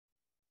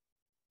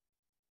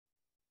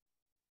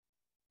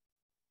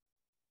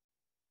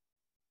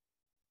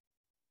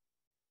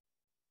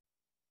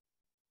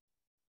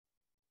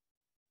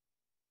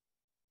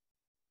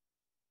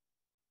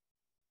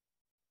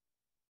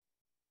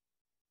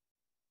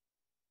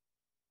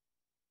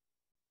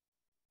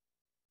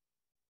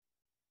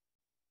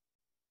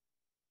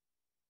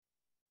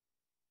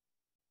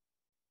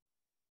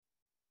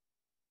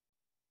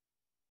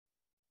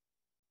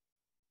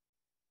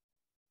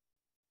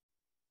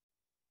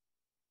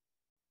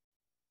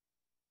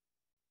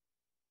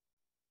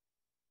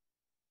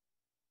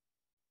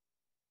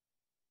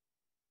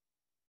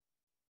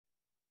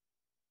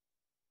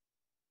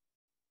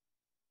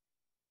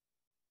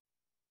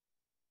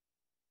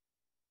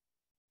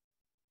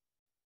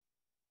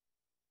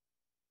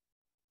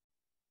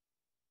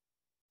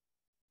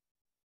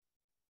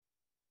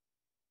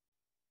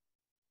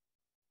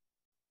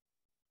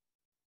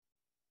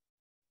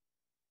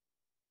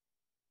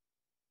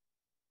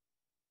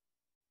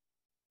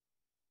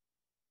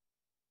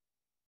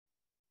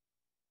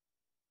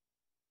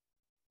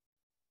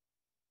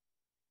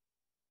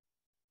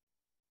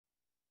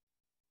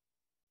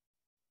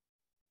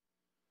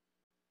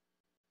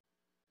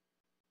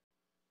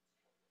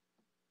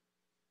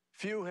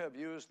Few have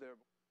used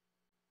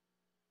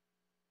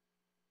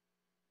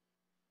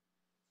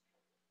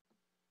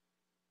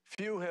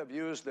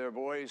their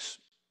voice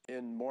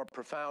in more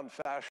profound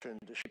fashion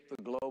to shape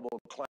the global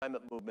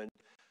climate movement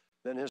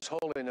than His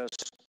Holiness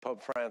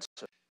Pope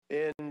Francis.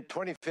 In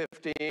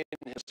 2015,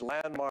 his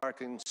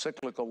landmark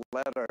encyclical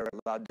letter,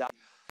 Laudato,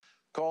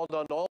 called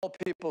on all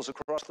peoples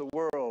across the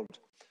world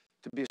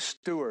to be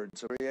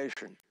stewards of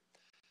creation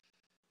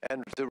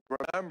and to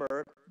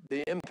remember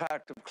the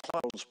impact of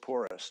clouds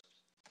poorest.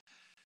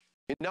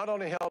 He not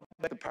only helped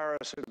make the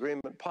Paris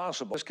Agreement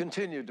possible, has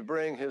continued to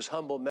bring his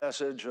humble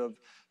message of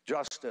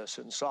justice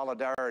and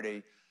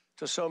solidarity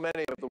to so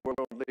many of the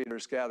world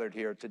leaders gathered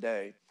here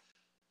today.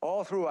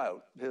 All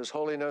throughout, His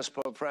Holiness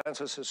Pope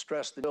Francis has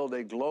stressed to build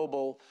a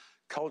global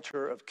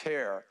culture of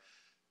care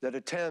that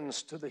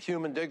attends to the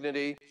human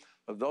dignity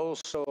of those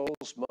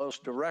souls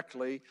most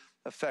directly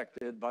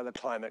affected by the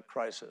climate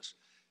crisis.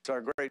 It's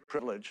our great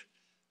privilege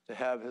to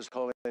have His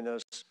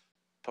Holiness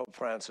Pope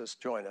Francis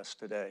join us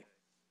today.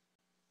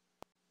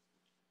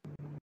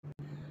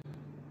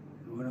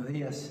 Buenos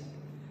días.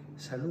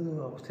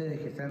 Saludo a ustedes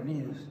que están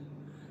unidos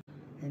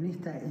en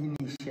esta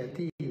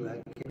iniciativa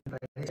que me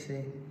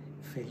parece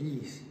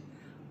feliz,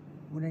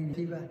 una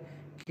iniciativa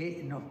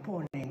que nos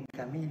pone en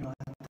camino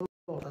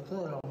a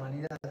toda la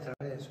humanidad a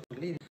través de sus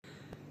líderes,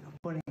 nos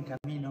pone en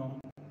camino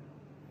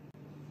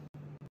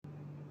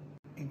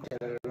en el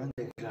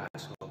relevante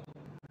caso,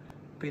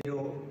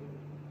 pero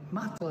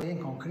más todavía en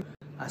concreto,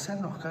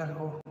 hacernos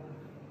cargo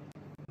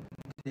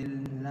de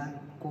la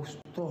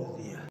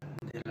custodia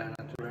de la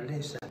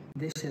naturaleza,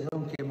 de ese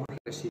don que hemos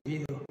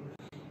recibido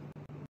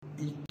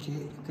y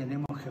que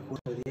tenemos que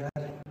custodiar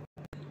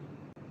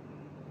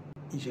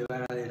y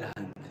llevar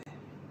adelante.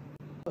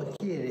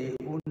 Adquiere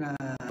una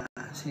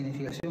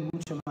significación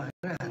mucho más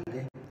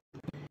grande.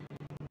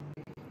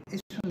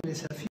 Es un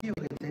desafío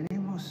que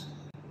tenemos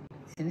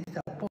en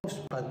esta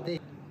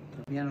post-pandemia.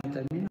 Todavía no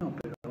terminó,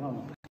 pero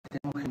vamos,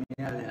 tenemos que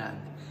mirar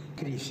adelante.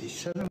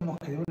 Crisis. Sabemos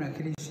que de una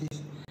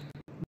crisis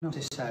no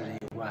se sale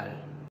igual,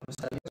 no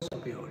salimos o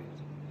peores.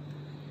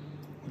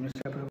 Y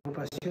nuestra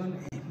preocupación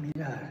es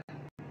mirar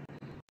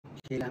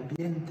que el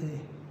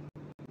ambiente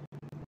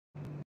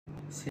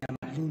sea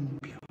más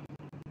limpio,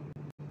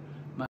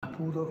 más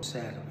puro,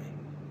 observe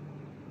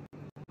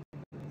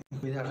y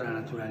cuidar la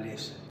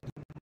naturaleza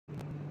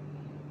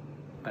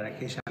para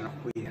que ella nos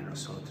cuide a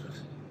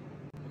nosotros.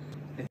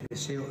 Les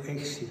deseo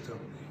éxito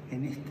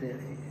en esta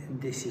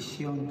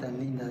decisión tan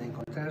linda de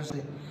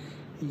encontrarse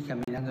y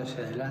caminando hacia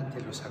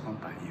adelante los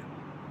acompaño.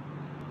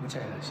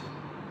 Muchas gracias.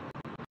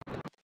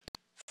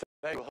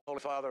 Thank you, Holy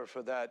Father,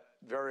 for that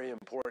very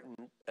important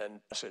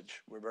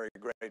message. We're very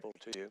grateful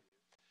to you.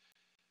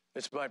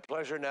 It's my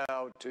pleasure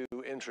now to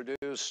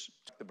introduce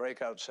the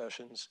breakout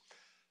sessions,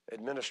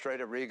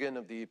 Administrator Regan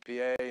of the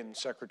EPA and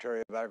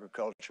Secretary of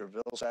Agriculture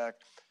Vilsack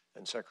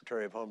and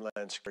Secretary of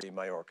Homeland Security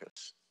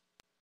Mayorkas.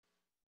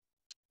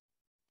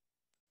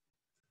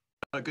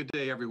 Good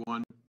day,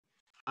 everyone.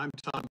 I'm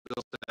Tom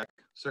Vilsack,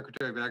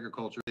 Secretary of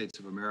Agriculture, States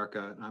of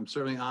America, and I'm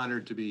certainly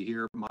honored to be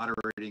here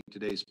moderating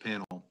today's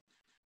panel.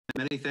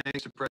 Many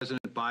thanks to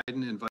President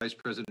Biden and Vice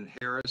President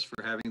Harris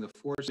for having the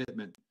foresight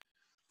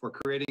for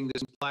creating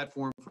this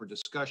platform for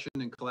discussion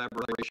and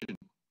collaboration.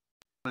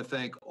 I want to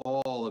thank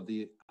all of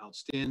the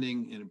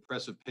outstanding and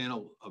impressive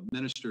panel of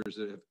ministers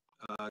that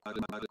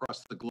have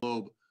across the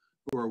globe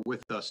who are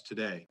with us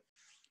today.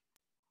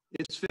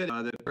 It's fitting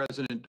that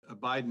President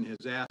Biden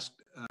has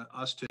asked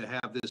us to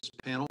have this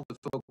panel. The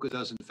focus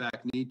does, in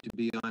fact, need to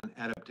be on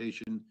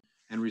adaptation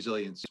and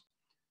resilience.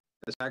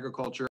 As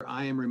agriculture,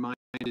 I am reminded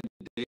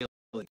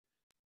daily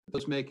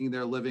those making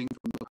their living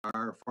from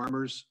our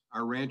farmers,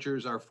 our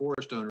ranchers, our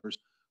forest owners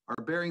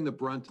are bearing the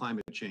brunt of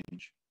climate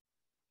change.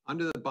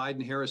 Under the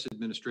Biden-Harris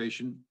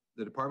administration,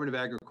 the Department of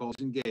Agriculture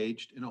is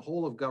engaged in a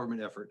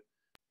whole-of-government effort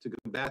to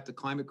combat the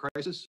climate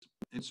crisis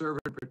and serve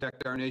and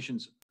protect our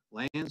nation's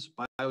lands,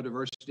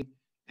 biodiversity,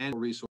 and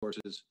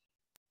resources,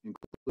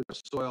 including our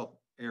soil,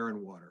 air,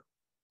 and water.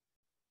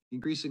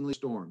 Increasingly,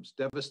 storms,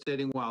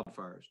 devastating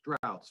wildfires,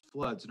 droughts,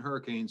 floods, and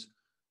hurricanes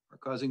are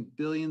causing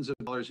billions of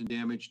dollars in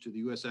damage to the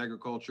U.S.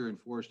 agriculture and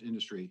forest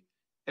industry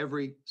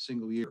every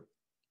single year.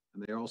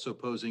 And they are also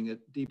posing a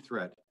deep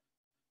threat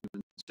to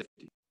human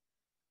safety.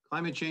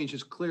 Climate change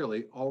is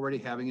clearly already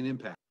having an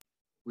impact,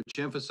 which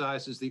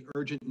emphasizes the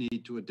urgent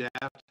need to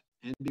adapt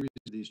and be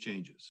resilient to these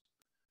changes.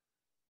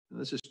 Now,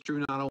 this is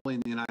true not only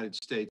in the United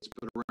States,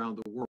 but around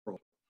the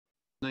world.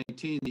 In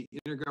 2019, the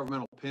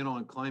Intergovernmental Panel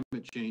on Climate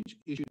Change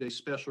issued a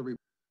special report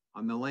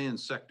on the land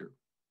sector.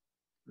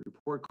 The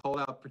report called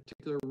out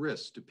particular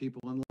risks to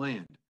people and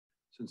land.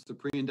 Since the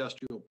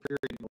pre-industrial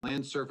period,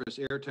 land surface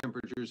air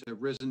temperatures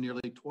have risen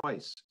nearly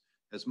twice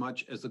as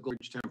much as the global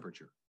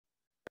temperature.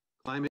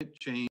 Climate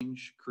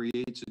change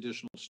creates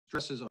additional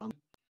stresses on,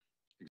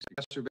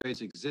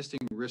 exacerbates existing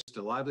risks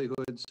to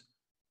livelihoods,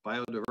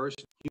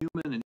 biodiversity,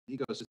 human and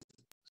ecosystem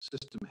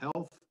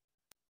health,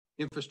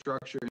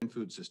 infrastructure, and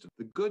food system.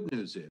 The good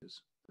news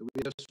is that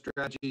we have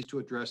strategies to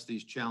address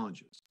these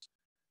challenges.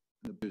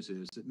 And the news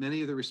is that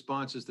many of the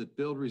responses that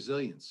build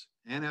resilience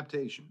and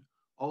adaptation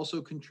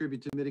also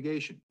contribute to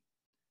mitigation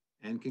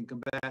and can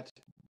combat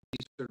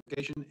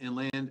desertification and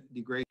land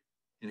degradation,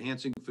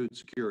 enhancing food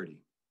security.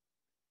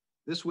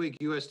 This week,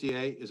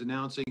 USDA is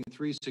announcing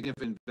 3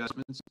 significant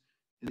investments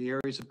in the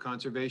areas of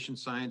conservation,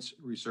 science,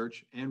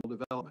 research, and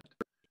development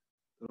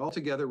that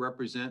altogether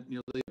represent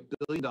nearly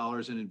 $1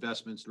 billion in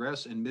investments to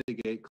address and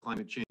mitigate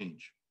climate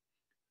change.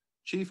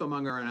 Chief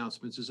among our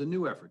announcements is a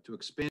new effort to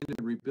expand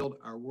and rebuild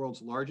our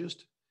world's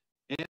largest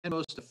and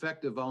most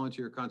effective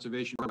volunteer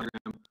conservation program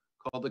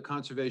called the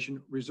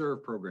Conservation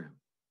Reserve Program.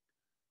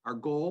 Our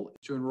goal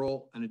is to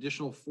enroll an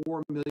additional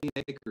 4 million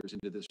acres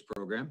into this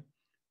program,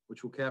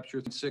 which will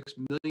capture 6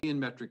 million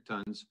metric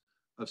tons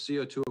of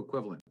CO2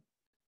 equivalent,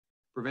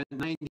 prevent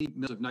 90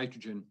 millions of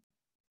nitrogen,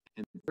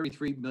 and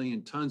 33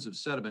 million tons of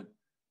sediment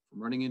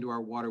from running into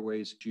our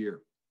waterways each year.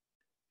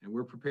 And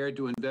we're prepared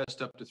to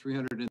invest up to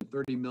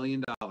 $330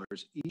 million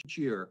each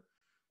year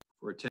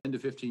for a 10 to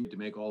 15 years to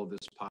make all of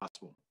this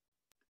possible.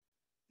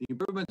 The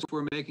improvements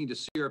we're making to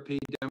CRP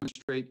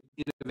demonstrate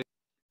innovation.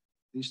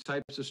 These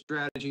types of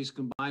strategies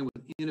combined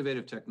with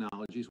innovative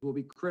technologies will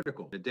be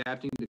critical in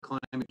adapting to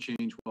climate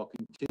change while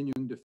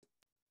continuing to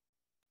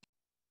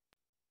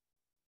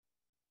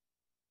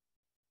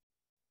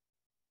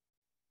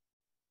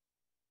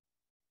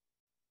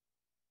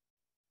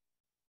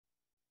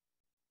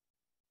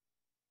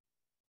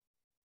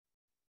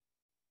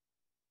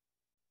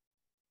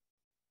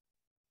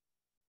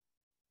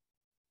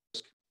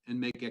and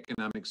make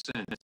economic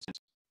sense.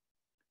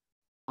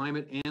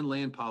 Climate and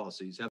land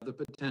policies have the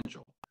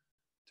potential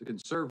to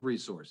conserve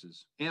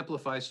resources,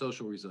 amplify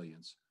social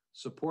resilience,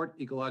 support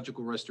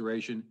ecological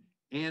restoration,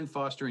 and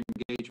foster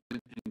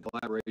engagement and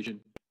collaboration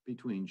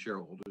between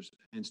shareholders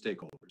and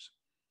stakeholders.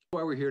 That's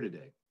why we're here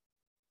today,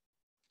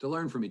 to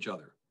learn from each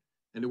other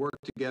and to work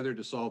together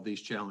to solve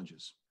these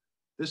challenges.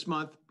 This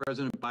month,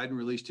 President Biden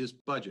released his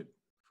budget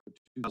for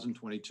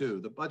 2022.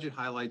 The budget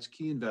highlights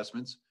key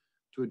investments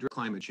to address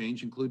climate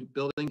change, including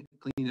building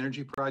clean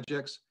energy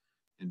projects,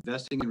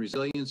 investing in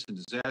resilience and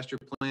disaster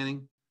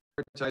planning,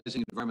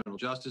 prioritizing environmental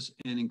justice,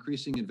 and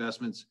increasing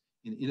investments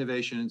in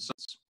innovation and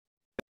science.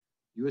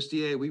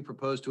 USDA, we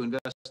propose to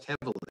invest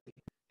heavily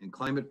in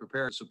climate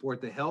preparedness to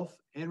support the health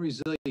and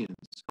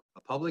resilience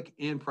of public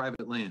and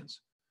private lands,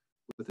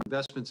 with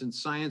investments in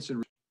science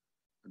and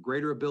a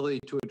greater ability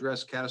to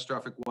address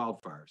catastrophic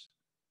wildfires,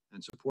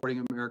 and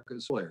supporting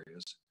America's soil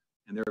areas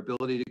and their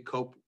ability to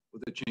cope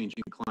with the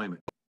changing climate.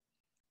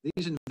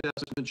 These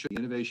investments show the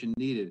innovation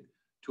needed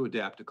to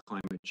adapt to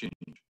climate change.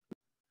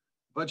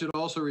 The budget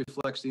also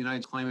reflects the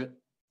United States climate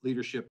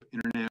leadership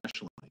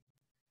internationally.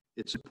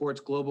 It supports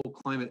global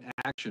climate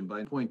action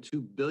by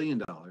 $1.2 billion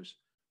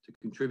to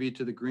contribute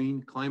to the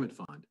Green Climate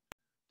Fund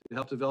to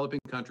help developing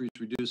countries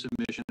reduce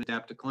emissions and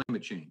adapt to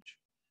climate change.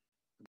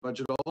 The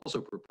budget also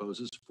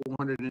proposes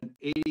 $480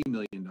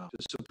 million to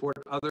support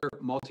other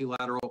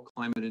multilateral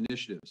climate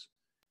initiatives,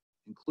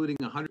 including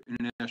 100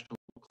 international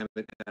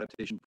climate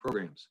adaptation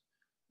programs.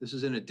 This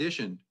is in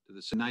addition to the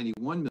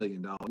 $91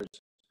 million from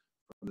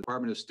the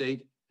Department of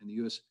State and the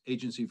U.S.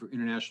 Agency for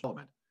International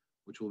Development,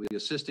 which will be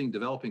assisting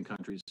developing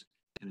countries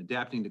in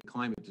adapting to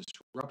climate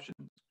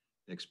disruptions,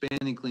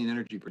 expanding clean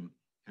energy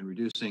and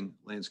reducing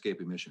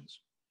landscape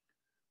emissions.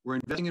 We're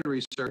investing in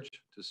research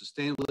to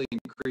sustainably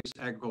increase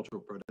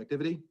agricultural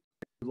productivity,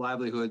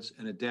 livelihoods,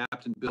 and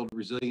adapt and build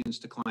resilience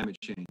to climate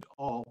change,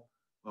 all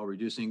while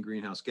reducing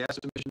greenhouse gas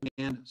emissions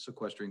and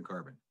sequestering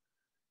carbon.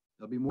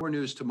 There'll be more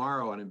news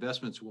tomorrow on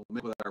investments we'll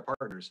make with our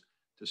partners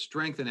to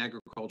strengthen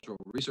agricultural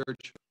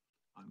research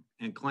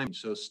and climate,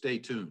 so stay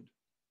tuned.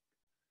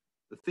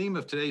 The theme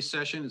of today's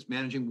session is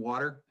managing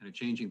water in a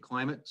changing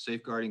climate,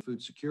 safeguarding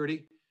food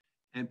security,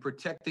 and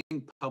protecting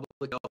public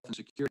health and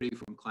security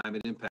from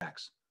climate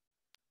impacts.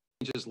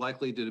 Change is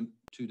likely to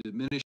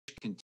diminish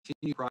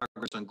continued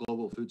progress on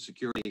global food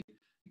security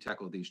to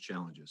tackle these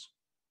challenges.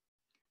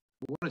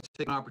 We want to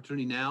take an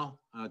opportunity now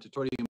to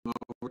turn him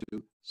over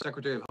to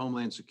Secretary of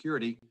Homeland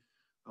Security,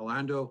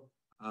 Alejandro,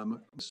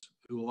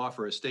 who will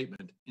offer a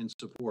statement in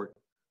support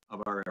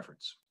of our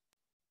efforts.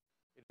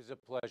 It is a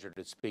pleasure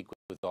to speak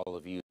with all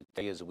of you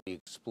today as we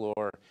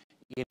explore,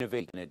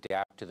 innovate, and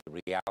adapt to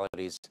the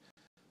realities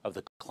of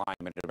the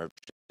climate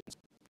emergency.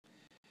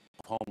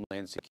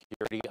 Homeland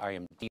Security, I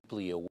am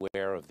deeply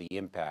aware of the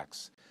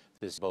impacts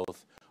this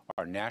both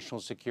our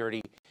national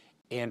security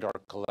and our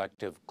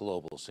collective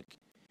global security.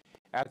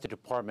 At the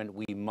department,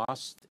 we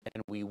must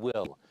and we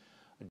will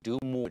do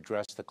more to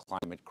address the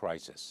climate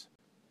crisis.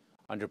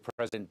 Under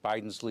President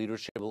Biden's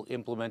leadership, we'll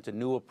implement a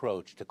new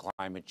approach to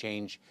climate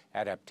change,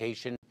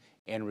 adaptation,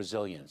 and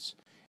resilience,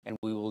 and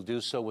we will do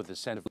so with a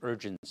sense of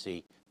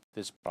urgency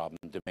this problem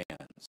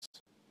demands.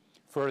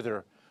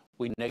 Further,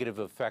 we negative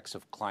effects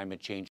of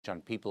climate change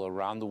on people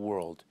around the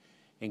world,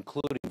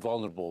 including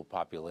vulnerable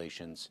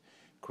populations,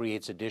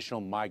 creates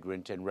additional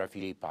migrant and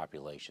refugee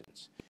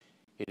populations.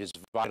 It is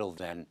vital,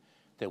 then,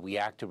 that we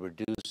act to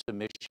reduce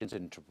emissions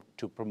and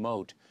to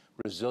promote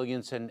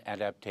resilience and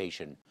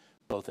adaptation,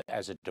 both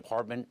as a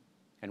department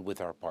and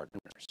with our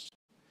partners,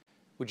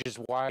 which is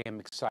why I am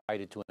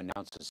excited to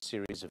announce a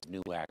series of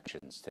new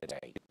actions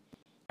today.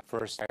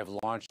 First, I have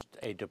launched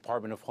a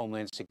Department of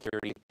Homeland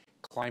Security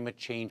Climate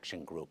Change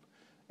Action Group,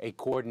 a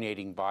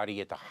coordinating body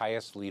at the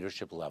highest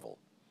leadership level.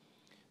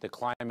 The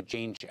Climate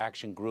Change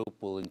Action Group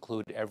will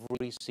include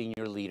every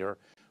senior leader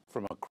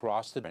from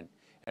across the department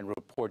and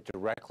report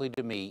directly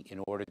to me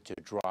in order to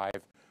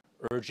drive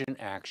urgent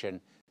action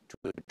to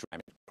a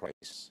climate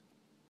crisis.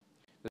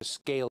 The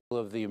scale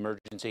of the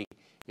emergency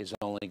is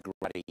only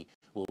ready.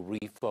 We'll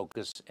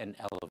refocus and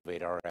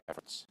elevate our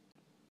efforts.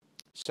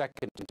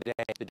 Second,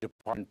 today, the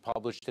department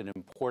published an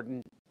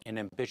important and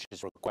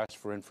ambitious request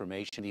for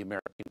information to the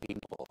American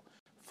people,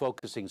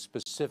 focusing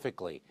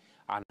specifically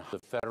on how the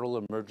Federal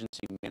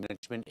Emergency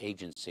Management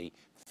Agency,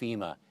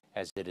 FEMA,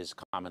 as it is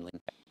commonly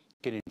known,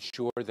 can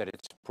ensure that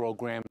its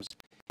programs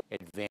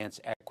advance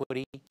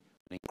equity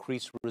and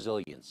increase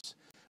resilience,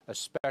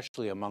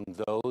 especially among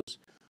those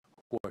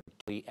who are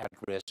at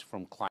risk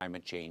from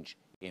climate change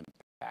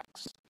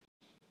impacts.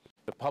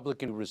 The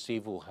public we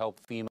receive will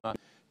help FEMA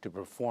to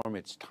perform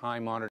its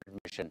time-honored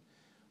mission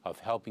of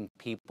helping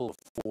people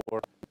before,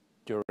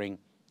 during,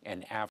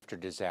 and after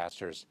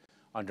disasters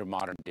under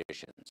modern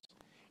conditions.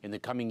 In the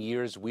coming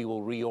years, we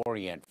will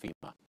reorient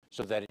FEMA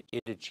so that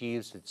it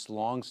achieves its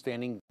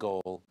long-standing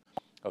goal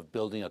of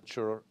building a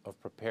culture of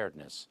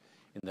preparedness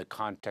in the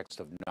context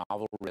of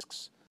novel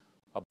risks,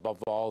 above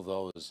all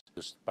those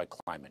posed by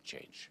climate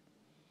change.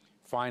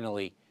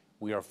 Finally,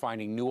 we are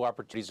finding new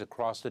opportunities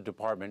across the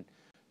department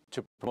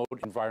to promote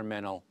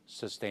environmental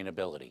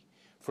sustainability.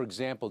 For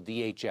example,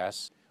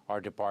 DHS, our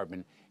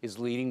department, is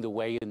leading the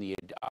way in the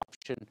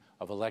adoption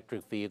of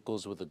electric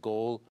vehicles with the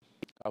goal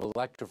of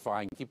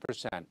electrifying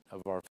 50%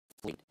 of our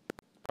fleet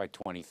by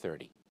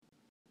 2030.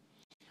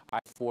 I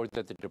forward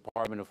that the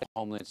Department of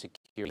Homeland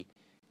Security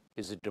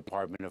is a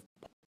department of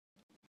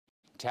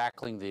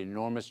tackling the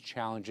enormous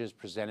challenges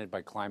presented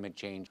by climate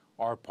change.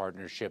 Our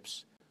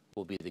partnerships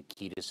will be the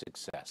key to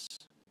success.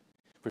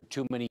 For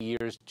too many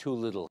years, too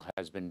little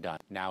has been done.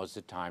 Now is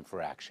the time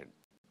for action.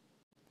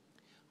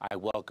 I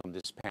welcome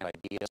this panel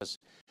of ideas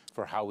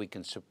for how we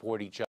can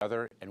support each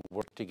other and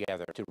work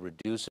together to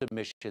reduce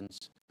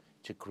emissions,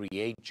 to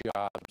create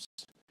jobs,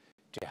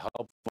 to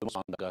help those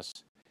among us,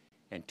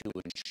 and to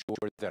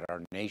ensure that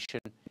our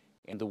nation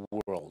and the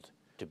world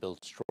to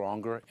build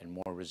stronger and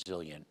more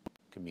resilient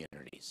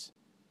communities.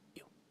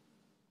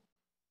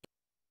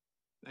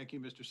 Thank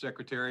you, Mr.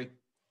 Secretary.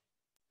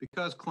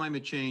 Because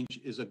climate change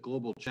is a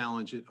global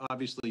challenge, it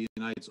obviously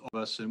unites all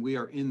of us, and we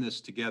are in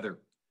this together.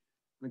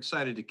 I'm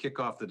excited to kick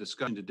off the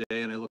discussion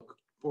today, and I look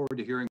forward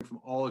to hearing from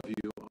all of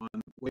you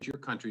on what your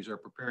countries are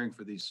preparing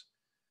for these.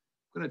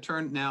 I'm going to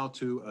turn now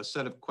to a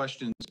set of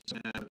questions,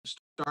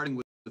 starting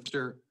with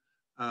Mr.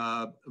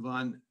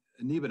 Van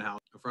Nieuwenhuis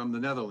from the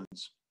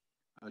Netherlands.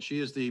 She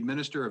is the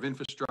Minister of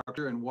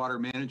Infrastructure and Water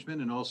Management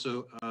and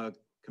also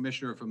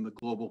Commissioner from the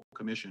Global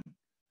Commission.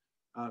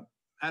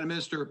 Madam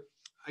Minister,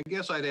 I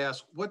guess I'd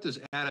ask, what does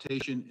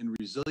adaptation and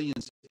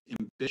resilience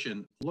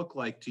ambition look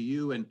like to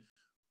you, and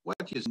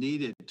what is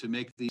needed to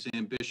make these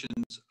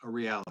ambitions a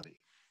reality?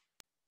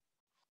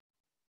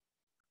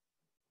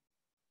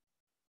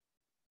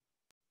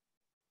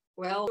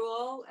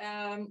 Well,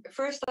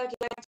 first I'd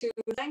like to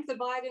thank the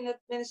Biden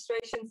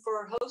administration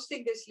for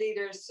hosting this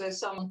Leaders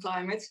Summit on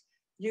Climate.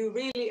 You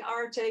really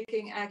are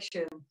taking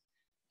action.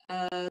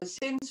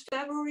 Since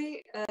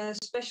February,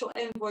 Special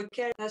Envoy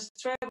Kerry has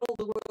traveled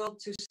the world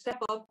to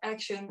step up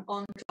action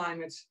on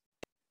climate,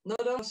 not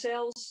only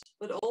ourselves,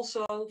 but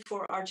also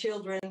for our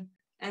children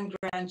and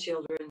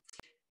grandchildren.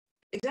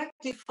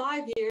 Exactly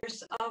 5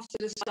 years after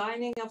the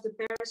signing of the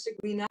Paris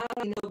Agreement,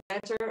 we now know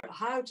better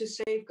how to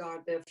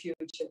safeguard their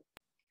future.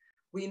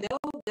 We know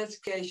that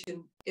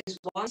education is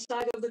one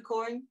side of the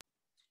coin,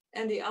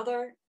 and the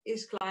other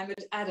is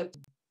climate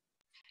adaptation.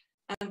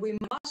 And we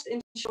must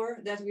ensure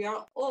that we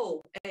are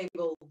all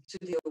able to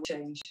deal with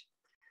change,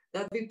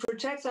 that we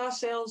protect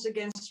ourselves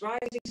against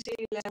rising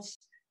sea levels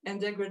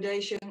and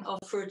degradation of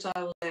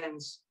fertile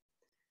lands.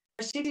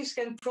 Our cities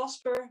can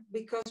prosper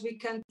because we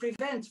can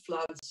prevent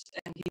floods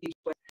and heat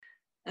waves,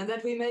 and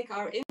that we make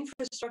our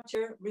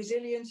infrastructure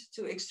resilient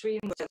to extreme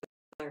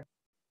weather.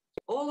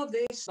 All of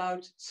this is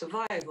about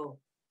survival.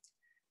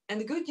 And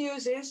the good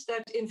news is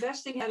that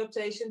investing in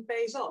adaptation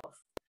pays off.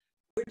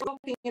 We're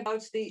talking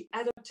about the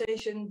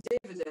adaptation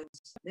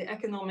dividends, the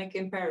economic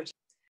imperative.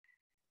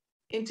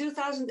 In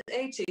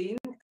 2018,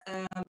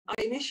 I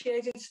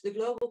initiated the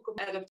Global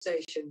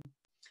Adaptation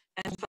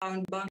and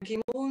found Ban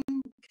Ki-moon,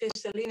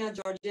 Kristalina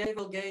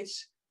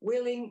Georgieva-Gates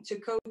willing to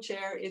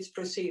co-chair its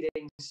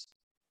proceedings.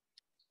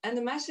 And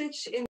the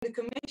message in the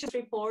Commission's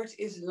report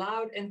is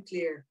loud and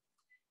clear.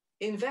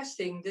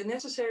 Investing the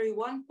necessary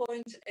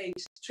 $1.8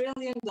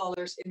 trillion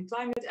in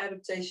climate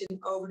adaptation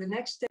over the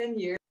next 10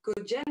 years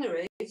could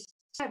generate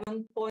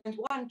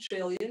 $7.1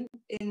 trillion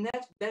in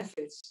net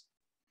benefits.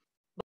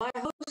 By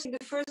hosting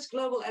the first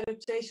Global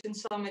Adaptation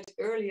Summit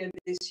earlier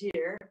this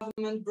year, the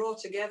government brought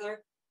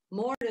together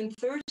more than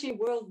 30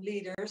 world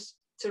leaders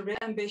to raise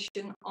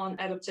ambition on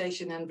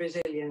adaptation and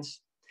resilience.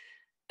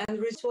 And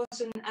this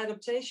was an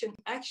adaptation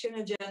action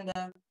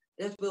agenda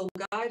that will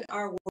guide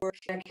our work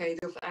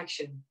decade of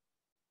action.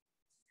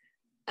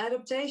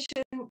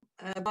 Adaptation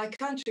by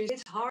countries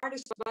hit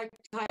hardest by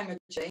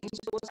climate change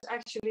was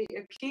actually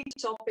a key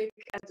topic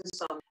at the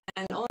summit.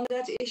 And on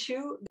that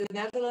issue, the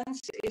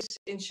Netherlands is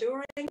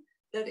ensuring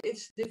that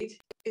its defeat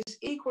is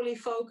equally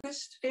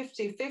focused,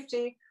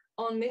 50-50,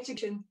 on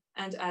mitigation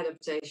and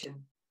adaptation.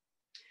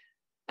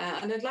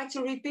 And I'd like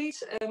to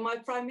repeat my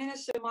Prime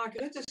Minister Mark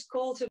Rutte's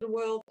call to the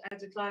world at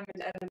the climate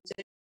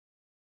adaptation.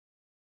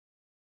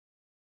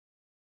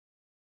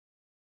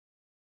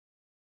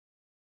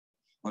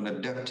 On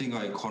adapting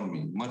our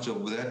economy, much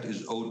of that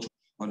is owed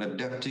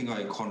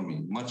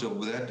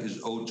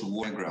to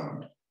war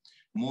ground.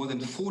 More than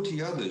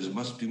 40 others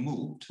must be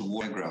moved to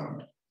war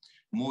ground.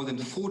 More than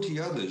 40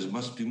 others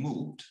must be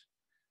moved.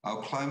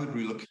 Our climate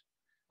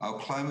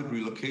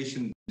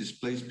relocation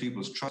displaced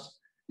people's trust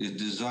is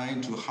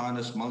designed to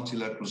harness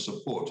multilateral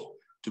support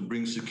to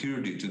bring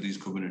security to these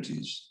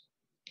communities.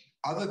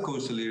 Other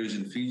coastal areas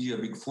in Fiji are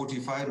being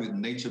fortified with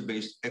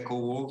nature-based eco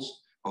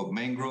walls of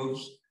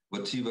mangroves,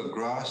 vetiver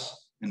grass,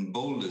 and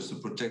boulders to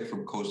protect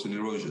from coastal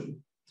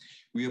erosion.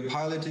 We are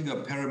piloting a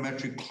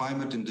parametric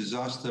climate and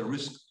disaster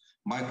risk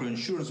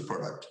microinsurance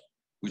product,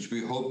 which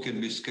we hope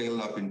can be scaled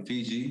up in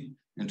Fiji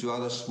and to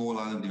other small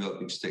island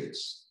developing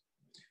states.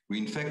 We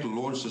in fact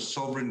launched a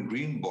sovereign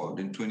green bond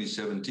in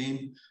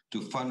 2017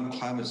 to fund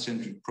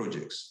climate-centric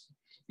projects.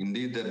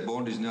 Indeed, that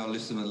bond is now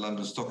listed on the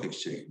London Stock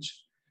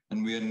Exchange.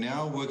 And we are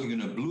now working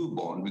on a blue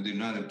bond with the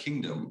United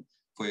Kingdom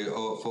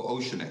for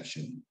ocean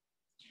action.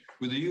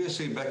 With the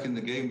USA back in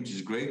the game, which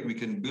is great, we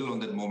can build on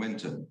that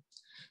momentum.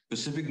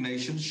 Pacific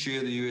nations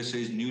share the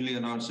USA's newly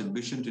announced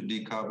ambition to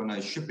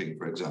decarbonize shipping,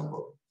 for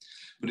example,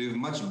 but we have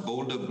much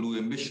bolder blue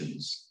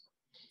ambitions.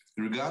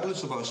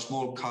 Regardless of our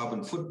small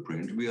carbon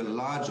footprint, we are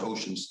large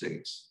ocean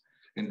states,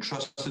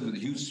 entrusted with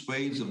huge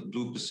swathes of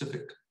blue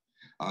Pacific.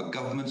 Our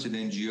governments and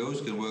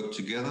NGOs can work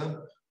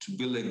together to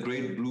build a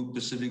great blue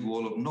Pacific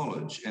wall of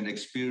knowledge and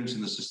experience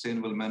in the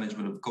sustainable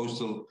management of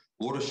coastal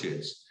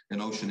watersheds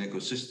and ocean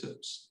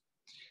ecosystems.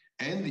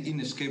 And the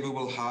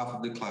inescapable half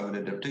of the climate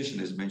adaptation,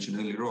 as mentioned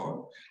earlier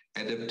on.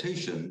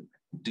 Adaptation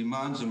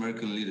demands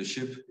American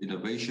leadership,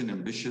 innovation,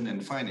 ambition,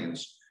 and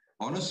finance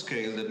on a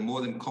scale that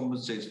more than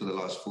compensates for the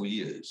last 4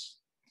 years.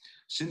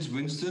 Since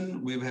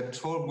Winston, we've had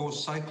 12 more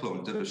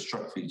cyclones that have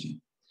struck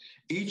Fiji,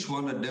 each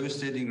one a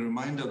devastating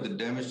reminder of the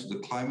damage to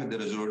the climate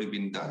that has already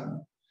been done.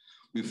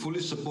 We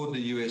fully support the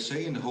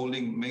USA in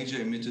holding major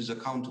emitters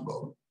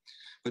accountable.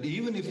 But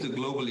even if the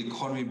global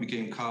economy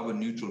became carbon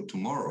neutral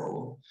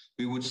tomorrow,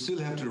 we would still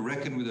have to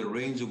reckon with a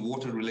range of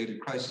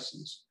water-related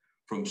crises,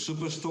 from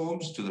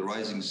superstorms to the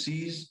rising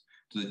seas,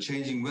 to the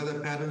changing weather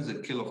patterns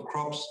that kill off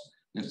crops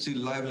and steal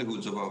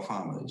livelihoods of our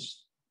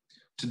farmers.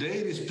 Today,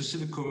 it is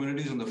Pacific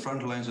communities on the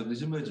front lines of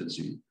this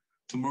emergency.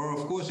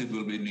 Tomorrow, of course, it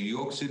will be New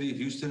York City,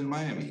 Houston, and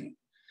Miami.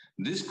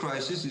 This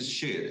crisis is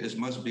shared, as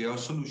must be our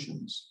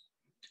solutions.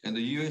 And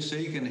the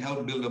USA can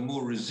help build a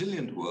more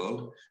resilient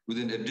world with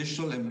an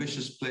additional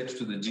ambitious pledge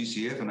to the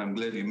GCF, and I'm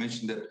glad you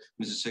mentioned that,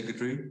 Mr.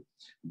 Secretary,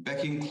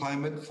 backing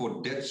climate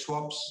for debt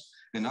swaps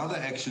and other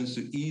actions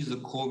to ease the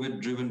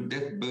COVID-driven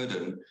debt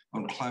burden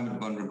on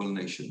climate-vulnerable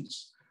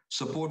nations.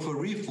 Support for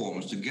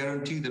reforms to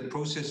guarantee that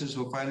processes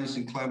for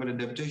financing climate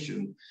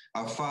adaptation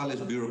are far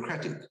less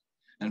bureaucratic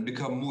and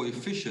become more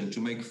efficient to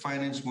make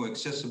finance more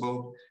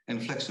accessible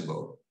and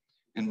flexible,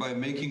 and by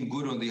making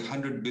good on the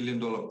 $100 billion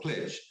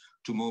pledge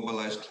to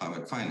mobilize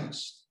climate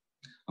finance.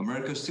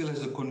 America still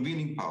has the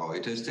convening power.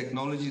 It has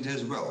technology, it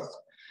has wealth.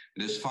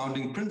 It has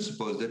founding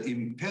principles that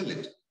impel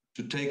it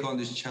to take on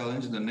this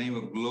challenge in the name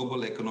of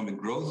global economic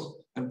growth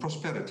and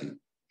prosperity,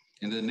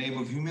 in the name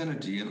of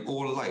humanity and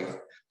all life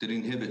that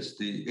inhabits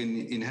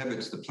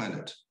the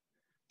planet.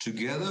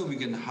 Together, we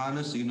can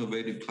harness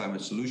innovative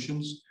climate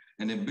solutions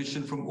and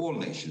ambition from all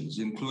nations,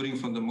 including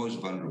from the most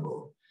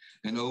vulnerable,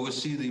 and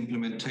oversee the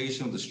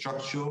implementation of the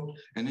structural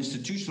and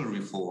institutional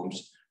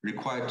reforms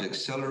required to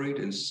accelerate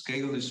and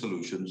scale these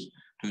solutions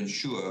to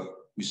ensure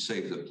we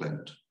save the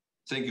planet.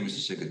 Thank you, Mr.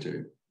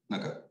 Secretary.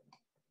 Naka.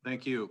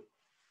 Thank you.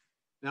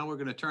 Now we're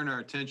going to turn our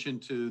attention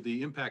to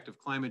the impact of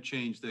climate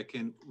change that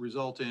can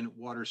result in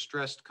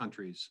water-stressed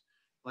countries.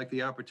 I'd like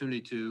the opportunity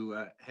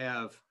to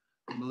have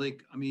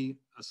Malik Ami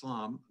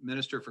Aslam,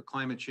 Minister for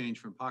Climate Change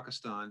from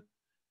Pakistan.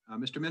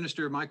 Mr.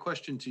 Minister, my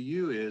question to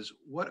you is,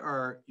 what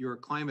are your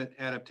climate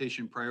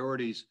adaptation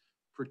priorities,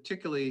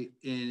 particularly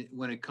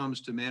when it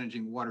comes to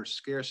managing water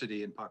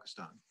scarcity in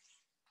Pakistan?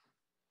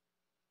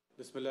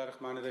 Bismillah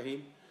ar-Rahman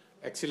ar-Rahim.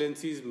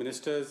 Excellencies,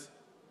 Ministers,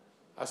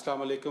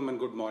 Assalamu alaikum and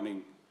good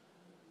morning.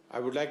 I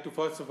would like to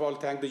first of all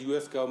thank the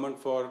US government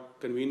for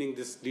convening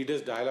this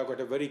Leaders' Dialogue at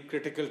a very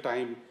critical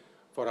time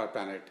for our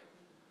planet.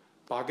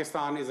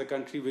 Pakistan is a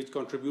country which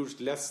contributes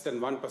less than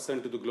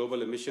 1% to the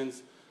global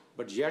emissions,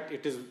 but yet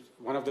it is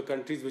one of the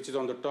countries which is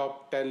on the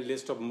top 10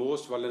 list of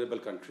most vulnerable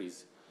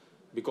countries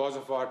because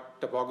of our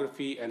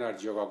topography and our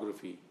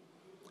geography.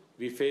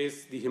 We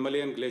face the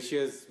Himalayan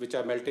glaciers which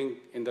are melting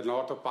in the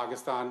north of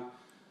Pakistan,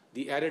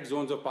 the arid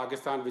zones of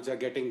Pakistan which are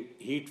getting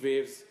heat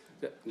waves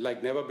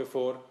like never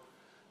before,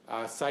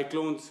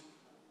 cyclones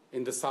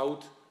in the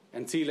south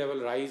and sea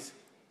level rise,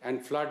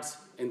 and floods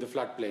in the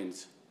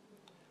floodplains.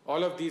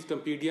 all of these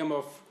compendium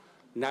of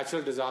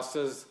natural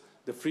disasters,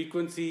 the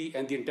frequency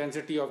and the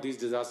intensity of these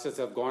disasters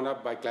have gone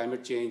up by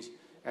climate change,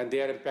 and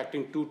they are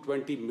impacting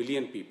 220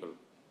 million people.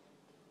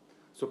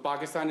 So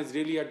Pakistan is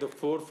really at the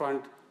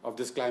forefront of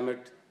this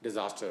climate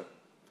disaster.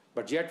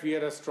 But yet we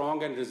are a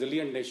strong and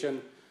resilient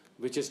nation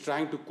which is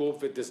trying to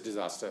cope with this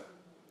disaster.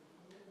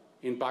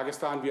 In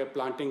Pakistan, we are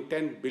planting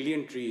 10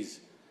 billion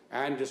trees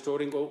and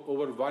restoring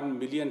over 1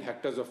 million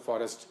hectares of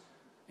forest,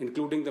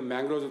 including the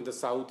mangroves in the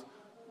south.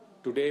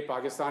 Today,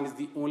 Pakistan is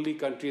the only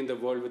country in the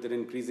world with an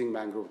increasing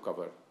mangrove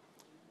cover.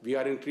 We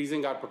are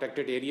increasing our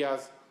protected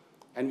areas,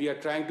 and we are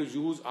trying to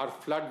use our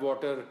flood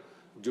water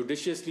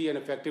judiciously and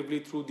effectively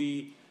through the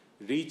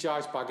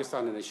Recharge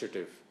Pakistan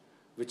initiative,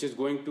 which is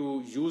going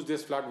to use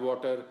this flood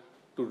water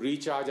to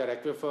recharge our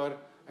aquifer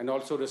and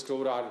also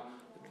restore our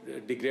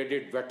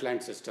degraded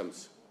wetland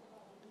systems.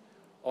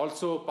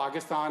 Also,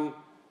 Pakistan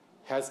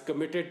has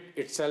committed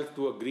itself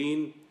to a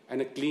green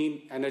and a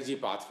clean energy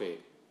pathway.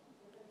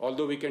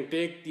 Although we can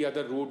take the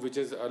other route, which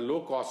is a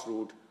low-cost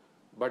route,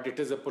 but it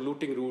is a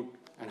polluting route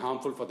and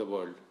harmful for the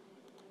world.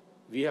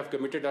 We have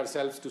committed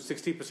ourselves to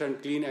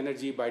 60% clean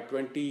energy by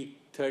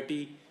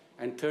 2030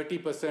 and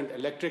 30%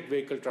 electric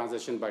vehicle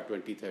transition by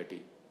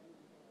 2030.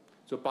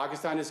 So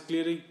Pakistan is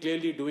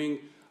clearly doing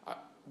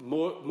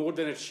more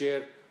than its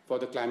share for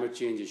the climate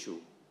change issue.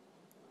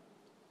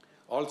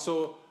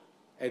 Also,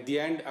 at the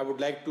end, I would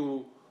like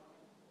to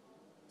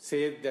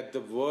say that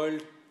the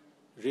world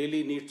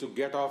really needs to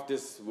get off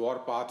this war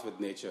path with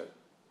nature.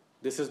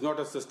 This is not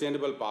a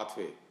sustainable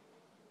pathway.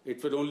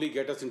 It will only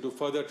get us into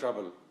further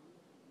trouble.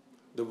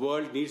 The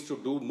world needs to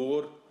do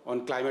more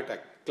on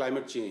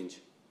climate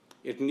change.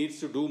 It needs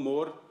to do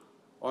more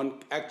on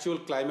actual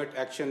climate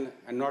action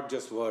and not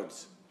just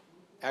words.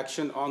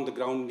 Action on the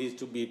ground needs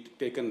to be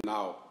taken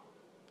now.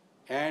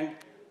 And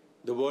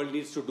the world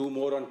needs to do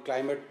more on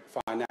climate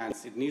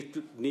finance. It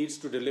needs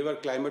to deliver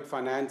climate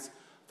finance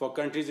for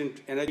countries in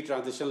energy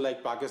transition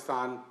like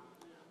Pakistan,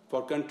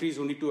 for countries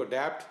who need to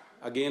adapt,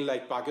 again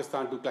like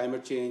Pakistan, to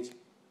climate change.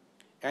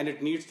 And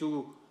it needs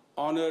to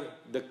honor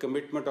the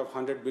commitment of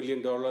 $100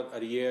 billion a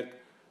year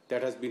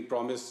that has been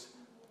promised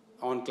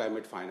on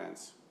climate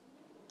finance.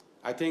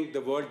 I think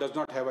the world does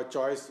not have a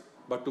choice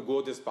but to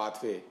go this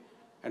pathway.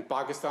 And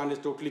Pakistan is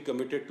totally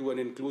committed to an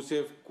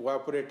inclusive,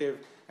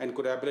 cooperative, and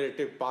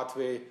collaborative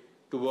pathway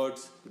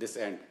towards this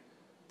end.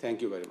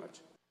 Thank you very much.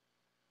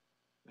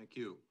 Thank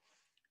you.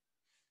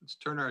 Let's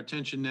turn our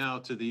attention now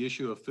to the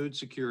issue of food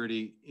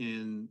security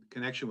in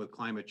connection with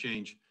climate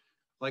change.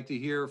 I'd like to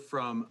hear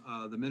from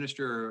the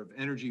Minister of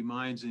Energy,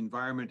 Mines, and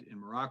Environment in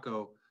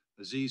Morocco,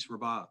 Aziz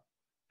Rabah.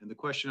 And the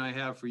question I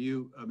have for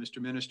you, Mr.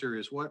 Minister,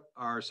 is what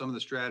are some of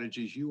the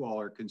strategies you all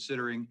are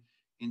considering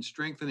in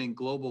strengthening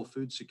global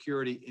food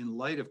security in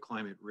light of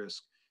climate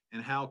risk,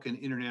 and how can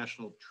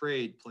international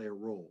trade play a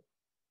role?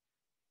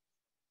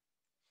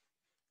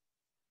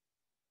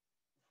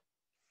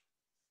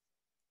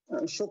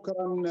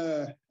 شكرا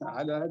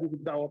على هذه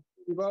الدعوة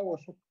الطيبة،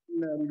 وشكرا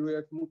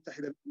للولايات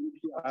المتحدة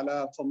الأمريكية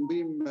على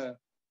تنظيم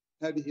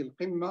هذه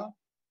القمة.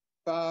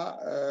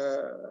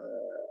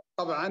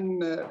 طبعا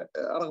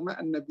رغم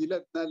أن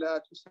بلادنا لا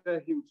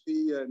تساهم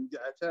في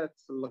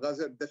انبعاثات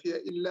الغازات الدفيئة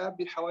إلا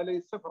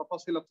بحوالي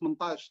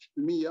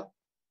 0.18%،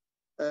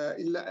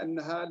 إلا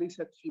أنها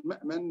ليست في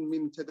مأمن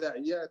من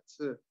تداعيات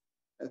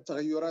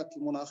التغيرات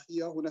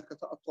المناخية. هناك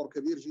تأثر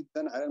كبير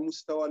جدا على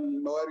مستوى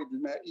الموارد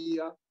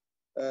المائية،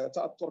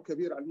 تأثر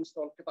كبير على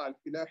مستوى القطاع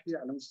الفلاحي،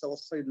 على مستوى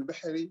الصيد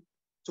البحري،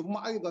 ثم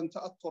أيضا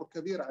تأثر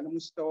كبير على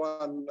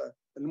مستوى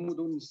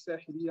المدن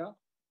الساحلية.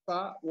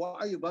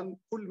 وأيضا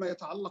كل ما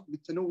يتعلق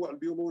بالتنوع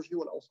البيولوجي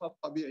والأوساط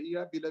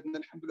الطبيعية، بلادنا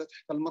الحمد لله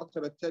تحت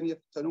المرتبة الثانية في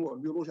التنوع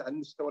البيولوجي على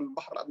مستوى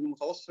البحر الأبيض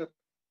المتوسط،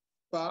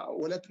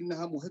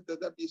 ولكنها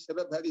مهددة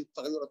بسبب هذه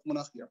التغيرات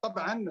المناخية.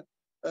 طبعا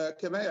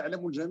كما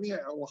يعلم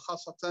الجميع،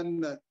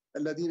 وخاصة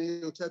الذين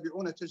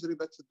يتابعون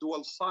تجربة الدول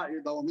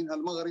الصاعدة ومنها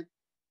المغرب،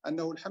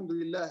 أنه الحمد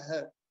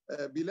لله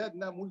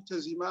بلادنا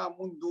ملتزمة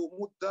منذ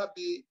مدة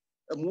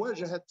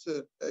بمواجهة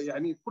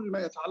يعني كل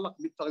ما يتعلق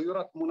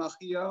بالتغيرات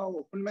المناخية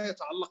وكل ما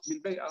يتعلق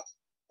بالبيئة.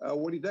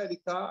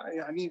 ولذلك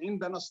يعني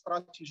عندنا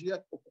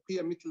استراتيجيات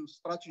أفقية مثل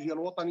الاستراتيجية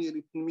الوطنية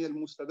للتنمية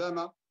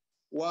المستدامة،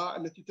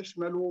 والتي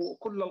تشمل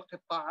كل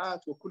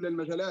القطاعات وكل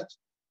المجالات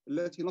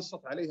التي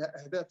نصت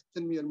عليها أهداف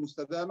التنمية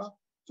المستدامة.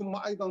 ثم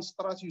أيضا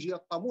استراتيجية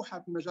طموحة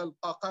في مجال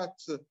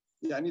الطاقات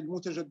يعني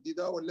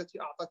المتجددة،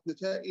 والتي أعطت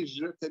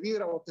نتائج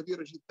كبيرة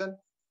وكبيرة جدا،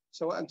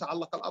 سواء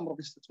تعلق الأمر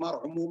باستثمار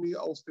عمومي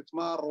أو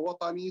استثمار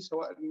وطني،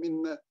 سواء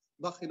من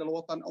داخل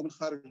الوطن أو من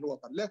خارج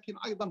الوطن. لكن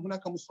أيضا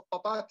هناك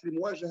مخططات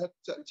لمواجهة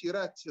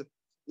تأثيرات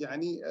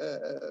يعني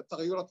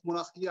تغيرات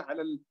مناخية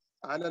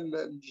على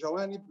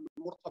الجوانب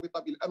المرتبطة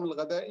بالأمن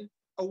الغذائي.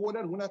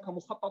 أولا هناك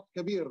مخطط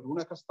كبير،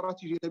 هناك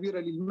استراتيجية كبيرة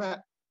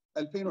للماء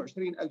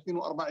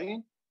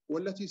 2020-2040،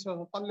 والتي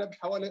ستتطلب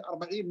حوالي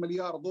 40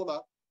 مليار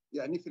دولار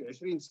يعني في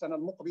ال20 سنة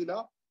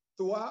المقبلة.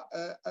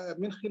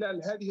 ومن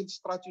خلال هذه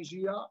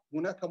الاستراتيجية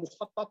هناك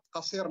مخطط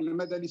قصير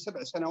المدى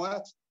ل7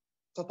 سنوات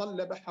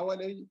تطلب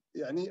حوالي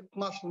يعني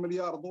 12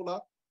 مليار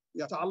دولار.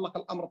 يتعلق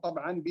الأمر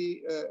طبعا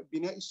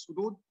ببناء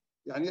السدود،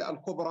 يعني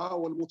الكبرى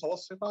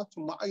والمتوسطة،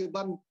 ثم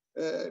أيضا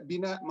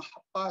بناء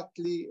محطات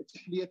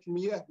لتحلية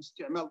المياه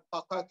باستعمال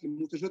الطاقات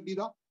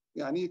المتجددة،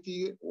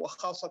 يعني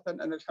وخاصة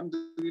أن الحمد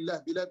لله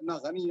بلادنا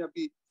غنية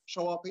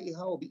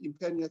بشواطئها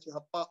وبإمكانياتها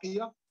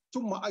الطاقية،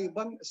 ثم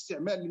أيضا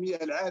استعمال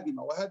المياه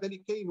العادمة، وهذا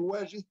لكي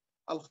نواجه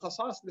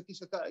الخصاص التي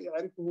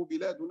ستعرفه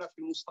بلادنا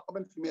في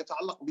المستقبل فيما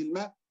يتعلق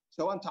بالماء،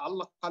 سواء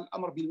تعلق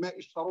الأمر بالماء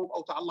الشروب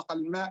أو تعلق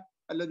الماء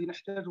الذي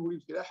نحتاجه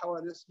للفلاحة،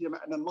 ولا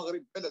سيما أن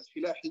المغرب بلد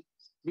فلاحي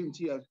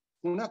بامتياز.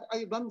 هناك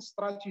أيضا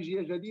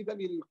استراتيجية جديدة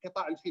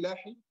للقطاع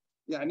الفلاحي،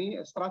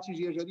 يعني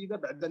استراتيجية جديدة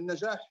بعد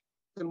النجاح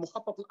في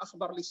المخطط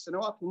الأخضر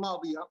للسنوات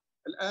الماضية.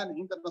 الآن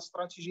عندنا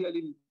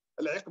استراتيجية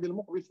للعقد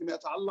المقبل فيما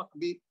يتعلق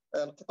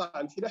بالقطاع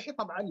الفلاحي.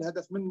 طبعا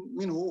الهدف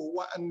منه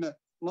هو أن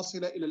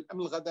نصل إلى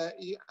الأمن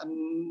الغذائي،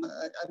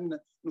 أن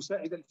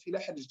نساعد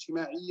الفلاحة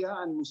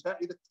الاجتماعية، أن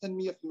نساعد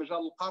التنمية في المجال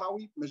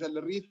القروي، في المجال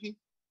الريفي،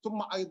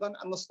 ثم أيضا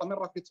أن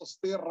نستمر في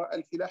تصدير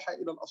الفلاحة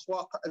إلى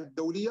الأسواق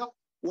الدولية.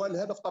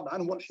 والهدف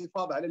طبعا هو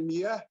الحفاظ على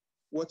المياه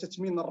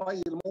وتتمين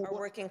الري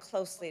الموضوع.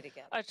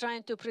 Are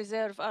trying to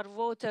preserve our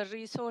water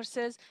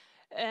resources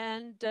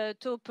and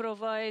to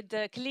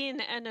provide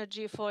clean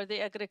energy for the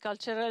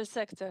agricultural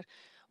sector.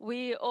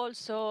 We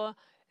also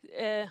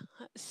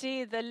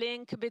see the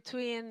link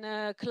between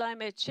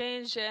climate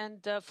change and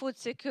food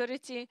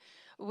security.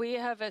 We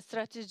have a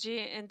strategy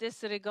in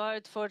this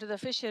regard for the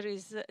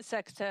fisheries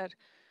sector.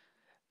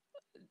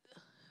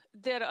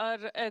 There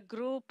are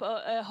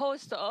a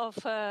host of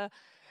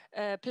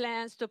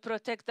plans to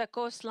protect the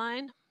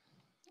coastline,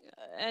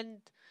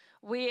 and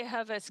we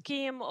have a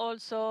scheme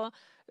also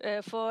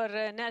for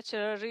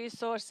natural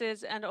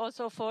resources and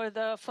also for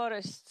the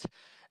forest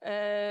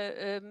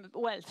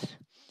wealth.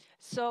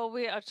 So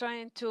we are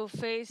trying to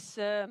face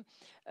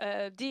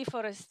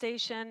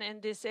deforestation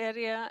in this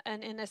area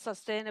and in a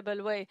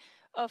sustainable way.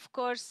 Of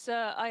course,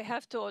 I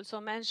have to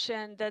also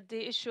mention that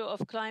the issue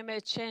of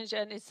climate change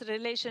and its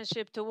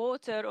relationship to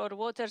water or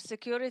water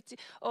security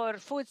or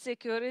food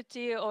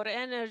security or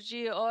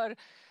energy or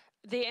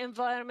the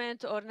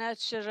environment or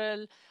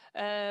natural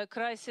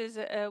crisis,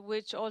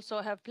 which also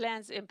have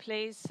plans in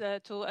place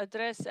to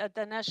address at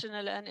the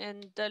national and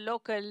in the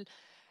local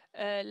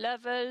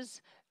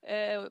levels.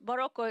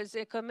 Morocco is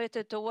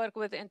committed to work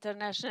with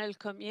international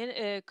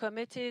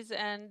committees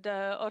and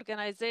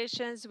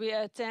organizations. We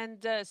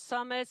attend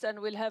summits and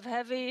we'll have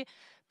heavy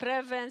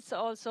presence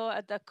also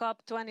at the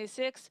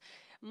COP26.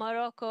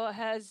 Morocco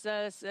has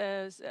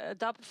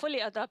fully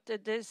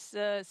adopted this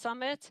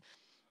summit.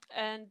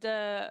 And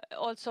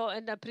also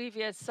in the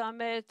previous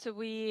summit,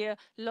 we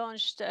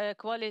launched a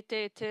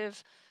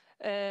qualitative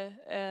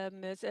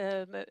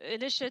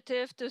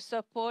initiative to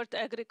support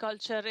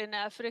agriculture in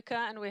Africa,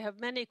 and we have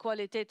many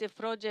qualitative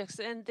projects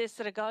in this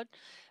regard.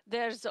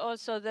 There's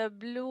also the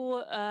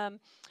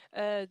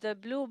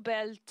Blue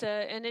Belt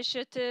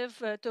initiative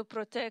to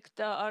protect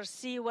our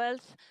sea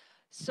wealth.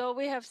 So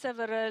we have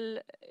several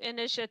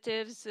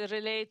initiatives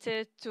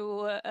related to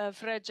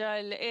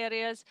fragile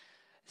areas,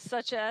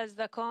 such as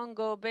the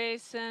Congo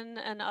Basin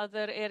and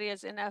other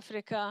areas in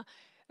Africa,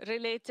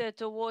 related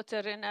to water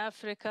in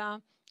Africa,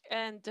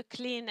 and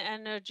clean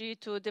energy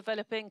to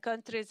developing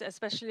countries,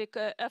 especially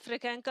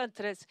African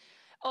countries.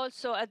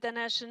 Also at the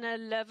national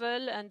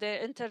level and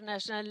the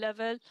international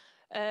level,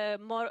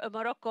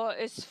 Morocco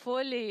is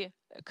fully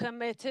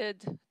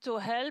committed to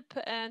help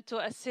and to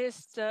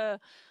assist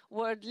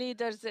world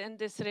leaders in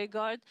this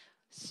regard.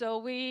 So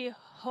we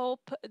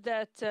hope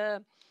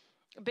that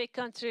big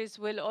countries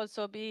will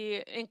also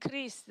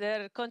increase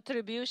their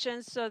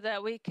contributions so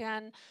that we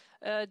can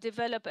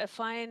develop a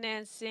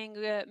financing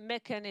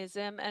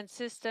mechanism and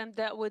system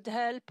that would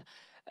help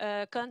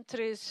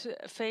countries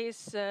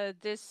face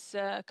this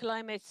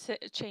climate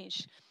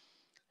change.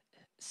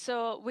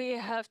 So we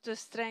have to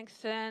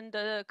strengthen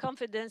the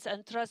confidence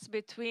and trust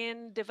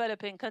between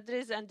developing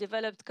countries and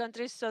developed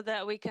countries so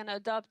that we can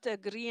adopt a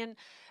green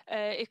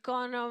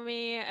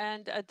economy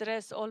and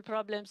address all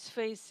problems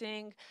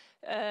facing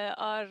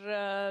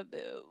the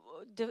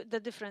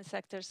different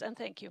sectors. And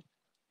thank you.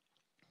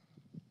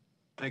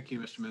 Thank you,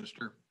 Mr.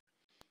 Minister.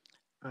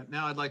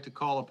 Now I'd like to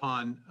call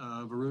upon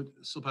Varut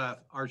Silpath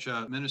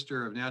Archa,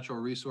 Minister of Natural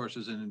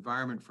Resources and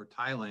Environment for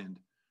Thailand.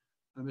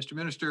 Mr.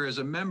 Minister, as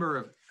a member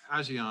of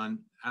ASEAN,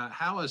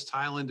 how has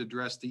Thailand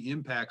addressed the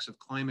impacts of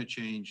climate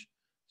change,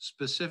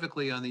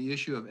 specifically on the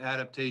issue of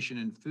adaptation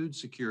and food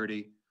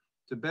security,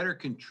 to better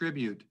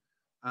contribute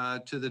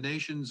to the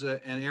nations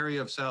and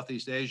area of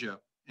Southeast Asia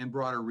and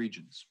broader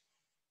regions?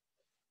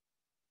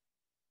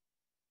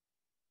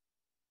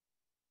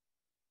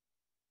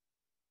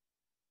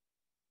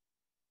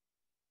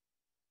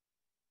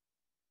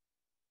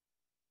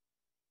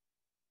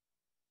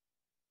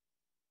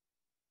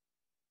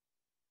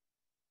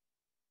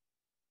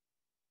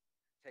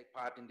 Take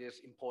part in this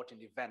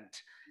important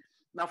event.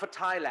 Now for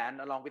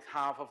Thailand, along with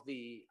half of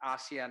the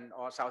ASEAN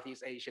or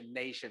Southeast Asian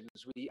nations,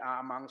 we are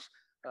amongst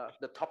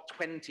the top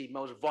 20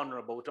 most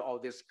vulnerable to all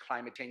this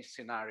climate change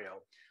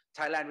scenario.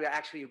 Thailand, we are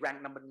actually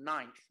ranked number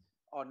 9th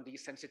on the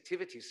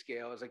sensitivity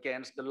scales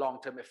against the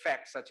long-term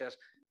effects such as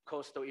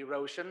coastal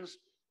erosions,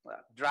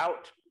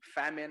 drought,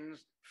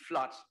 famines,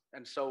 floods,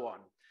 and so on.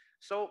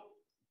 So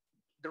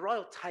the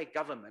Royal Thai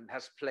government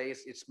has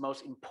placed its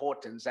most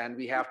importance, and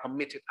we have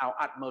committed our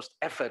utmost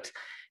effort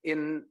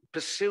in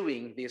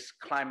pursuing this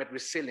climate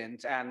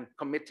resilience and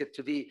committed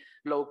to the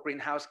low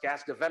greenhouse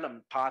gas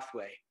development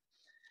pathway.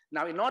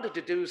 Now, in order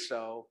to do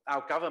so,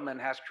 our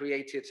government has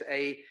created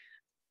a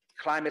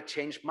climate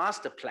change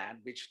master plan,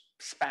 which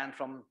spanned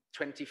from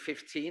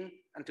 2015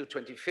 until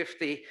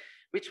 2050,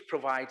 which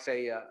provides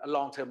a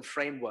long-term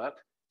framework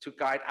to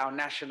guide our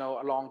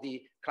national along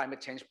the climate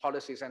change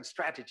policies and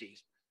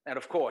strategies. And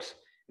of course,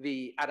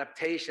 the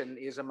adaptation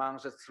is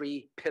amongst the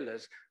three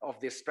pillars of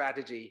this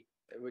strategy.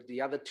 With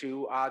the other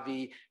two are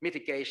the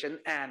mitigation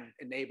and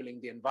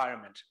enabling the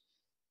environment.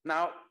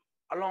 Now,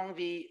 along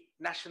the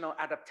National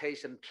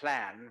Adaptation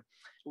Plan,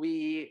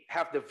 we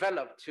have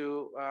developed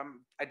to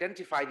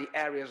identify the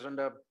areas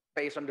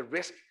based on the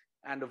risk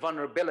and the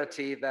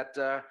vulnerability that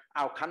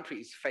our country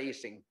is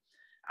facing.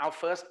 Our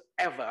first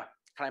ever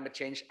Climate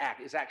Change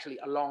Act is actually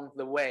along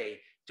the way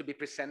to be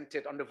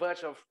presented, on the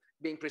verge of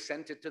being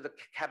presented to the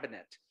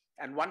cabinet.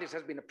 And once it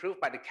has been approved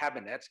by the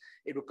cabinet,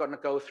 it will going to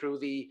go through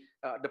the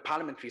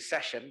parliamentary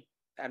session.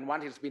 And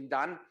once it's been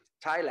done,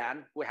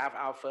 Thailand will have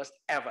our first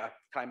ever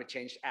Climate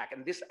Change Act.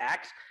 And this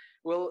act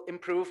will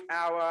improve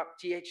our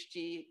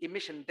GHG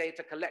emission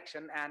data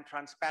collection and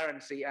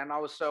transparency, and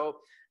also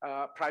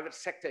private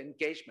sector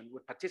engagement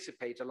would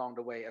participate along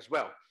the way as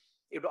well.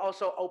 It will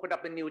also open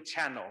up a new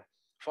channel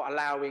for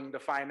allowing the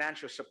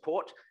financial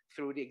support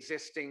through the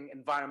existing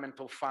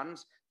environmental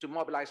funds to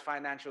mobilize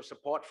financial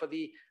support for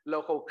the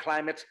local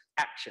climate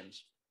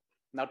actions.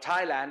 Now,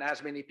 Thailand,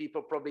 as many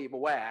people probably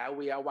aware,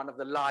 we are one of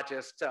the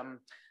largest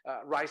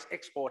rice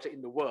exporter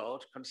in the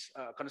world,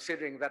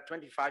 considering that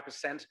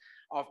 25%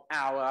 of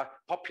our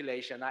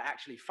population are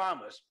actually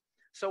farmers.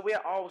 So we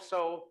are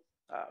also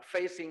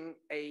facing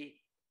an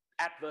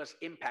adverse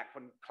impact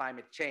from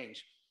climate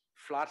change,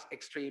 floods,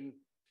 extreme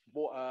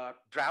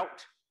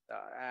drought,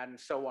 and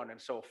so on and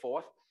so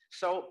forth.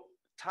 So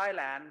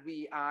Thailand,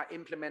 we are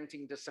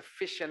implementing the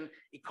sufficient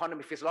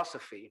economy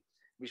philosophy,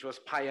 which was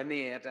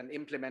pioneered and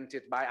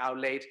implemented by our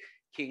late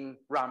King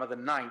Rama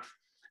IX.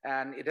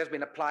 And it has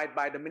been applied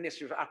by the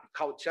Ministry of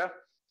Agriculture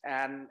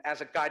and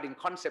as a guiding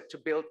concept to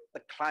build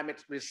the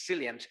climate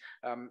resilient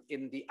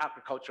in the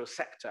agricultural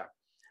sector.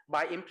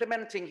 By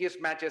implementing His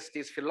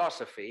Majesty's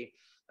philosophy,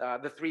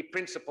 the three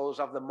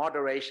principles of the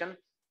moderation,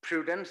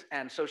 prudence,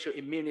 and social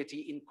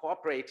immunity,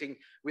 incorporating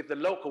with the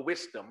local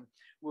wisdom,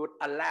 would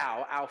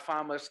allow our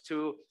farmers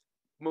to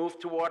move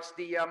towards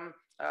the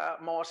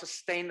more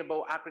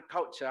sustainable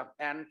agriculture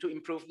and to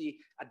improve the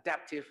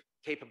adaptive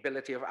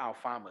capability of our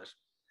farmers.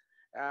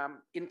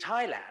 In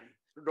Thailand,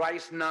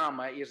 Rice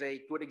Nama is a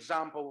good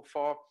example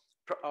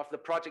of the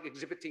project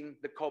exhibiting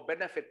the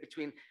co-benefit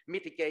between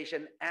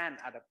mitigation and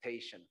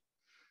adaptation.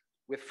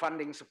 With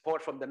funding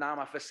support from the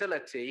Nama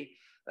facility,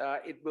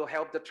 it will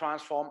help to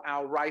transform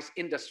our rice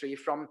industry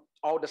from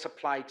all the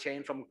supply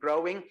chain, from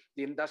growing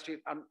the industry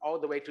all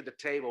the way to the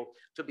table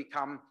to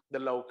become the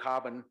low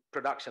carbon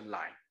production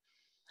line.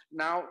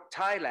 Now,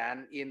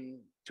 Thailand in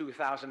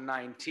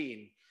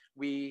 2019,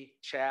 we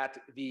chaired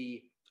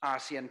the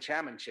ASEAN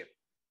chairmanship.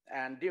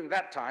 And during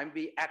that time,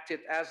 we acted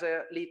as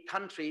a lead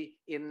country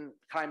in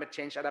climate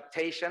change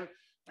adaptation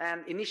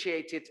and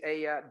initiated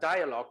a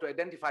dialogue to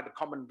identify the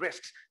common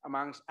risks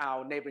amongst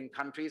our neighboring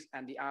countries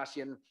and the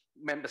ASEAN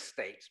member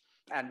states.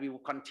 And we will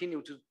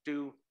continue to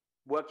do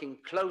working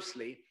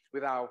closely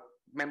with our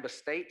member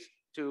states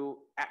to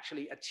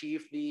actually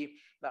achieve the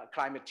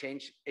climate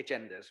change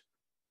agendas.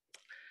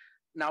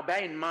 Now,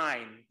 bear in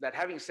mind that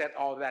having said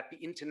all that, the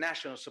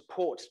international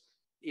support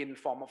in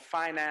form of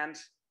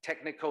finance,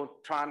 technical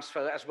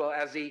transfer, as well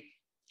as the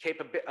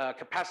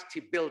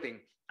capacity building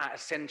are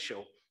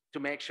essential to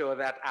make sure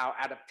that our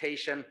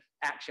adaptation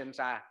actions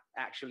are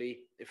actually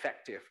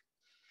effective.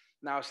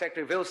 Now,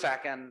 Secretary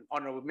Vilsack and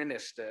honorable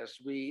ministers,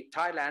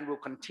 Thailand will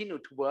continue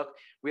to work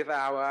with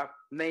our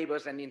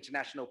neighbors and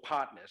international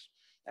partners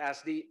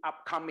as the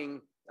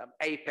upcoming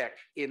APEC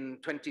in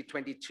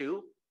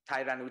 2022.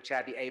 Thailand will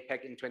chair the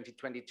APEC in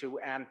 2022,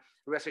 and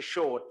rest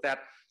assured that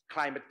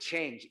climate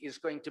change is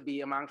going to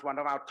be amongst one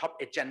of our top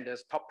agendas,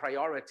 top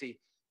priority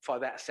for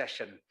that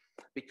session.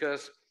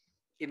 Because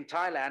in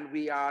Thailand,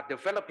 we are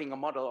developing a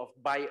model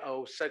of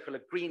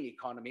bio-circular green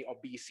economy, or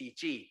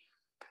BCG.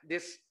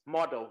 This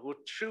model will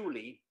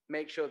truly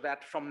make sure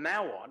that from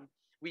now on,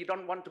 we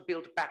don't want to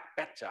build back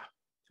better.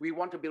 We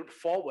want to build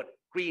forward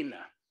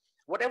greener.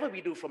 Whatever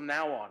we do from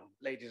now on,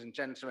 ladies and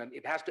gentlemen,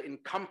 it has to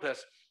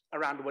encompass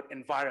around the word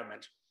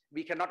environment.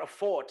 We cannot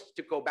afford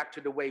to go back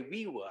to the way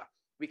we were.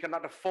 We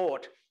cannot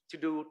afford to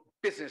do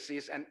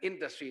businesses and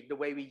industry the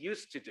way we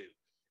used to do.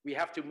 We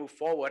have to move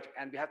forward,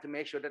 and we have to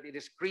make sure that it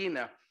is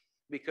greener,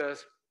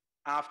 because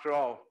after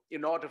all,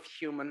 in order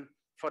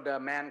for the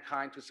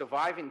mankind to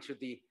survive into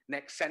the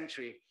next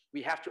century,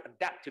 we have to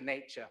adapt to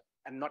nature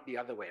and not the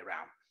other way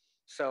around.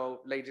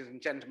 So, ladies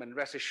and gentlemen,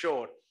 rest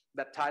assured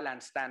that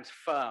Thailand stands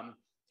firm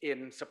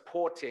in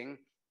supporting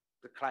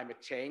the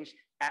climate change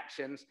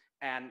actions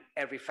and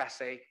every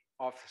facet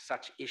of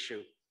such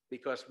issue.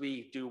 because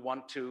we do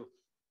want to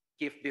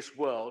give this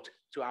world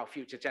to our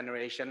future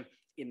generation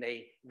in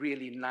a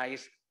really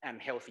nice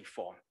and healthy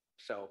form.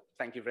 So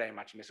thank you very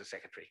much, Mr.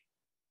 Secretary.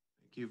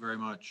 Thank you very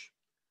much.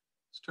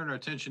 Let's turn our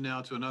attention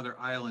now to another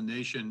island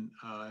nation.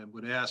 I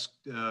would ask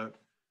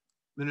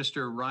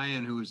Minister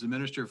Ryan, who is the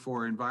Minister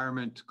for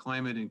Environment,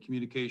 Climate and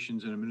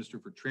Communications and a Minister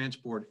for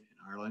Transport in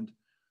Ireland.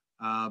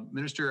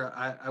 Minister,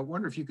 I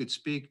wonder if you could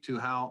speak to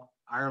how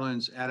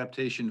Ireland's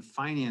adaptation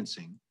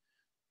financing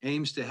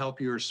aims to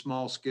help your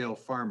small-scale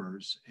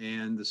farmers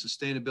and the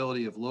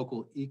sustainability of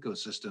local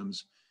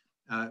ecosystems,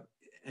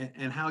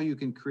 and how you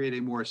can create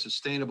a more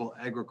sustainable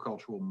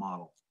agricultural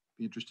model.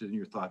 Be interested in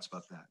your thoughts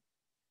about that.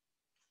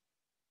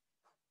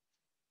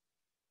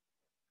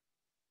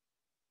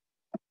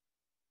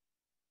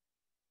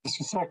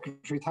 Mr.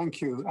 Secretary,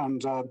 thank you.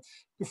 And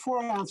before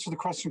I answer the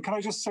question, can I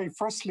just say,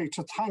 firstly,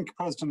 to thank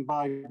President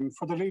Biden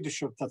for the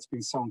leadership that's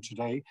been shown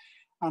today.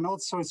 And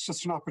also, it's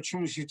just an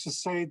opportunity to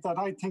say that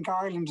I think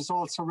Ireland is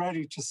also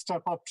ready to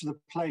step up to the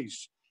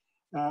plate.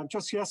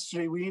 Just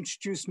yesterday, we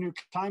introduced new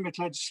climate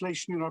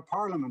legislation in our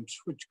Parliament,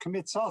 which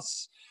commits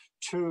us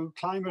to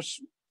climate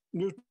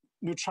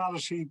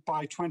neutrality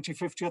by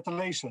 2050 at the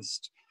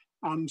latest,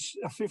 and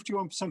a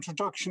 51%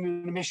 reduction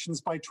in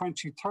emissions by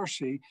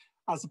 2030,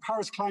 as the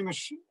Paris Climate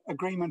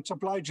Agreement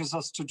obliges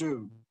us to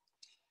do.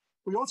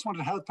 We also want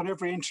to help in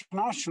every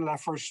international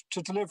effort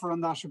to deliver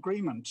on that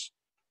agreement.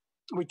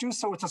 We do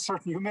so with a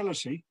certain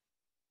humility,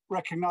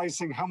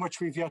 recognizing how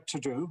much we've yet to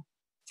do,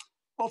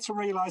 also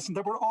realizing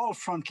that we're all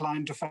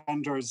frontline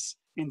defenders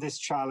in this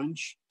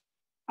challenge,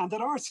 and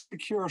that our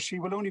security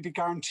will only be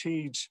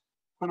guaranteed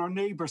when our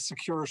neighbours'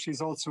 security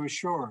is also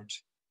assured.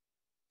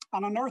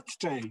 And on Earth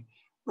Day,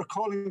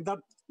 recalling that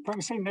when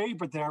we say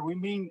neighbour there, we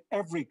mean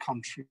every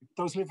country,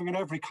 those living in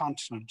every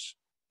continent.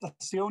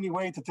 That's the only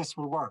way that this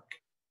will work.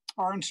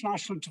 Our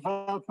international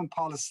development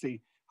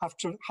policy has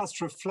to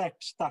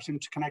reflect that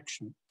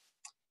interconnection.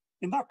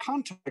 In that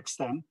context,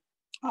 then,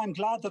 I'm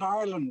glad that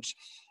Ireland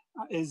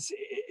is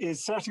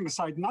setting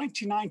aside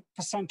 99%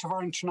 of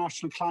our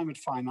international climate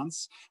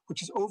finance,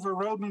 which is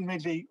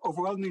overwhelmingly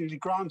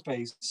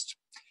grant-based,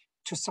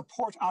 to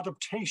support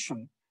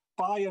adaptation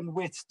by and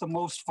with the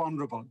most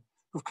vulnerable,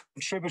 who've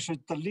contributed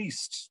the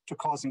least to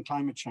causing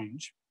climate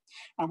change.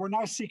 And we're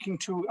now seeking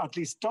to at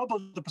least double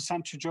the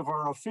percentage of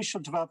our official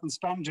development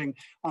spending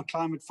on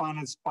climate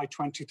finance by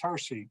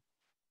 2030.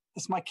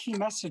 This, my key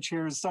message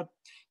here is that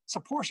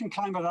supporting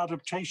climate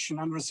adaptation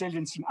and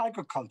resilience in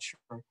agriculture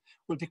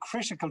will be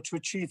critical to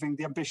achieving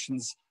the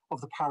ambitions of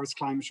the Paris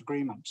Climate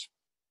Agreement.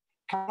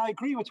 Can I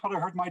agree with what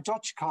I heard my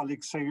Dutch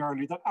colleagues say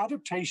earlier, that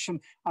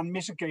adaptation and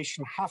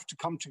mitigation have to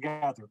come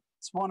together?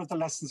 It's one of the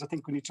lessons I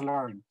think we need to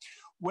learn.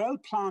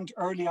 Well-planned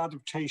early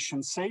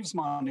adaptation saves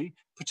money,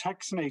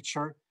 protects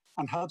nature,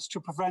 and helps to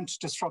prevent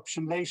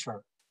disruption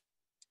later.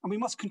 And we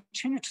must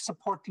continue to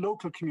support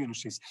local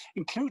communities,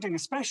 including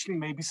especially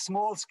maybe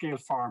small-scale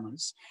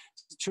farmers,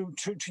 to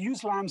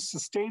use land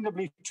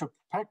sustainably to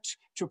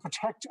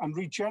protect and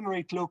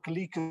regenerate local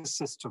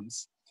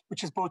ecosystems,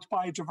 which is both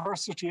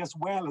biodiversity as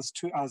well as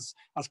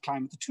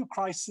climate. The two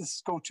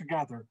crises go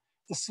together.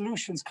 The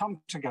solutions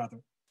come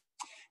together.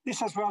 This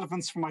has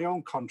relevance for my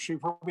own country,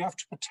 where we have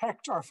to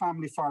protect our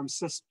family farm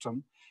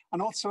system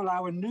and also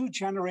allow a new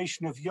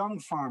generation of young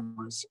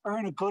farmers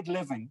earn a good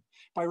living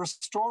by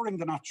restoring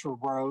the natural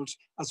world,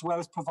 as well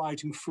as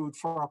providing food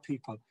for our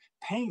people.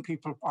 Paying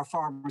people, our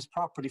farmers,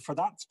 properly for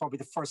that's probably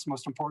the first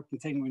most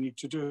important thing we need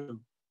to do.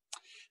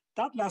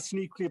 That lesson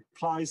equally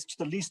applies to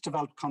the least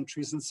developed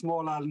countries and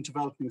small island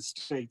developing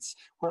states,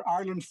 where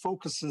Ireland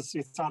focuses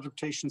its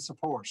adaptation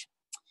support.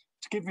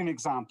 To give you an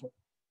example,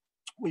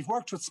 we've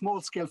worked with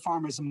small-scale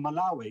farmers in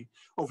Malawi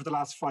over the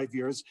last 5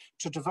 years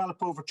to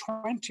develop over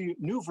 20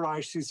 new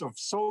varieties of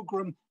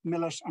sorghum,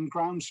 millet, and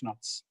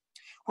groundnuts,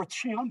 where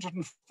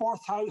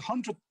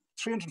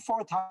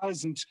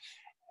 304,000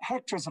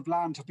 hectares of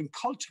land have been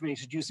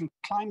cultivated using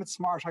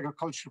climate-smart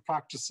agricultural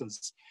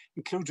practices,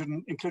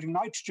 including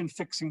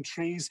nitrogen-fixing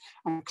trees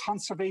and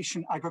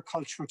conservation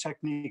agricultural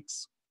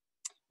techniques.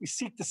 We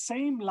seek the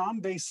same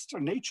land-based or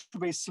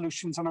nature-based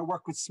solutions in our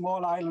work with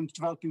small island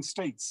developing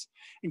states,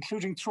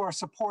 including through our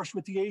support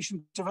with the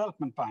Asian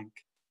Development Bank.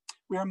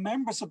 We are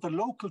members of the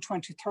Local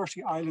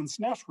 2030 Islands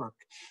Network,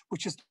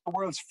 which is the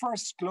world's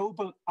first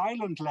global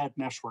island-led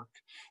network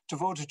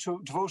devoted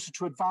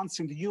to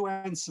advancing the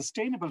UN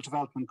Sustainable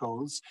Development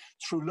Goals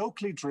through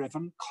locally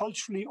driven,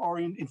 culturally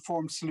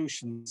informed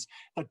solutions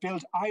that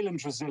build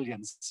island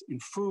resilience in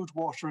food,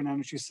 water, and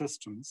energy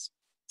systems.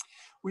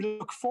 We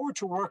look forward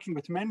to working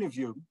with many of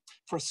you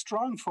for a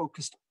strong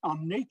focus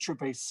on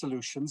nature-based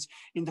solutions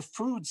in the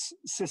Foods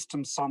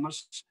Systems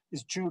Summit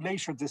is due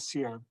later this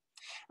year.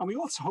 And we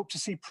also hope to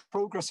see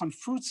progress on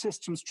food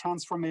systems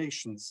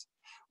transformations,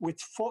 with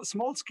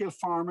small-scale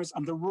farmers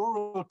and the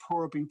rural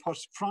poor being put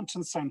front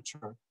and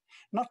centre,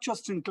 not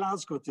just in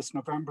Glasgow this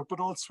November,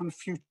 but also in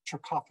future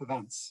COP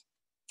events.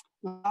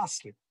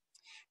 Lastly,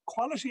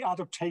 quality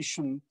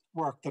adaptation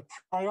work that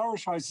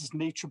prioritises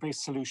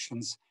nature-based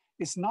solutions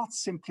is not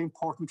simply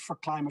important for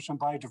climate and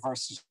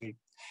biodiversity,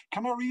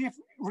 Can I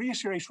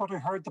reiterate what I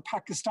heard the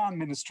Pakistan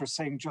minister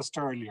saying just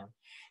earlier?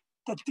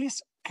 That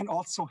this can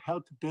also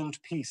help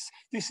build peace.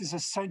 This is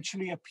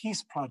essentially a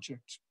peace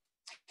project.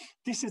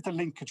 This is the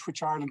linkage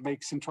which Ireland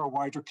makes into our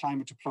wider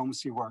climate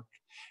diplomacy work,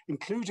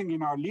 including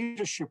in our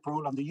leadership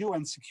role on the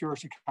UN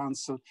Security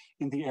Council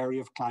in the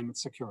area of climate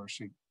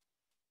security.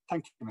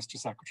 Thank you, Mr.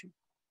 Secretary.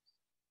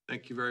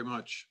 Thank you very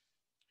much.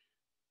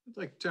 I'd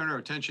like to turn our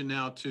attention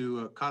now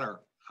to Qatar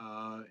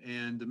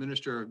and the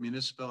Minister of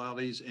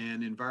Municipalities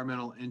and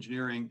Environmental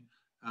Engineering,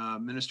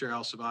 Minister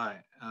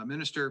Al-Sabai.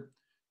 Minister,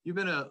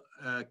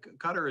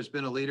 Qatar has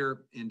been a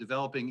leader in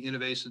developing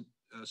innovative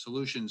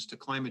solutions to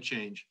climate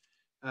change.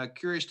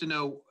 Curious to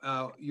know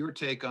your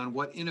take on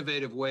what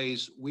innovative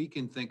ways we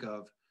can think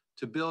of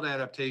to build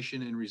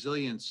adaptation and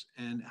resilience,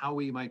 and how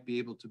we might be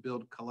able to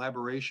build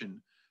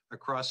collaboration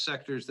across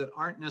sectors that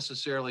aren't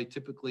necessarily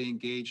typically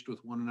engaged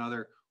with one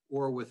another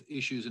or with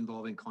issues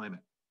involving climate.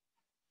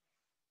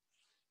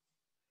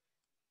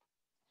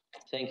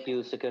 Thank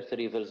you,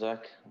 Secretary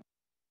Verzak.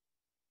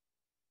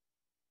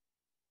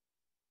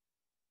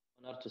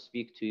 Honor to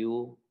speak to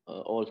you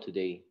all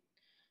today.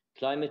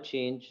 Climate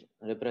change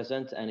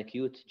represents an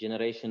acute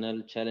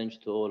generational challenge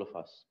to all of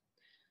us.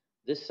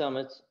 This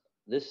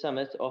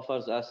summit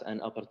offers us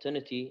an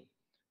opportunity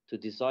to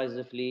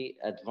decisively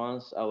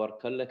advance our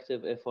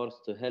collective efforts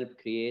to help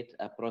create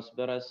a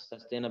prosperous,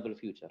 sustainable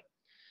future.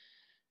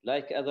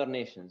 Like other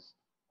nations,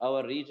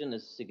 our region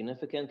is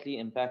significantly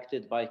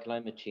impacted by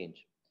climate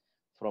change,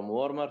 from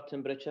warmer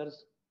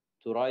temperatures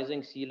to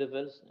rising sea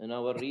levels in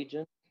our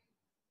region,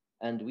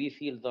 and we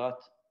feel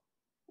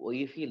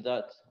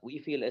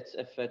its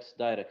effects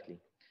directly.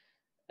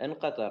 In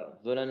Qatar,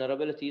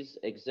 vulnerabilities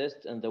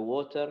exist in the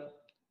water,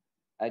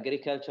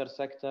 agriculture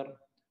sector,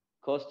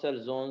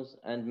 coastal zones,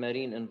 and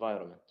marine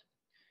environment.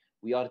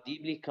 We are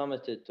deeply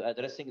committed to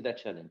addressing the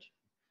challenge.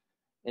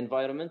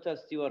 Environmental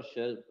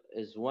stewardship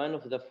is one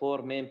of the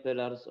four main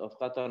pillars of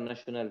Qatar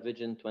National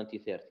Vision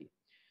 2030,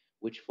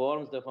 which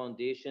forms the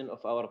foundation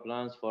of our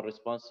plans for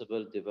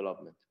responsible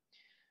development.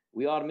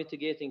 We are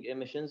mitigating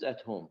emissions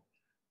at home,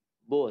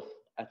 both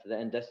at the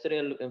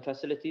industrial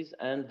facilities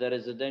and the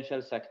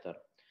residential sector.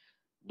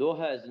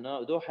 Doha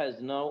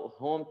is now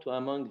home to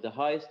among the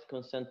highest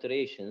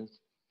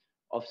concentrations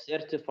of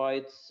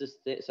certified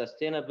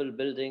sustainable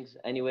buildings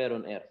anywhere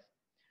on Earth.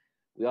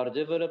 We are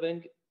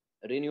developing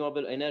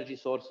renewable energy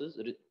sources,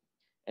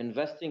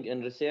 investing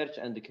in research,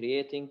 and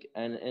creating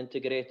an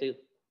integrated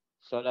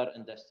solar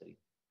industry.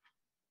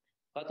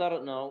 Qatar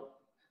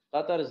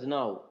is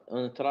now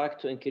on track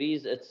to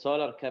increase its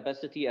solar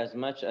capacity as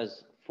much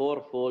as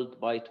fourfold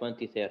by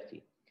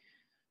 2030.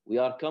 We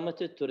are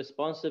committed to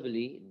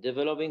responsibly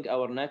developing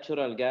our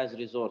natural gas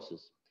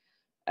resources,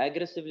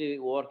 aggressively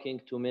working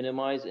to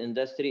minimize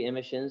industry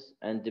emissions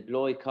and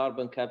deploy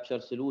carbon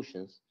capture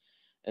solutions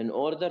in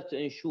order to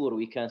ensure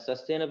we can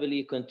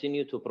sustainably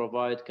continue to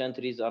provide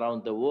countries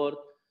around the world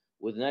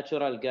with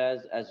natural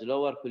gas as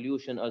lower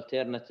pollution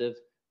alternative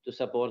to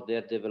support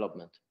their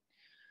development.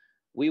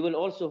 We will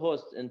also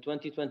host in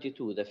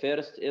 2022 the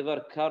first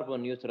ever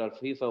carbon neutral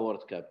FIFA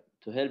World Cup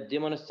to help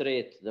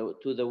demonstrate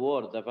to the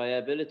world the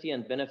viability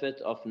and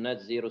benefit of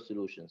net zero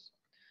solutions.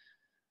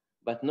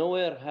 But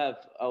nowhere have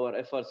our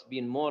efforts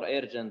been more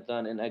urgent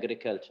than in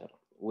agriculture,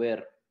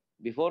 where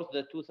before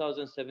the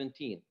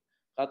 2017,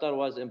 Qatar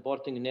was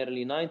importing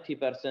nearly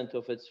 90%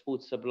 of its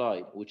food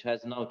supply, which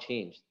has now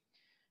changed.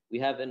 We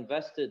have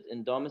invested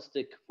in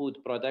domestic food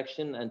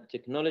production and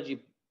technology,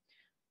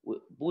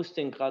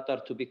 boosting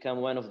Qatar to become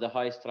one of the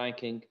highest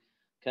ranking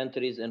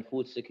countries in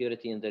food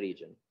security in the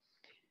region.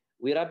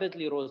 We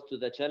rapidly rose to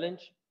the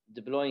challenge,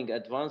 deploying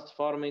advanced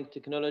farming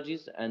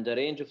technologies and a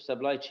range of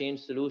supply chain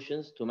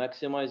solutions to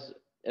maximize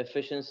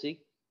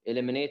efficiency,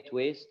 eliminate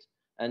waste,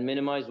 and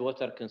minimize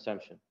water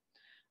consumption.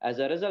 As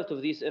a result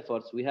of these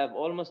efforts, we have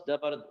almost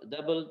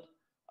doubled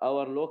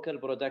our local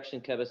production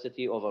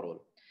capacity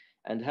overall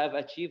and have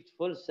achieved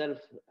full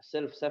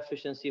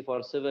self-sufficiency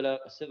for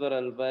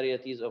several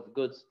varieties of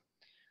goods,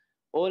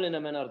 all in a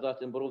manner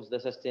that improves the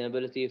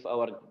sustainability of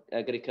our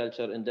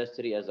agriculture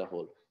industry as a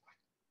whole.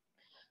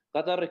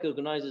 Qatar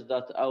recognizes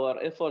that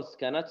our efforts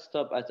cannot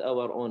stop at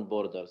our own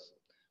borders.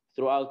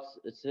 Throughout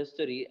its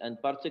history,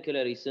 and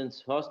particularly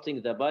since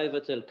hosting the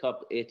pivotal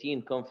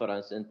COP18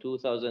 conference in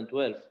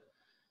 2012,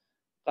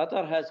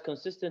 Qatar has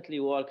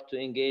consistently worked to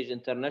engage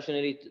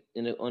internationally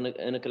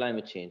in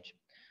climate change.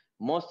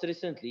 Most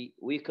recently,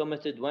 we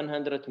committed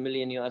 $100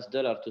 million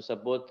to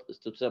support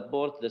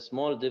the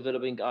small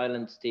developing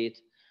island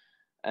state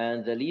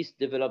and the least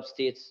developed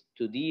states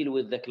to deal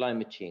with the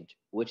climate change,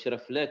 which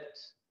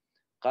reflects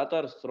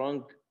Qatar's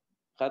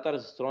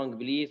strong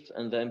belief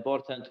in the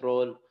important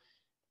role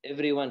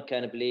everyone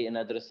can play in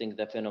addressing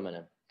the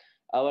phenomenon.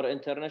 Our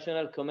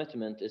international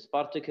commitment is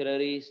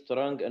particularly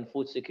strong in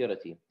food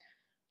security.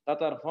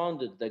 Qatar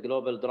founded the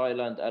Global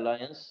Dryland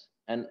Alliance,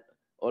 an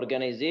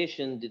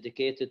organization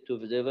dedicated to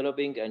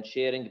developing and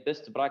sharing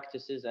best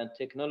practices and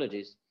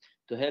technologies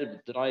to help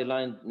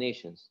dryland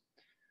nations,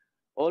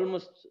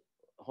 almost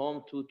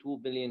home to 2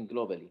 billion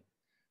globally.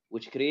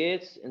 which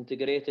creates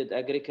integrated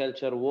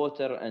agriculture,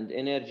 water, and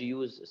energy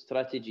use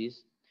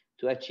strategies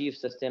to achieve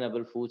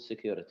sustainable food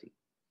security.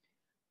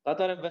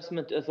 Qatar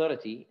Investment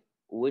Authority,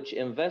 which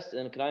invests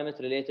in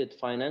climate-related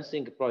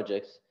financing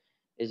projects,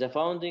 is a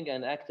founding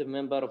and active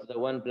member of the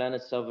One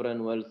Planet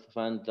Sovereign Wealth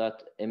Fund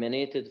that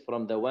emanated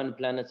from the One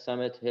Planet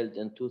Summit held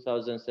in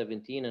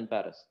 2017 in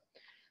Paris.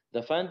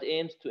 The fund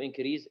aims to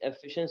increase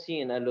efficiency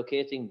in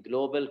allocating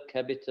global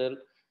capital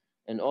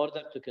in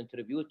order to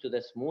contribute to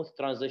the smooth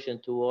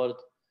transition toward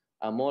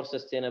a more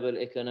sustainable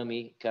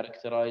economy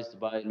characterized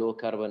by low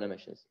carbon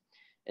emissions.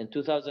 In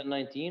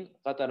 2019,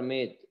 Qatar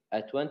made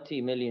a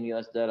 $20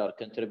 million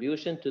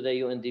contribution to the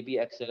UNDP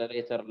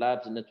Accelerator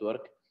Labs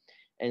network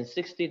in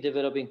 60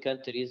 developing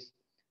countries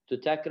to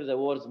tackle the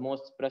world's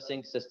most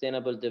pressing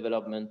sustainable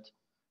development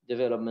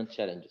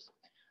challenges.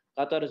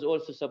 Qatar is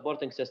also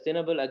supporting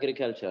sustainable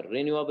agriculture,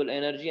 renewable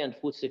energy, and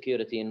food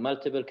security in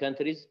multiple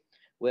countries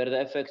where the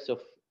effects of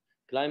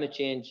climate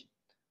change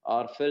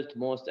are felt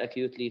most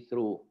acutely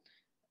through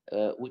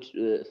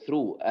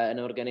an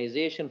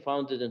organization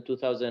founded in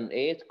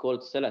 2008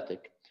 called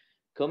Celatic,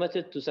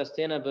 committed to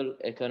sustainable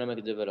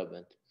economic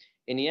development.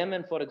 In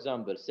Yemen, for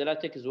example,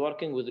 Celatic is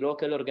working with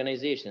local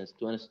organizations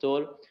to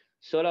install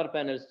solar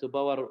panels to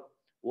power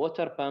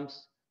water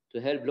pumps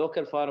to help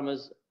local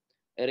farmers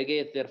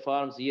irrigate their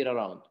farms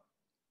year-round.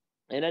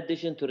 In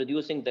addition to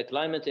reducing the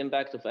climate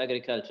impact of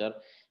agriculture,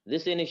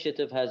 this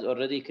initiative has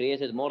already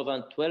created more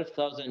than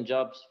 12,000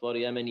 jobs for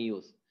Yemeni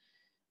youth.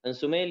 In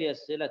Somalia,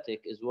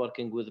 Celatic is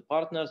working with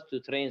partners to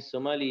train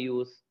Somali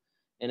youth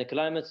in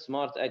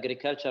climate-smart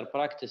agriculture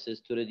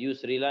practices to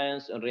reduce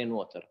reliance on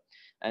rainwater,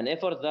 an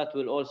effort that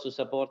will also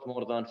support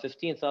more than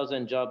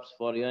 15,000 jobs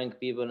for young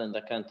people in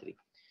the country.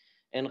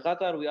 In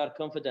Qatar, we are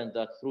confident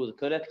that through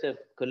the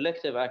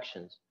collective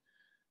actions,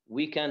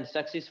 we can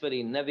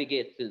successfully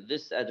navigate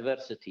this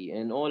adversity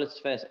in all its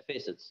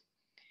facets.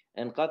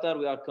 In Qatar,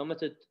 we are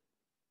committed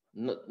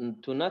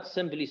to not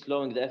simply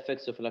slowing the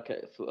effects of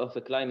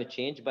climate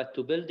change, but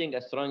to build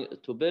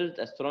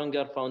a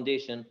stronger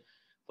foundation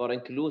for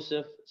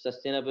inclusive,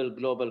 sustainable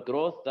global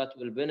growth that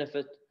will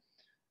benefit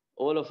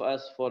all of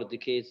us for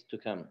decades to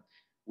come.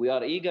 We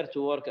are eager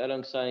to work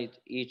alongside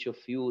each of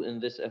you in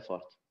this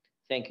effort.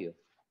 Thank you.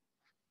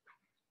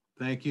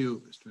 Thank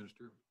you, Mr.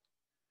 Minister.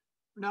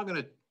 We're now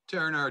going to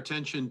turn our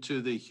attention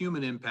to the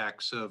human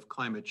impacts of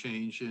climate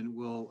change, and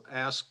we'll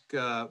ask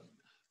the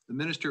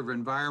Minister of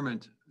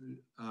Environment,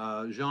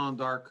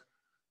 Jean-Darc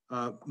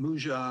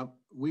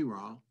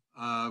Mujawira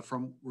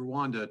from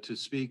Rwanda, to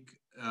speak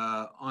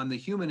on the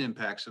human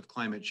impacts of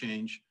climate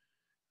change.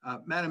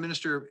 Madam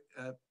Minister,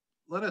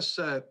 let us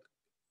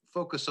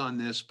focus on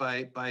this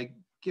by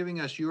giving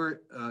us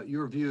your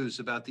views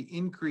about the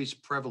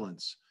increased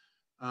prevalence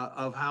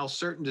of how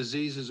certain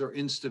diseases or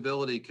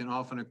instability can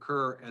often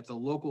occur at the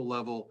local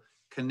level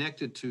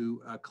connected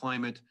to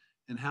climate,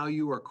 and how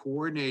you are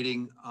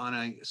coordinating on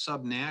a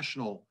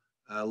subnational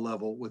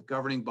level with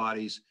governing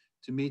bodies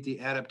to meet the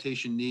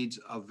adaptation needs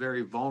of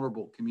very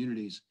vulnerable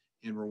communities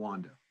in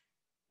Rwanda.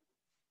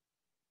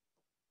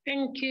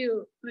 Thank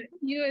you.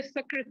 U.S.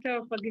 Secretary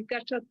of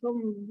Agriculture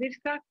Tom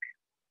Vilsack,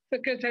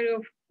 Secretary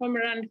of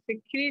Homeland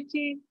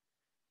Security,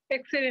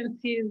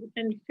 Excellencies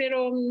and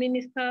fellow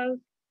ministers,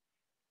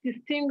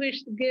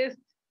 distinguished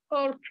guests,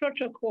 all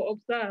protocol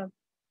observed.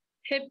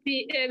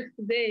 Happy Earth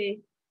Day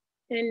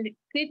and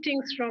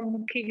greetings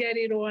from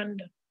Kigali,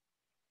 Rwanda.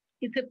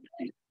 It's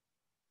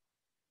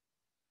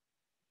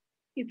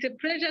a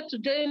pleasure to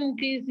join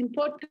this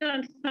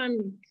important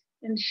summit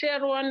and share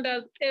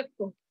Rwanda's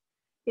efforts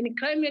in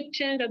climate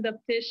change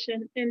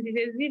adaptation and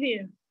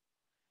resilience.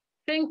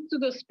 Thanks to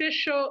the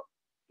special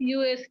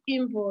U.S.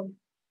 envoy,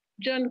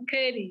 John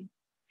Kerry,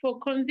 for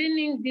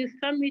convening this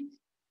summit,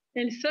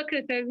 and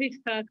Secretary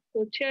Vilsack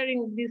for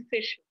chairing this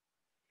session.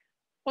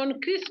 On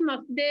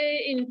Christmas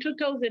Day in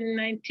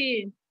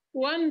 2019,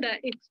 Rwanda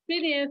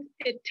experienced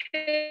a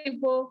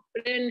terrible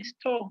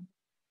rainstorm.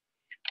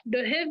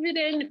 The heavy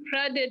rain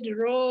flooded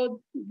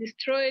roads,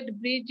 destroyed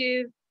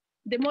bridges,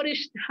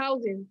 demolished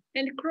houses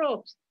and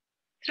crops.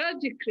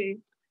 Tragically,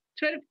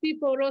 12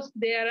 people lost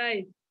their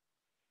lives.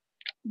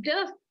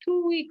 Just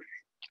 2 weeks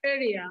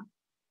earlier,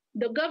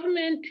 the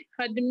government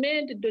had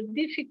made the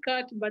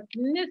difficult but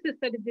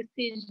necessary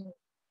decision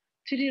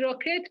to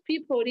relocate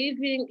people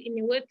living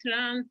in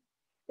wetlands,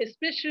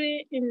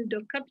 especially in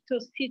the capital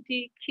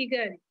city,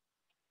 Kigali.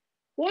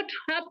 What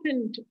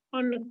happened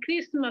on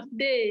Christmas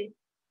Day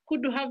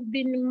could have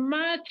been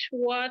much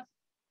worse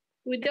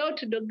without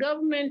the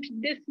government's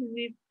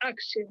decisive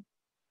action.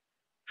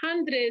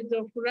 Hundreds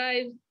of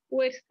lives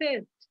were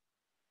saved.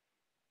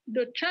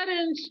 The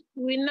challenge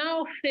we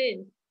now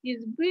face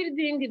is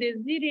building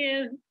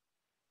resilient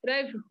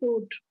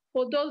livelihood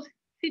for those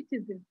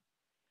citizens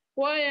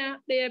while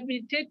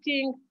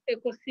rehabilitating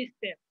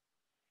ecosystems.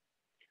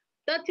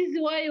 That is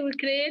why we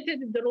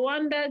created the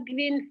Rwanda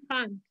Green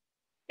Fund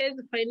as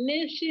a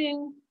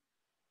financing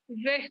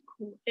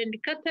vehicle and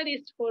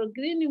catalyst for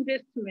green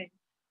investment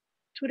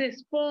to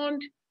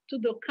respond to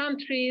the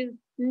country's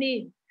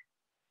needs.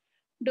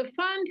 The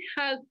fund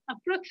has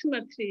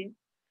approximately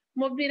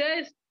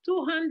mobilized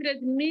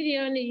 200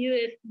 million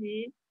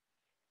USD,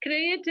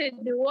 created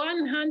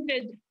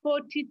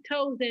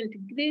 140,000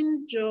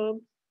 green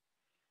jobs,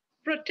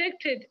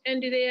 protected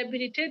and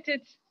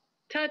rehabilitated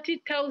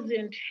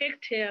 30,000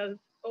 hectares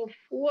of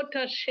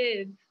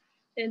watersheds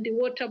and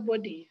water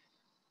bodies.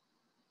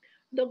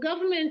 The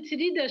government's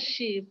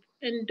leadership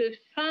and the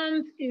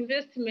fund's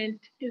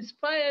investment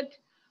inspired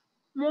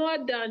more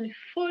than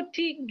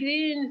 40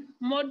 green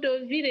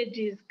model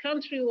villages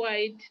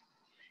countrywide,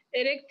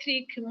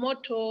 electric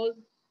motors,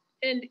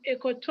 and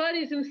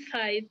ecotourism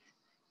sites,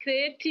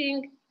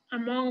 creating,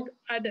 among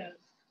others.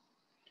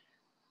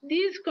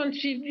 These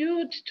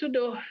contribute to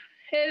the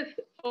health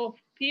of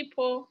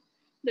people,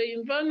 the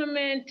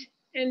environment,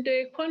 and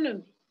the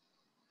economy.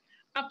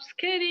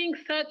 Upscaling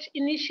such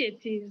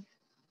initiatives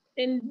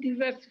and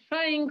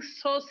diversifying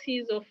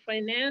sources of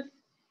finance,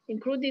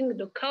 including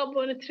the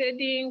carbon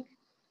trading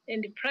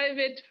and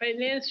private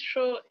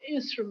financial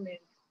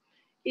instruments,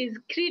 is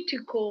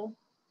critical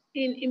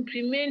in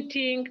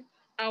implementing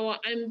our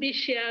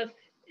ambitious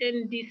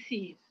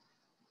NDCs.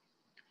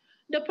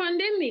 The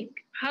pandemic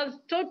has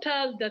taught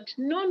us that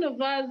none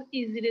of us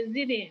is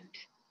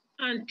resilient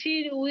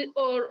until we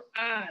all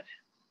are.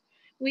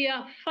 We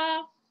are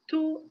far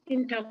too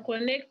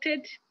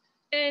interconnected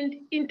and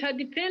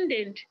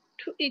interdependent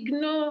to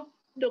ignore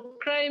the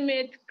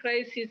climate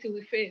crisis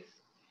we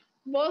face,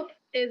 both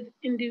as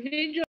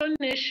individual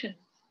nations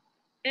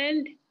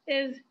and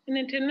as an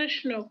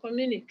international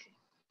community.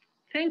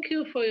 Thank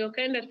you for your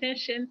kind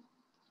attention.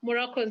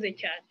 Murakoze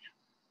cyane.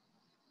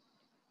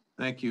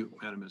 Thank you,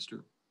 Madam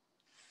Minister.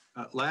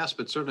 Last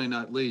but certainly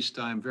not least,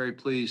 I'm very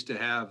pleased to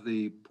have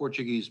the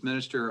Portuguese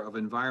Minister of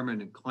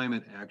Environment and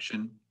Climate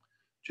Action,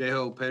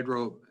 João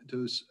Pedro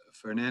dos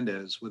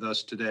Fernandes, with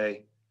us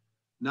today.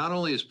 Not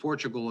only is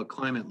Portugal a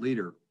climate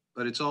leader,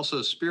 but it's also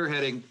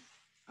spearheading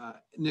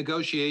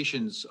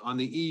negotiations on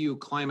the EU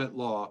climate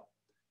law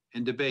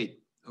and debate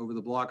over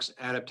the bloc's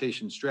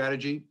adaptation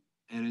strategy,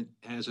 and it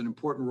has an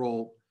important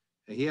role.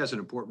 He has an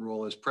important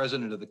role as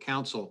President of the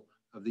Council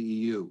of the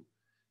EU.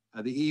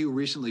 The EU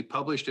recently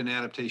published an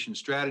adaptation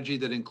strategy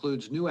that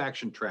includes new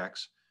action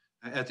tracks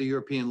at the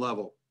European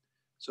level.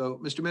 So,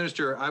 Mr.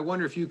 Minister, I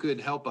wonder if you could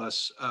help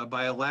us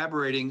by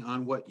elaborating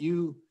on what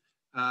you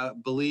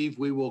believe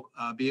we will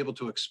be able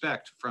to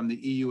expect from the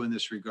EU in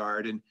this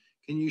regard. And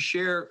can you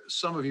share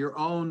some of your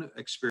own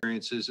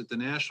experiences at the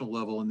national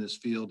level in this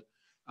field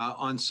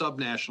on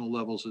subnational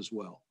levels as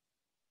well?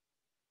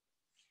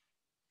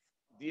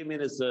 Dear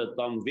Minister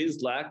Tom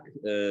Wislak,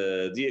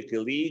 dear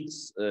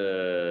colleagues,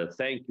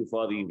 thank you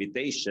for the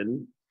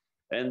invitation.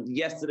 And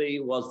yesterday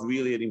was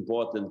really an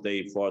important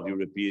day for the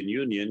European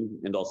Union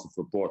and also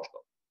for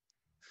Portugal,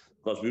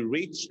 because we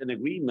reached an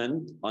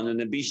agreement on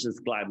an ambitious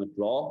climate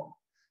law,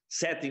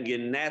 setting a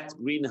net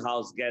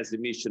greenhouse gas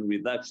emission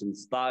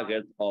reductions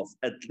target of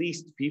at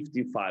least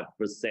 55%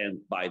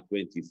 by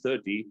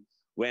 2030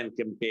 when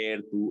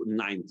compared to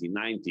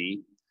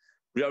 1990,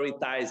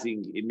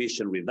 prioritizing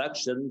emission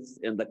reductions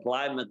and the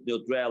climate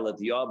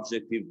neutrality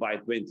objective by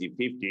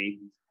 2050,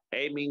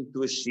 aiming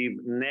to achieve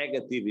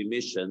negative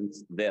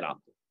emissions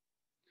thereafter.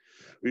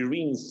 We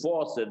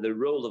reinforced the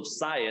role of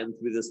science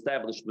with the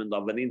establishment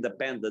of an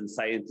independent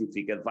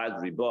scientific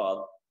advisory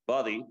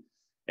body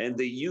and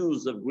the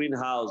use of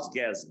greenhouse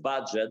gas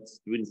budgets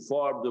to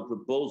inform the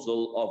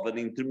proposal of an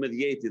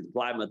intermediated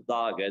climate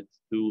target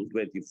to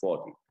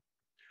 2040.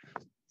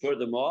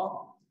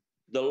 Furthermore,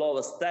 the law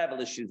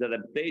establishes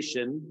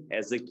adaptation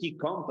as a key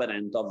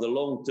component of the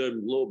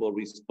long-term global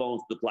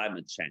response to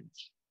climate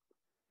change.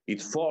 It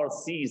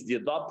foresees the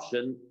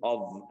adoption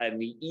of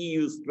an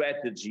EU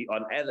strategy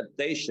on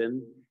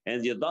adaptation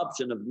and the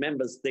adoption of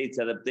member states'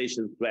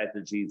 adaptation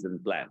strategies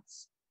and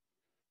plans.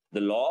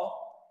 The law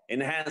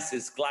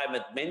enhances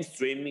climate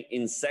mainstreaming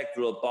in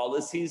sectoral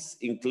policies,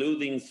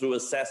 including through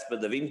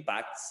assessment of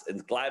impacts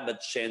and climate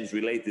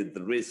change-related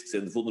risks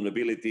and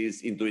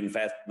vulnerabilities into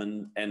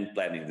investment and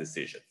planning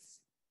decisions.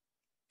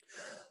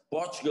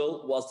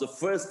 Portugal was the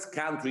first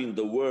country in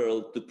the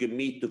world to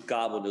commit to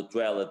carbon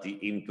neutrality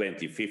in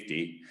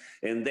 2050,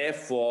 and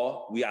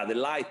therefore we are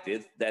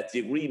delighted that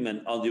the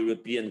agreement on the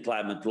European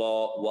climate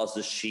law was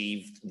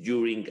achieved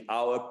during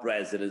our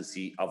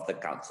presidency of the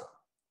Council.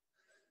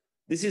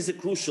 This is a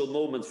crucial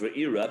moment for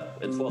Europe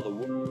and for the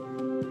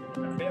world.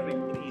 I'm very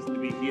pleased to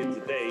be here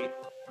today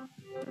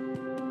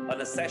on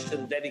a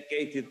session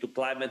dedicated to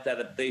climate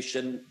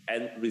adaptation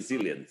and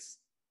resilience.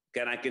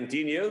 Can I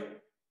continue?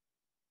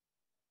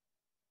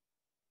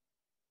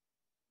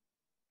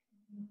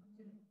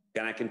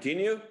 Can I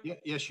continue?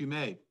 Yes, you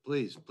may.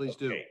 Please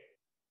do.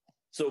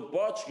 So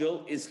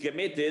Portugal is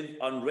committed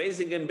on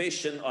raising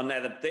ambition on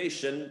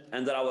adaptation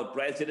under our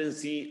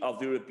presidency of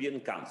the European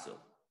Council.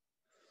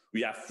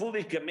 We are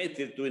fully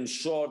committed to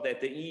ensure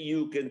that the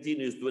EU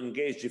continues to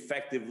engage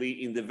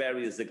effectively in the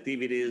various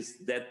activities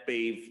that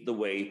pave the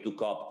way to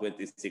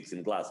COP26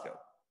 in Glasgow.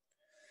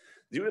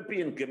 The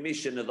European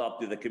Commission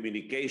adopted a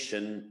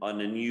communication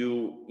on a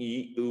new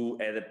EU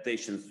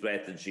adaptation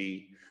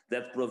strategy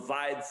that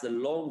provides a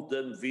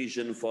long-term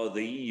vision for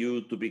the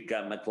EU to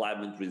become a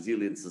climate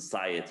resilient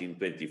society in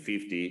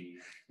 2050,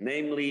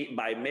 namely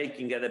by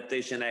making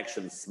adaptation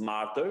action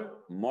smarter,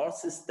 more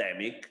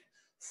systemic,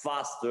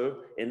 faster,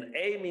 and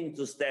aiming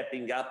to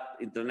stepping up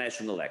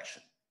international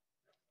action.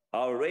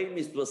 Our aim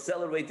is to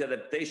accelerate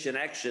adaptation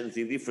actions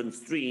in different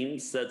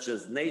streams, such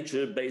as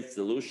nature-based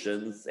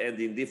solutions, and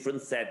in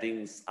different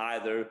settings,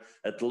 either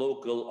at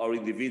local or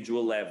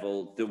individual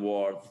level,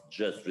 towards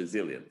just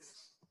resilience.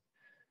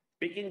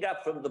 Picking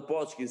up from the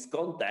Portuguese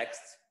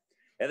context,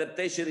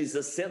 adaptation is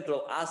a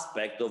central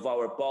aspect of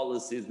our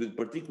policies with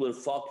particular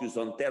focus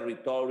on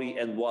territory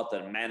and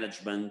water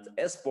management,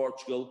 as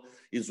Portugal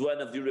is one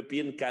of the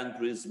European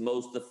countries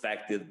most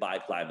affected by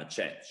climate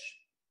change.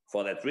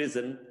 For that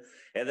reason,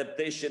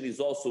 adaptation is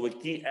also a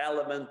key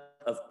element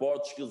of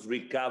Portugal's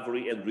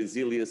recovery and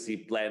resiliency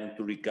plan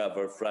to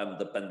recover from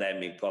the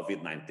pandemic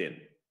COVID-19.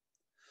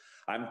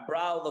 I'm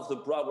proud of the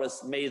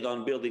progress made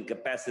on building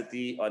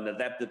capacity on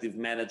adaptive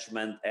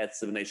management at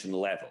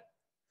subnational level,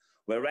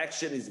 where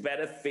action is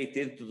better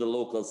fitted to the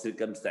local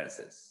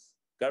circumstances.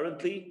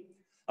 Currently,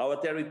 our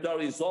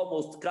territory is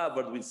almost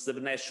covered with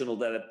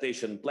subnational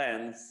adaptation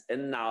plans,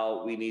 and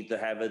now we need to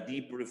have a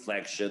deep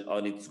reflection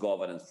on its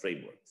governance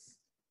frameworks.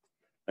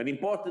 An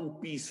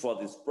important piece for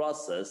this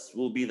process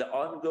will be the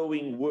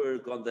ongoing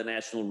work on the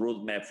National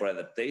Roadmap for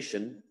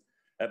Adaptation,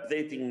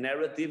 updating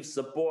narratives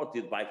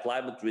supported by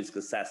climate risk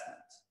assessment.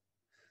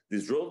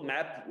 This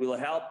roadmap will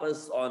help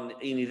us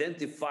in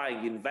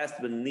identifying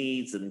investment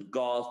needs and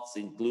costs,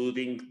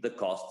 including the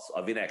costs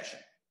of inaction.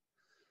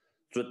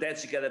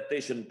 Strategic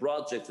adaptation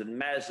projects and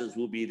measures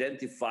will be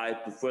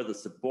identified to further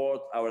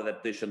support our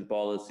adaptation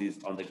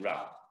policies on the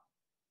ground.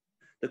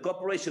 The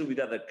cooperation with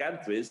other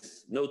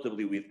countries,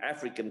 notably with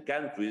African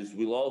countries,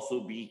 will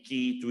also be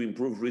key to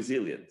improve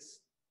resilience.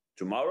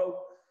 Tomorrow,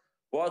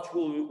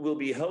 Portugal will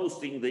be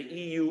hosting the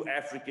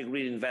EU-Africa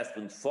Green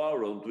Investment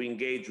Forum to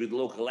engage with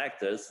local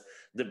actors,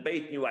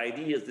 debate new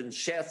ideas and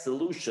share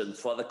solutions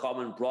for the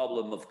common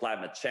problem of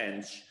climate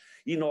change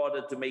in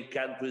order to make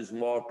countries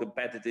more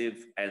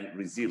competitive and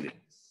resilient.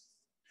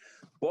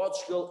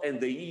 Portugal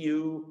and the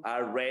EU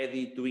are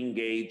ready to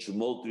engage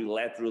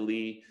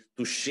multilaterally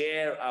to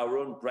share our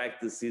own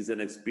practices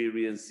and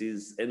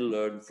experiences and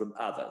learn from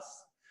others.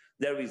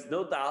 There is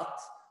no doubt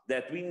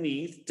that we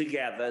need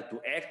together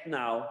to act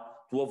now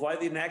to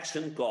avoid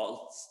inaction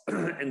costs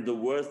and the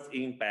worst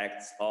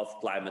impacts of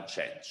climate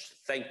change.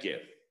 Thank you.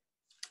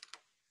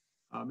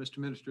 Mr.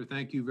 Minister,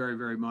 thank you very,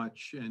 very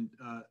much. And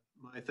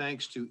my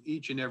thanks to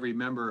each and every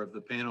member of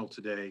the panel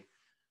today.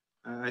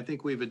 I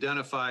think we've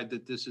identified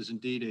that this is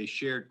indeed a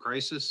shared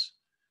crisis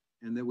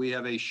and that we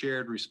have a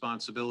shared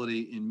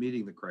responsibility in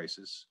meeting the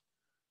crisis.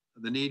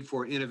 The need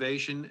for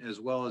innovation as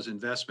well as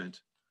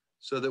investment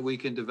so that we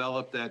can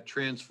develop that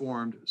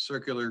transformed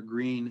circular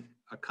green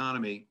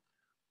economy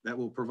that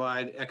will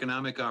provide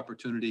economic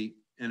opportunity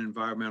and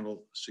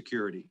environmental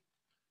security.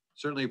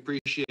 Certainly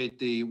appreciate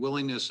the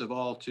willingness of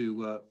all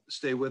to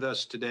stay with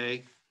us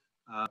today.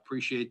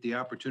 Appreciate the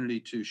opportunity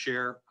to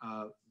share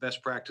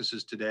best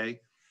practices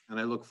today. And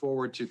I look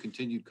forward to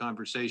continued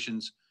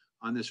conversations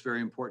on this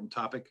very important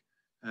topic.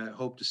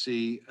 Hope to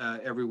see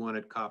everyone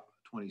at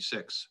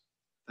COP26.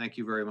 Thank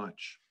you very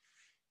much.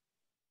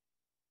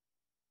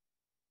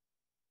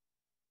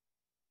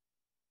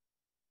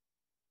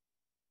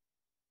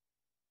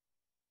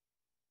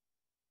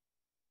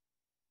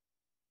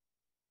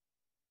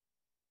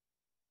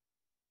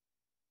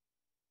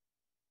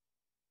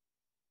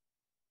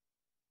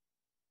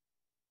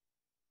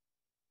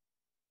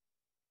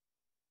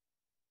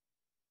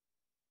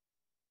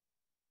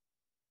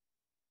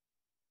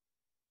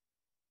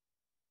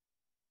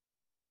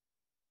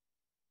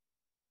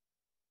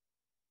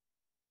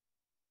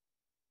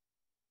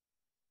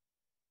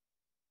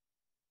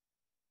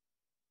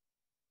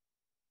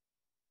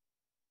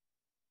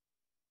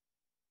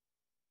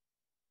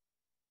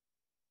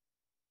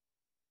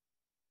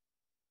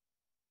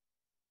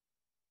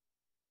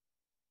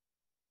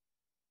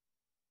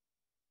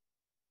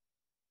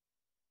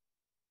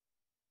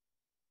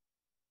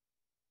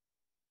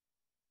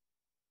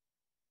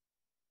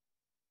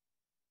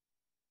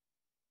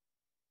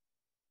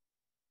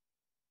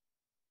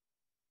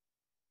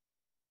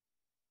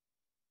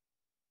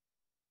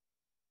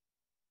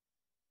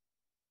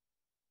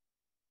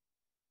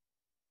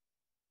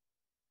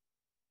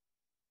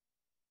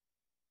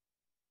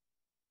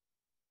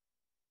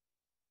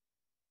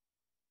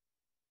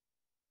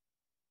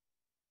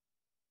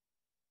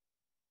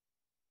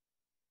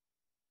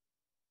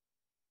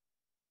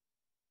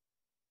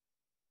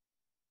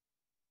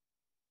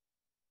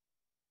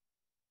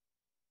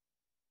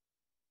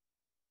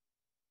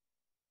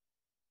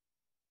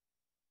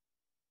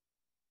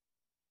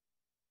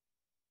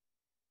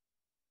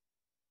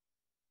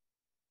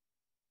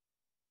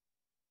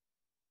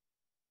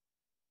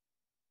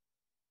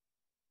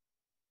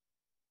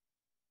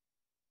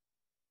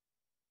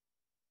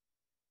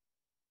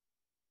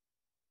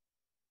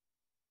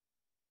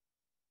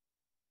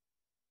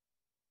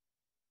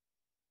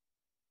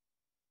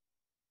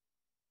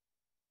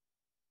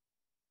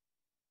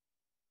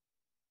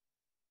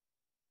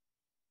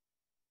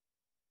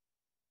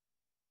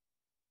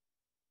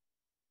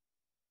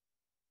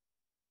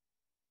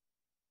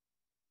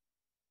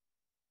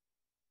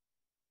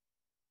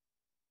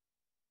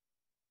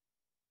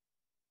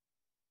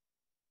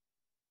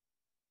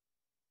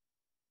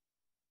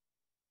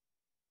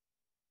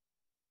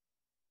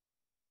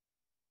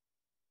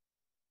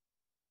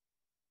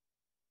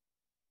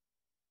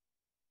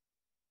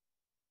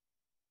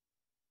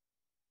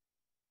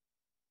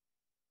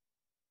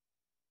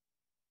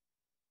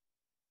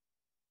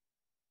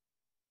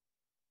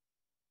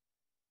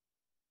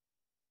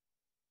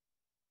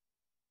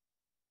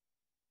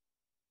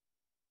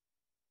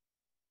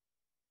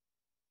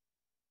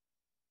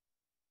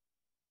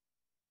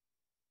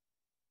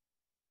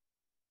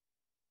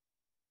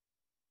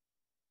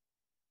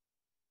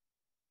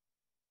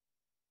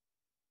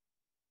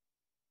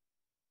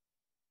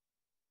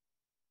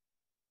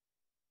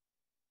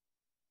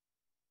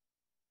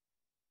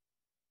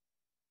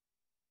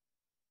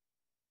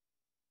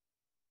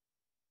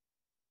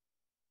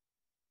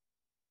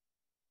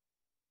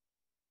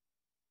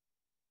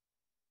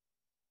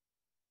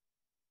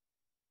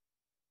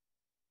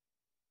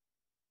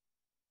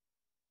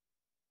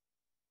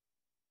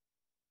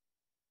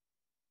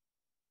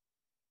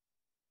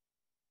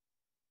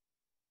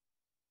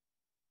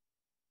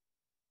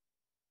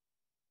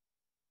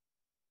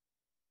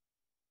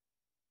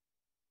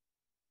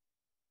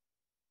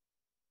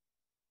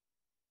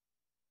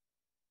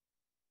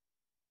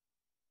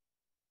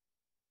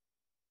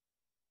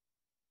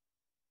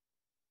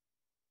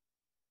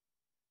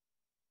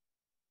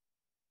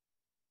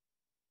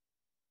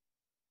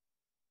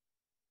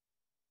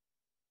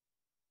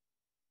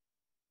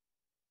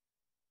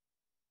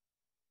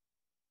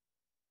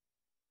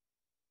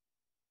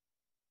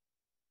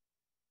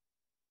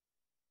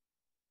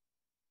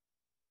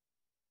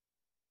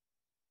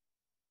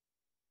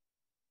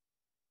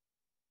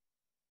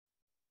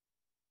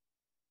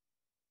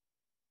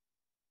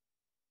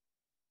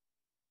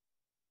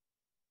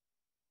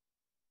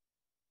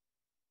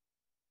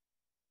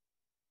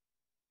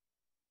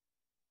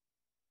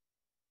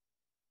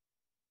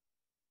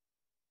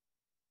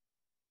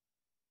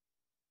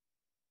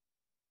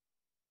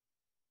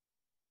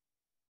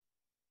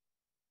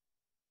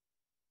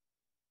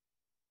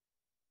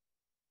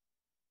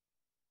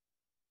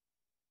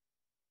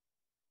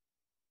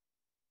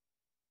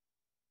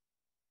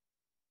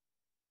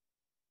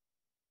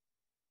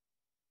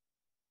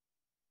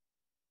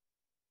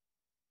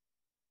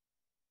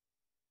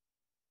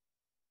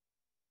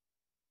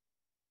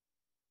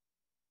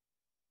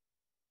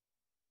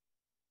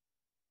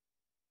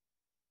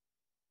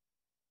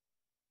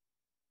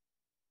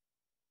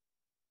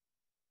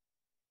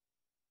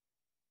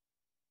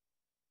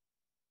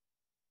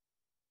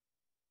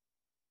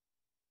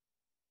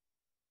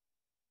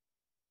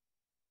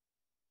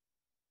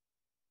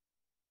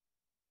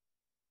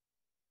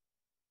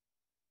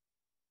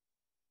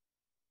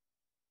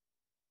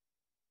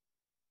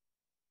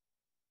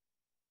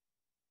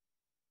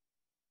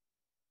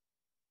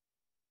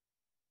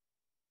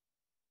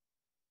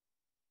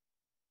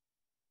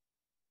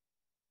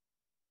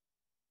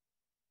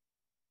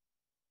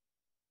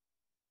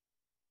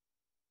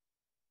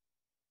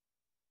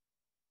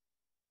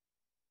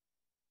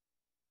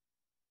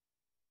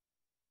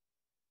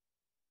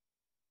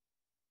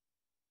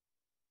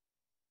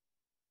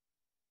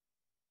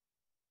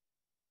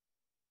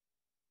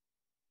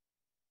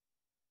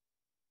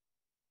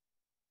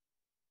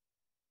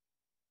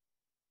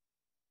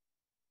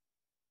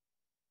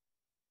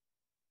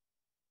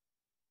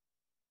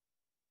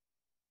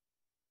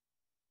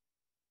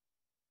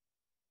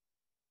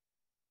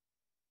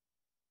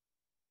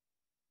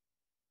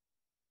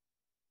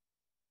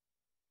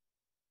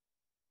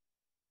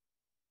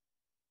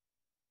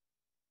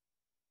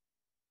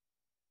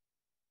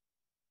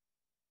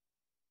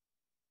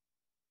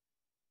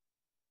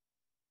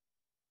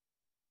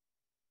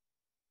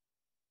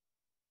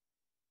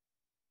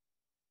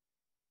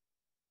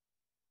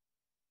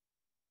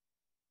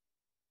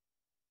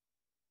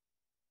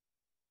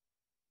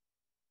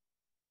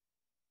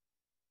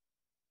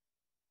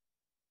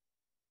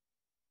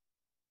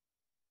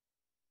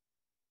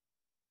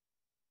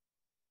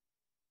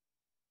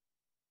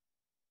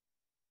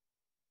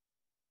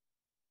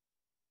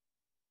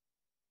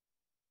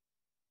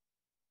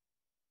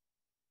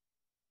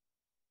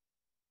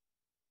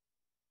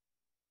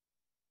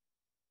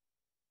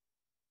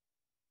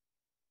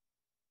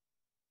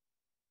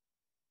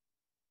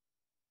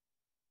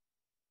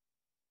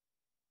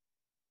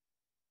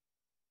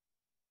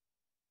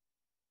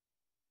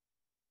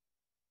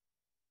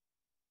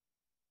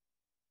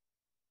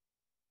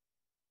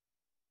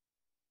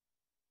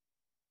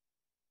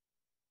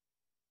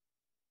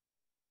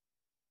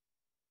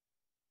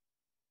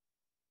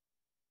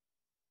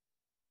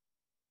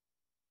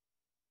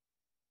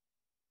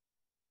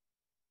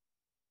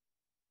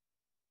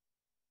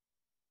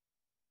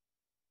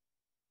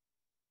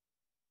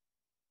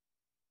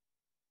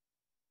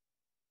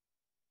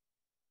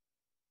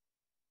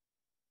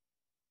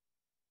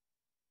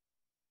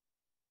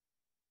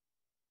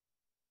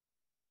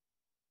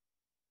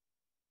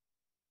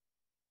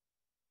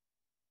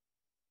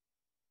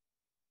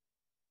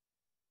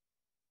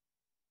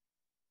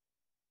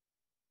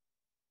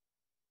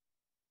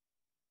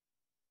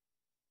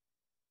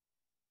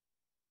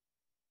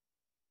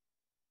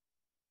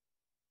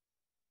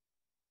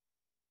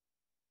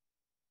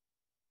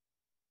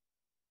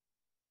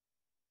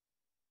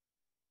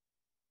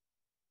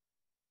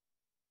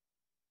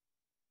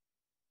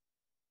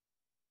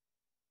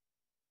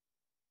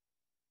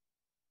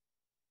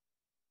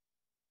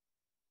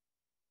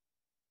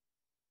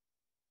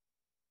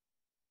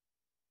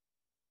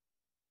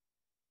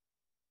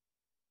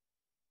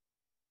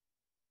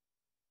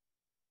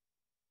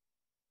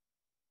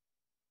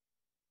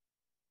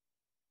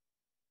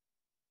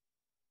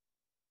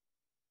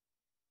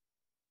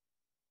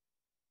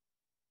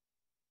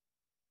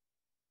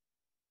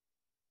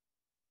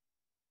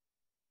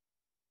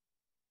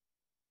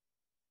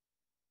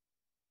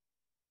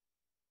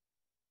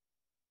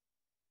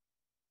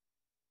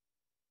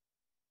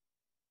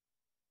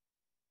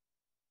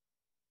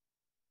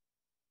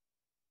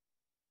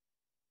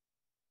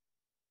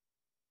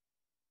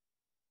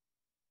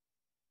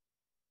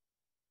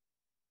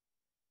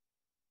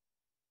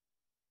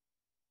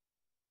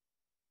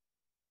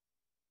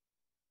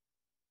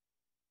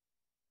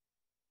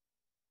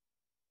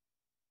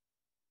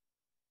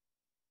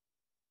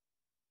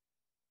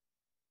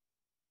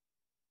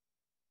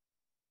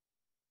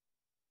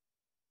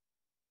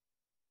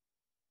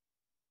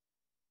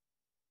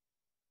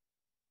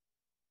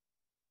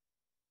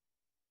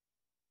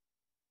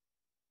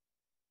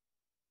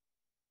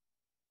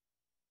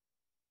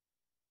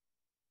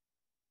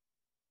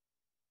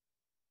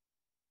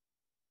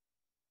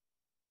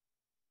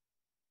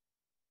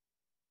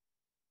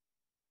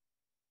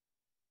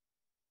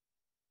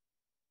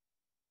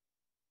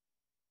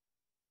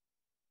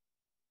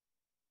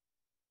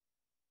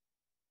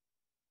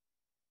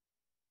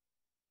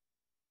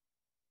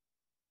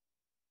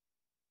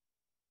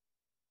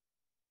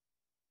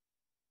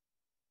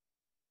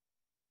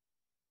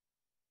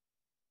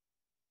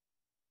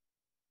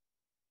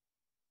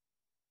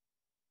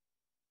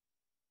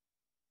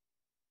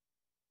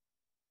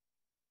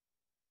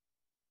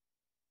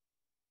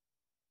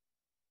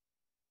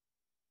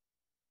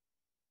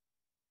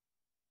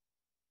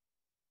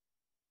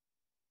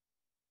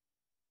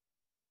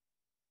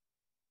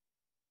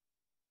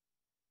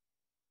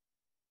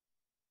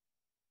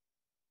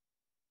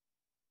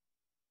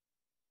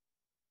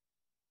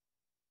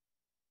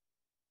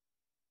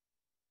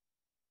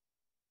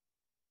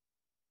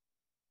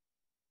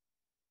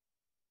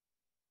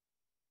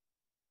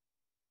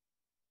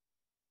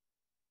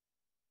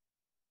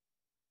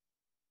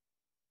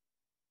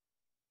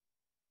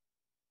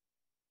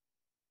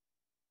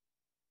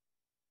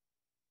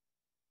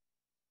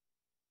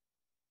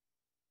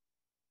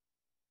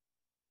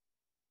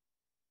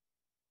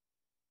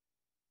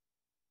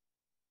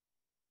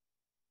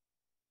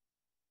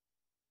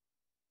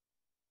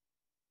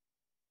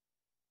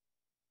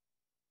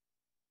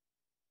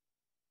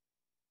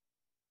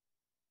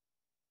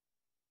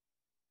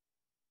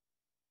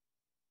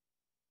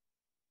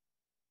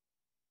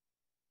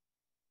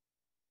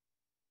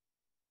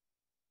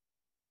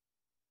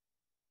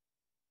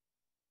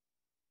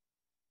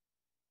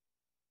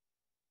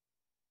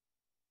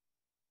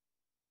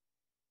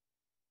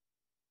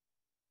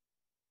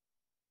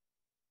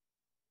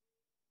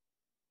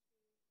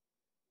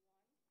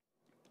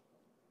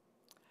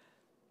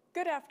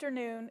 Good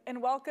afternoon,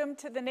 and welcome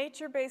to the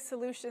Nature-Based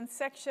Solutions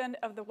section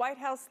of the White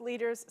House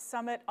Leaders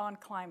Summit on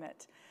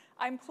Climate.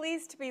 I'm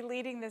pleased to be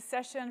leading this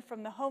session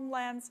from the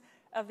homelands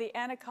of the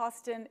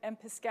Anacostan and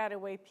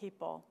Piscataway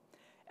people,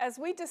 as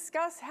we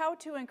discuss how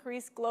to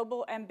increase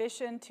global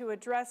ambition to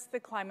address the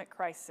climate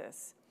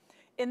crisis.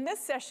 In this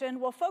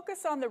session, we'll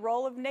focus on the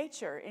role of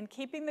nature in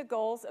keeping the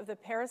goals of the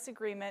Paris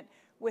Agreement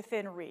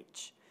within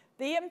reach.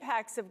 The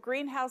impacts of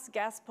greenhouse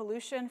gas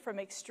pollution from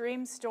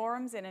extreme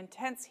storms and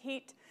intense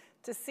heat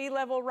to sea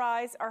level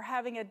rise are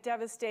having a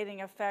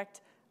devastating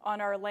effect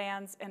on our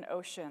lands and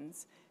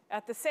oceans.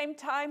 At the same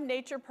time,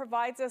 nature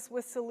provides us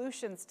with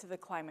solutions to the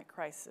climate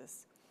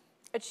crisis.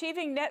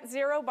 Achieving net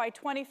zero by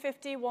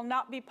 2050 will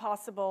not be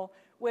possible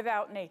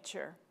without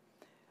nature.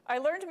 I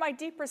learned my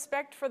deep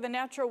respect for the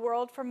natural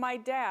world from my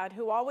dad,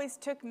 who always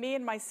took me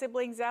and my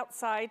siblings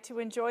outside to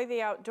enjoy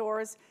the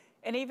outdoors,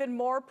 and even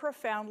more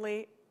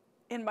profoundly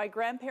in my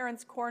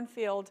grandparents'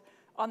 cornfield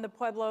on the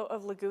Pueblo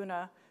of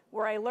Laguna,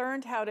 where I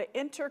learned how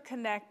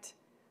interconnected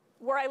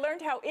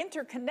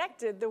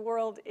the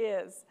world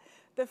is.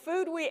 The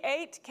food we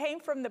ate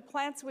came from the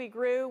plants we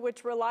grew,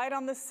 which relied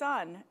on the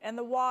sun and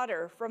the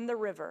water from the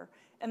river,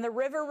 and the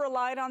river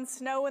relied on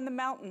snow in the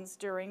mountains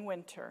during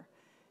winter.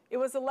 It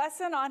was a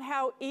lesson on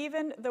how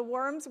even the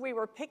worms we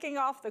were picking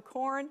off the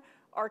corn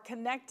are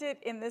connected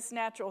in this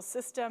natural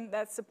system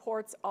that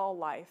supports all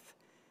life.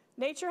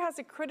 Nature has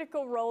a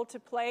critical role to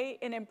play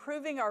in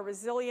improving our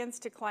resilience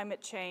to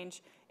climate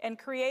change and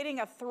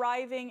creating a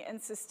thriving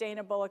and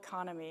sustainable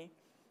economy.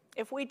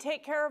 If we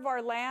take care of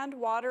our land,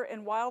 water,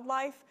 and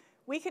wildlife,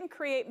 we can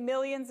create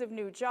millions of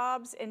new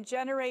jobs and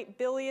generate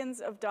billions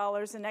of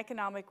dollars in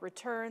economic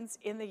returns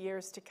in the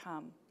years to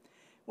come.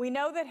 We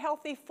know that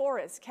healthy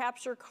forests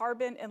capture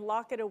carbon and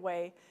lock it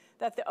away,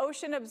 that the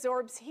ocean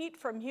absorbs heat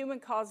from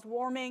human-caused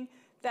warming,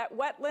 that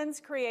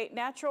wetlands create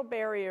natural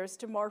barriers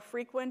to more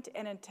frequent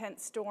and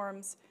intense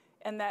storms,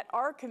 and that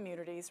our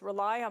communities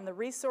rely on the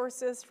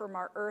resources from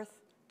our earth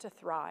to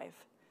thrive.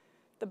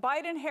 The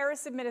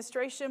Biden-Harris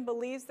administration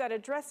believes that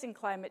addressing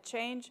climate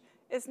change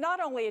is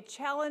not only a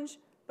challenge,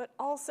 but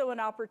also an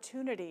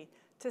opportunity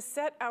to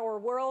set our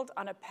world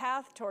on a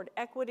path toward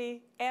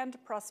equity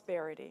and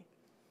prosperity.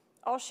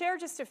 I'll share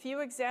just a few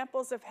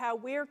examples of how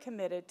we're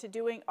committed to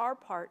doing our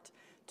part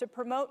to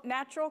promote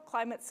natural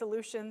climate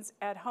solutions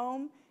at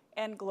home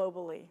and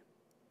globally.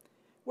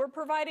 We're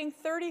providing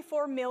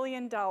 $34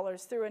 million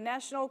through a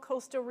National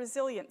Coastal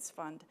Resilience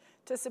Fund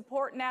to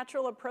support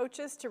natural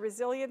approaches to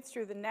resilience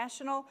through the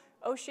National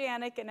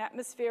Oceanic and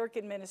Atmospheric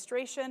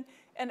Administration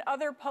and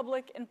other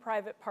public and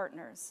private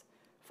partners.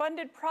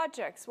 Funded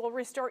projects will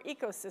restore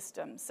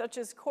ecosystems such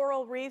as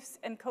coral reefs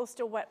and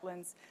coastal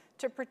wetlands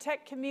to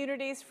protect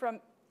communities from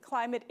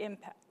climate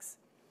impacts,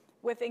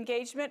 with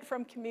engagement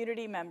from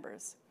community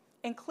members,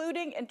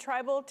 including in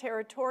tribal,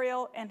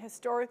 territorial, and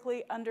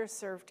historically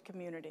underserved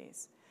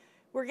communities.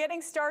 We're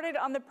getting started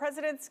on the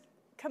President's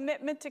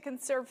commitment to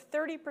conserve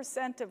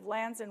 30% of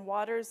lands and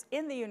waters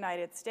in the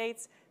United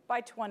States by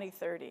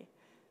 2030.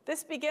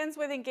 This begins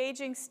with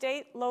engaging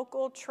state,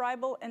 local,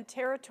 tribal, and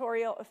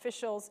territorial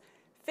officials,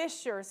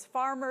 fishers,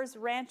 farmers,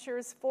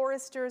 ranchers,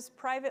 foresters,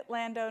 private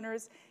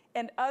landowners,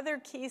 and other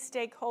key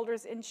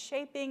stakeholders in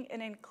shaping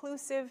an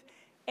inclusive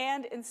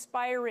and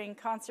inspiring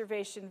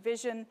conservation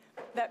vision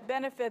that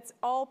benefits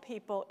all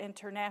people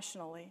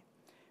internationally.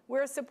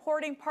 We're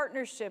supporting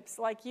partnerships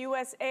like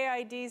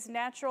USAID's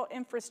Natural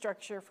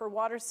Infrastructure for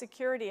Water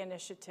Security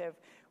Initiative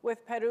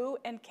with Peru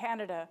and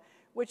Canada,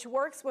 which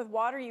works with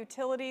water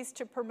utilities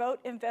to promote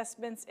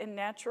investments in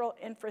natural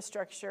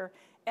infrastructure,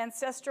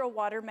 ancestral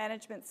water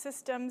management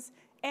systems,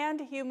 and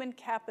human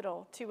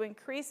capital to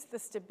increase the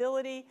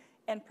stability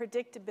and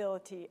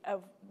predictability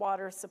of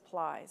water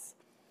supplies.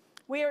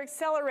 We are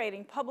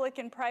accelerating public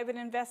and private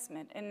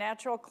investment in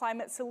natural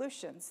climate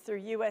solutions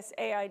through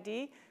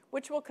USAID,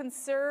 which will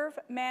conserve,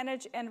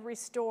 manage, and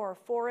restore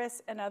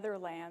forests and other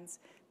lands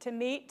to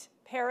meet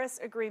Paris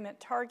Agreement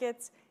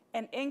targets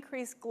and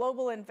increase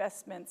global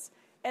investments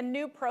and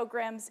new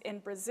programs in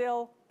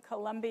Brazil,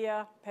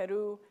 Colombia,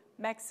 Peru,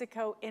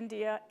 Mexico,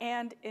 India,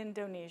 and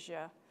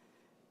Indonesia.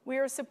 We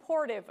are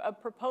supportive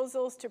of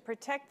proposals to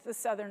protect the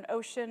Southern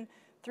Ocean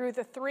through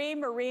the 3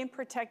 marine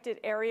protected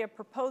area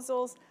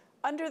proposals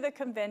under the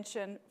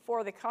Convention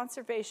for the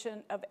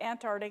Conservation of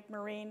Antarctic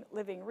Marine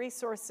Living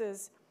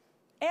Resources.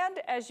 And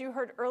as you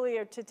heard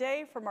earlier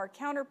today from our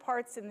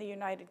counterparts in the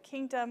United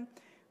Kingdom,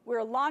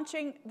 we're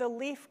launching the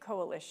LEAF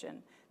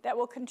Coalition that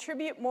will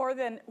contribute more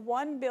than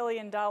 $1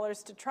 billion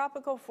to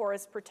tropical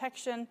forest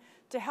protection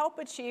to help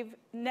achieve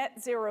net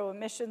zero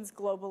emissions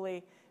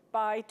globally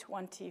by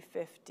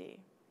 2050.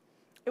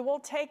 It will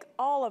take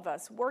all of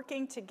us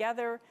working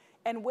together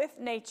and with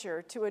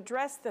nature to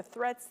address the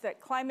threats that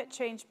climate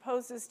change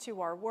poses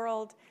to our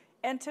world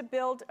and to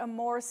build a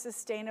more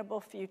sustainable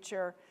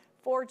future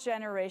for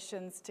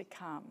generations to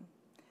come.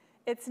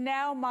 It's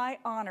now my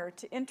honor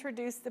to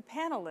introduce the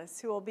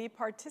panelists who will be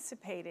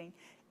participating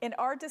in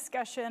our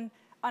discussion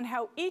on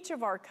how each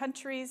of our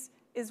countries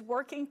is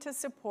working to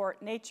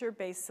support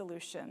nature-based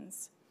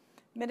solutions.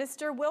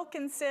 Minister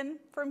Wilkinson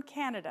from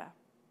Canada,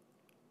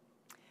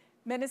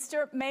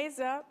 Minister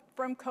Meza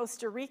from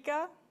Costa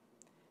Rica,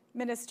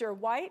 Minister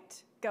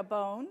White,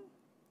 Gabon,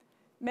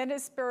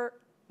 Minister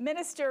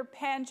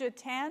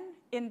Panjaitan,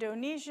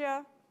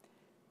 Indonesia,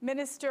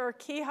 Minister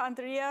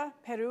Kihandria,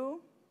 Peru,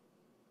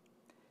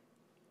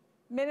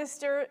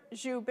 Minister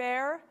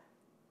Joubert,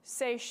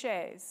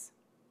 Seychelles,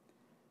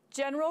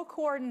 General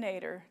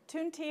Coordinator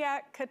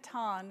Tuntiak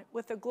Katan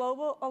with the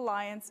Global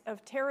Alliance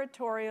of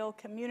Territorial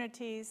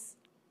Communities,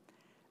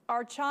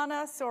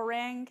 Archana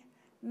Soreng,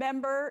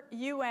 member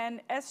UN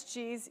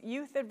SG's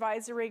Youth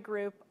Advisory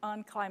Group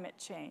on Climate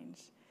Change.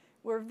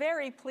 We're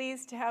very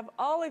pleased to have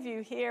all of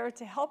you here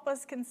to help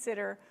us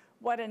consider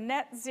what a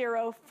net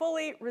zero,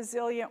 fully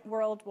resilient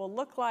world will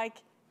look like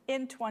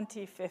in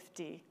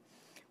 2050.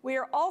 We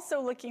are also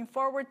looking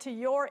forward to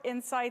your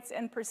insights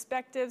and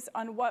perspectives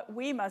on what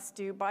we must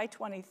do by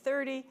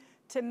 2030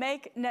 to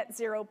make net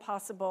zero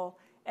possible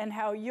and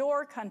how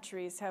your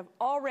countries have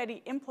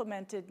already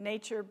implemented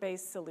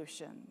nature-based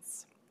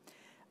solutions.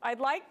 I'd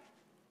like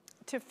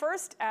to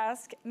first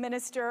ask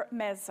Minister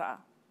Meza.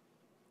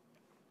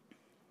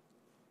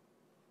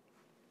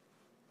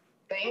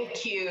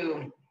 Thank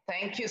you.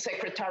 Thank you,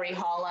 Secretary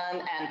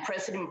Holland and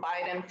President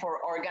Biden for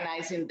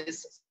organizing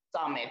this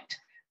summit,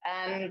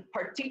 and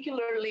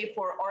particularly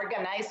for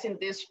organizing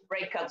this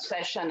breakout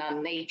session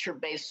on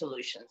nature-based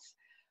solutions.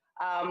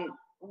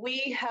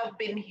 We have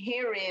been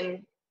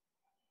hearing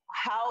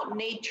how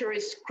nature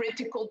is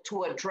critical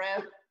to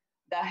address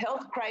the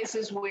health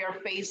crisis we are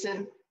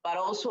facing, but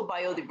also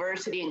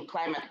biodiversity and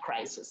climate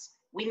crisis.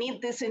 We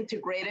need this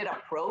integrated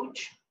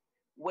approach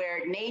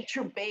where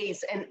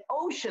nature-based and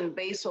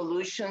ocean-based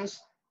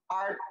solutions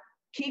are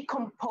key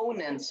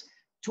components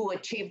to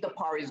achieve the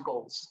Paris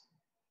goals.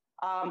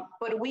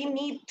 But we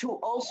need to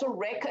also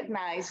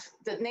recognize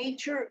that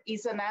nature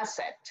is an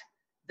asset.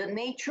 The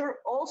nature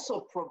also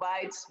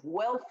provides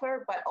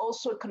welfare, but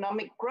also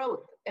economic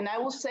growth. And I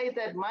will say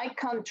that my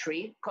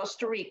country,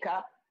 Costa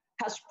Rica,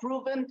 has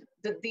proven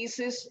that this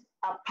is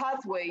a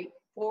pathway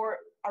for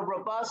a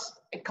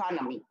robust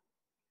economy.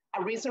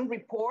 A recent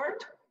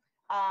report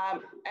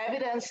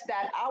evidenced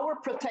that our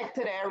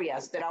protected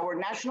areas, that our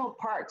national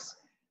parks,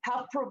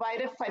 have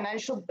provided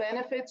financial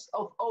benefits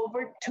of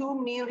over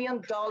 $2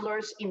 million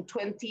in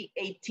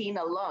 2018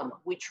 alone,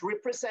 which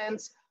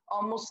represents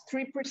almost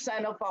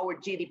 3% of our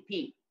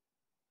GDP.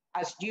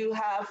 As you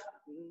have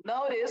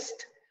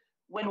noticed,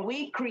 when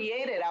we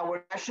created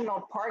our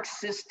national park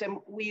system,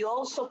 we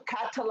also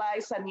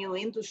catalyzed a new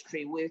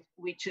industry,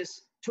 which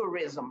is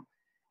tourism.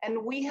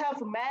 And we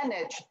have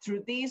managed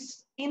through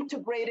this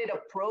integrated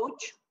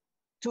approach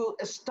to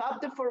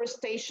stop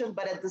deforestation,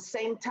 but at the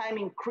same time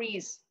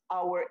increase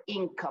our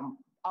income,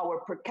 our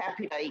per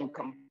capita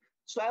income.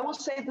 So I will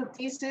say that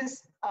this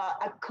is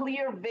a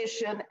clear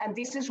vision, and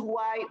this is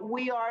why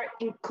we are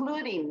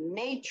including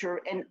nature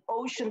and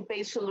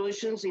ocean-based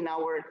solutions in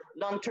our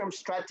long-term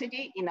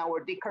strategy, in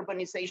our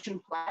decarbonization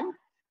plan,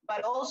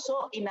 but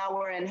also in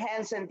our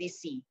enhanced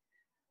NDC,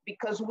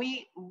 because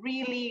we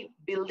really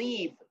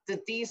believe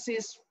that this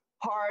is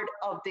part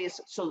of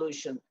this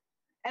solution.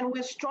 And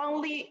we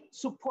strongly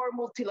support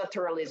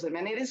multilateralism,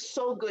 and it is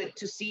so good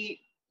to see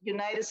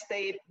United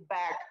States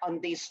back on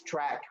this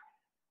track.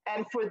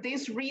 And for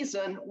this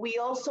reason, we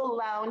also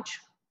launched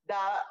the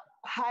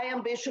High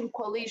Ambition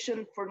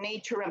Coalition for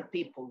Nature and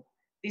People.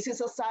 This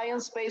is a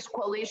science-based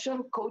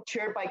coalition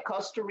co-chaired by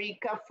Costa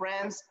Rica,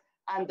 France,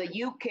 and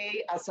the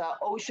UK as an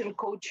ocean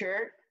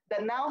co-chair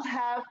that now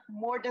have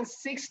more than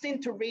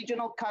 16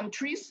 regional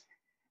countries.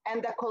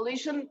 And the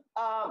coalition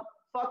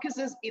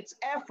focuses its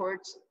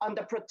efforts on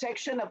the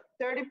protection of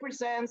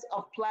 30%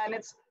 of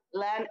planet's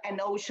land and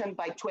ocean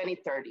by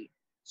 2030.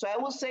 So I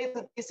will say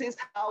that this is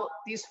how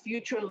this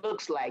future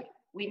looks like.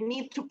 We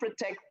need to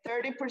protect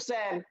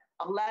 30%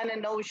 of land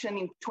and ocean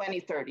in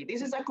 2030.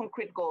 This is a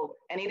concrete goal.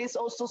 And it is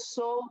also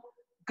so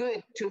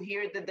good to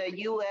hear that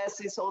the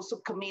US is also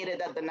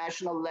committed at the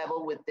national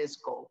level with this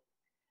goal.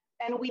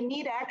 And we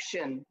need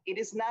action. It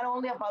is not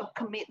only about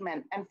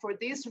commitment. And for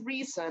this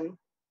reason,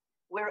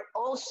 we're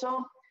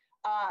also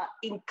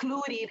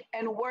included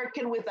and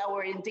working with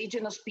our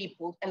indigenous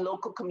people and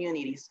local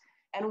communities.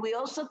 And we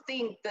also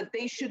think that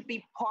they should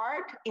be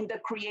part in the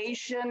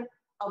creation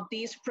of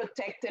these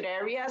protected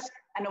areas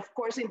and of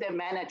course in their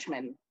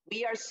management.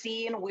 We are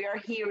seeing, we are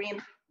hearing,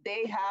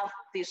 they have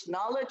this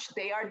knowledge,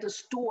 they are the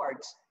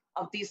stewards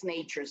of these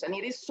natures. And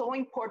it is so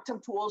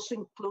important to also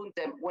include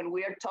them when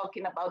we are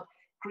talking about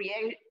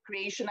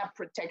creation and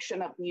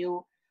protection of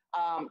new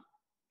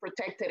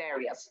protected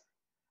areas.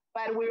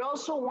 But we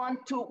also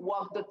want to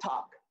walk the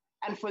talk.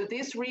 And for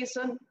this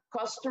reason,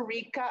 Costa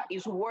Rica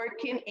is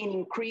working in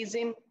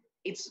increasing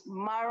its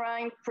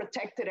marine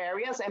protected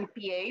areas,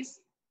 MPAs,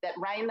 that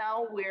right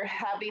now we're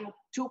having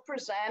 2%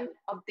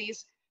 of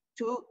these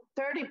to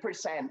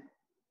 30%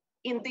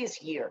 in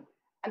this year.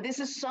 And this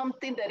is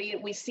something that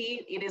we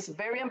see, it is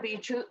very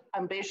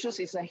ambitious,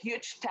 it's a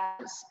huge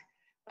task,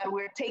 but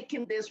we're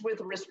taking this with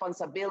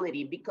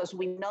responsibility because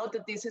we know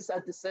that this is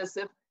a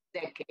decisive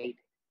decade.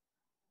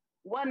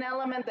 One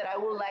element that I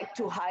would like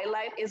to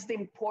highlight is the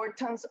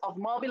importance of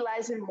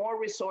mobilizing more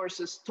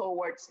resources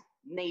towards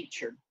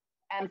nature.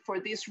 And for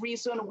this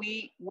reason,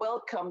 we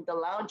welcome the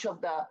launch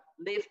of the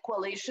LIVE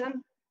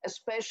Coalition,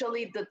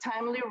 especially the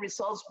timely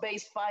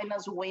results-based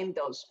finance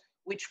windows,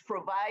 which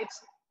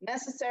provides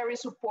necessary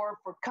support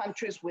for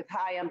countries with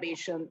high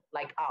ambition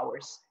like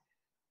ours.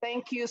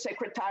 Thank you,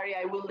 Secretary.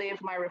 I will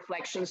leave my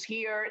reflections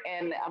here,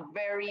 and I'm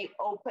very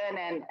open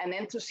and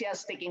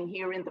enthusiastic in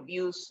hearing the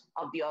views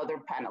of the other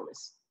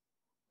panelists.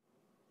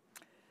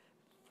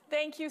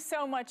 Thank you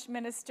so much,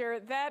 Minister.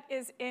 That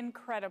is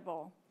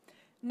incredible.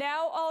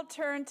 Now I'll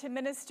turn to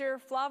Minister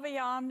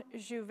Flavien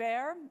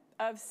Jouvert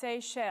of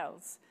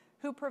Seychelles,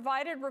 who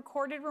provided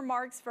recorded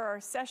remarks for our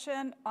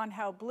session on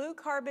how blue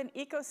carbon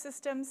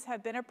ecosystems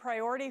have been a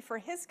priority for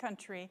his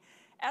country,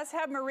 as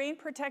have marine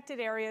protected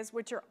areas,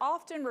 which are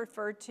often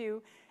referred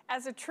to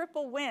as a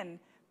triple win,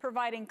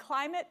 providing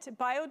climate,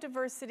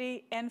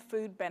 biodiversity, and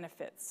food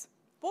benefits.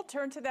 We'll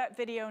turn to that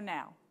video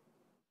now.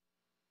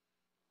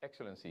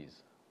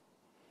 Excellencies,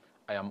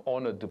 I am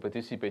honored to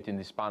participate in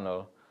this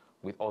panel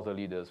with other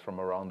leaders from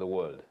around the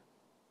world.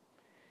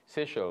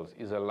 Seychelles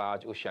is a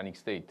large oceanic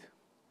state,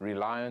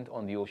 reliant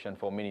on the ocean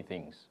for many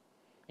things,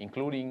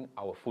 including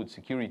our food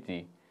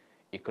security,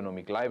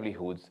 economic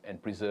livelihoods,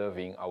 and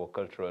preserving our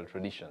cultural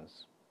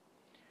traditions.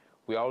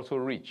 We are also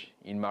rich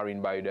in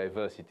marine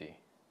biodiversity.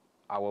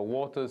 Our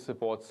waters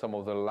support some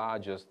of the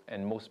largest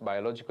and most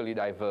biologically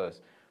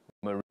diverse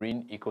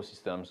marine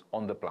ecosystems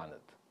on the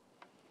planet.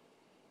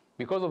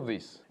 Because of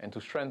this, and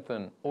to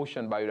strengthen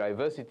ocean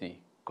biodiversity,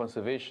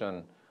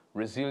 conservation,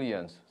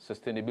 resilience,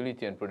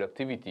 sustainability, and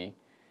productivity,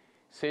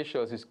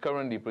 Seychelles is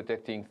currently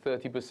protecting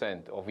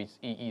 30% of its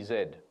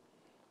EEZ,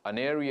 an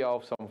area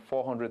of some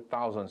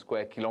 400,000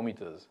 square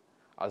kilometers,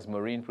 as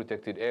marine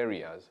protected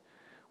areas,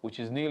 which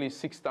is nearly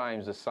 6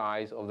 times the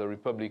size of the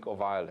Republic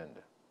of Ireland.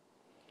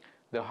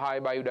 The high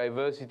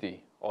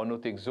biodiversity or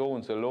no-take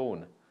zones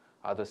alone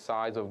are the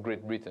size of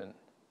Great Britain.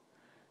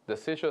 The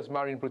Seychelles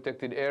Marine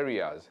Protected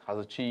Areas has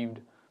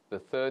achieved the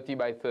 30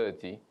 by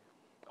 30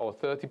 or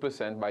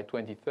 30% by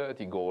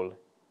 2030 goal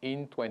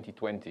in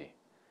 2020,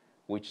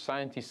 which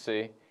scientists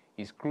say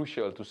is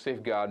crucial to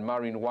safeguard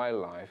marine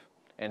wildlife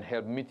and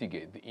help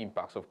mitigate the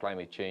impacts of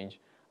climate change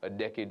a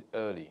decade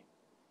early.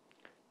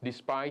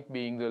 Despite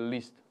being the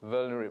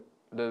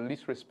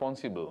least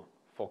responsible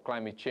for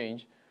climate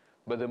change,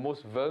 but the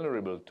most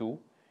vulnerable to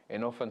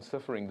and often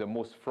suffering the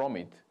most from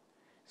it,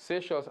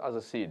 Seychelles as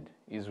a seed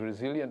is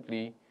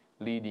resiliently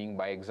leading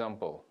by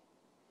example.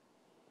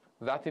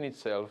 That in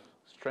itself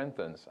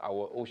strengthens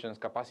our ocean's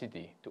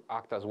capacity to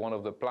act as one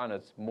of the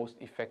planet's most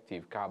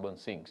effective carbon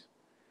sinks.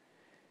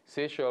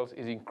 Seychelles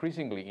is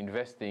increasingly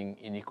investing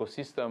in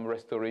ecosystem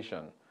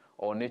restoration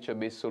or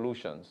nature-based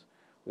solutions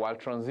while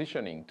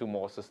transitioning to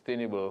more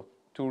sustainable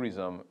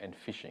tourism and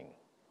fishing.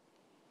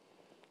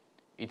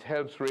 It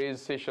helps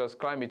raise Seychelles'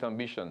 climate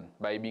ambition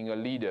by being a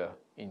leader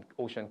in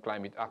ocean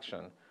climate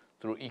action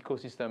through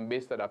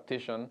ecosystem-based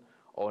adaptation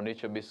or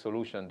nature-based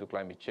solution to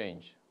climate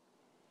change.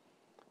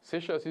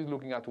 Seychelles is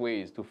looking at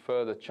ways to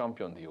further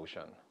champion the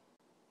ocean,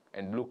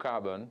 and blue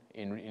carbon,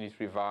 in its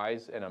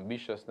revised and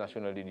ambitious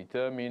nationally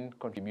determined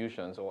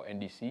contributions, or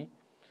NDC,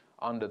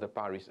 under the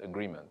Paris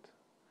Agreement.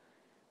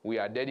 We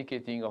are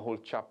dedicating a whole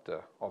chapter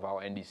of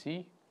our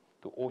NDC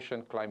to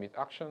ocean climate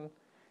action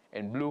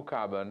and blue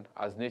carbon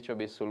as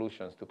nature-based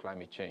solutions to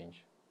climate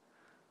change.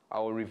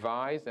 Our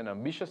revised and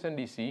ambitious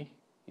NDC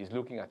is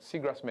looking at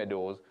seagrass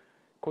meadows,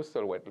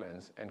 coastal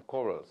wetlands, and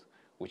corals,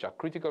 which are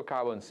critical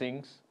carbon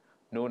sinks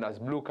known as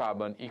blue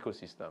carbon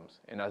ecosystems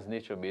and as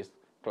nature-based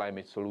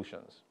climate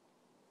solutions.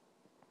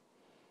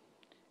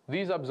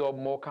 These absorb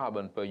more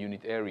carbon per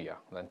unit area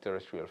than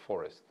terrestrial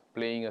forests,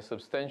 playing a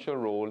substantial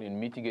role in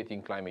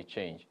mitigating climate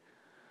change.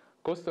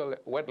 Coastal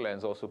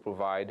wetlands also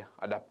provide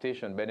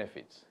adaptation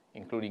benefits,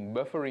 including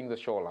buffering the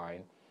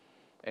shoreline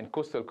and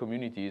coastal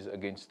communities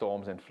against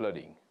storms and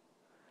flooding.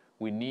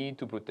 We need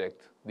to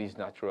protect these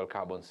natural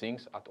carbon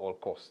sinks at all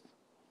costs.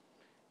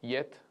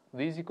 Yet,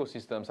 these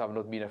ecosystems have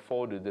not been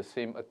afforded the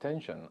same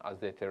attention as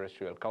their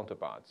terrestrial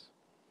counterparts.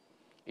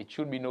 It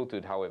should be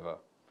noted, however,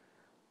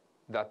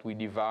 that we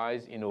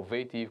devise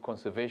innovative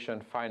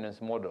conservation finance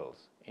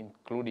models,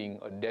 including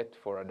a debt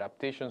for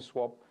adaptation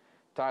swap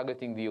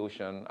targeting the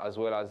ocean, as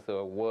well as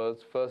the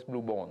world's first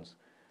blue bonds,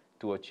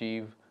 to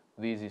achieve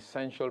these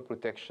essential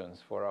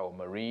protections for our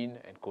marine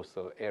and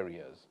coastal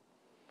areas.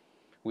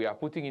 We are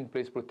putting in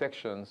place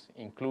protections,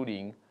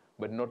 including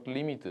but not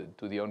limited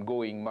to the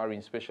ongoing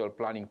Marine Spatial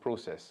Planning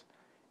process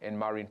and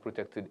Marine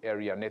Protected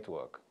Area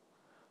Network,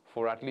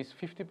 for at least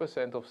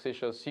 50% of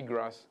Seychelles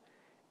seagrass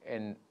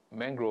and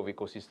mangrove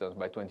ecosystems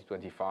by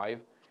 2025,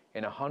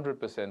 and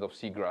 100% of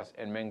seagrass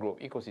and mangrove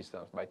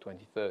ecosystems by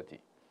 2030,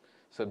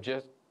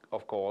 subject,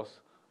 of course,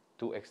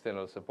 to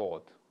external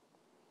support.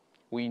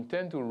 We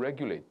intend to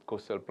regulate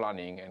coastal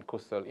planning and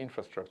coastal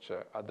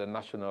infrastructure at the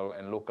national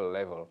and local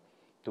level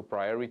to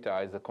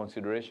prioritize the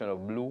consideration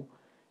of blue,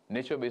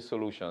 nature-based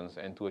solutions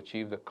and to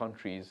achieve the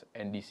country's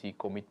NDC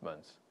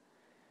commitments.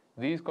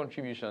 These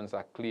contributions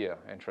are clear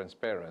and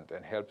transparent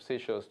and help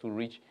Seychelles to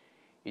reach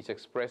its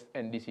expressed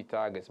NDC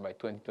targets by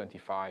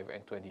 2025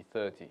 and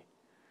 2030.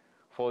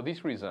 For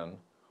this reason,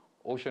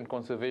 Ocean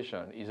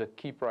conservation is a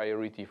key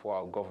priority for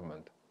our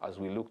government as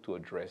we look to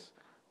address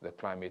the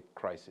climate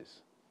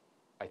crisis.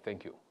 I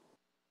thank you.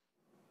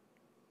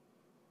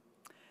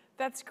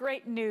 That's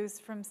great news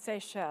from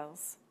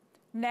Seychelles.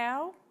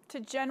 Now to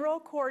General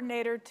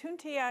Coordinator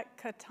Tuntiak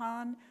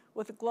Katan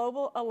with the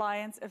Global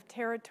Alliance of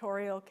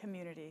Territorial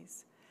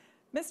Communities.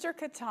 Mr.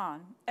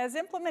 Katan, as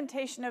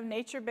implementation of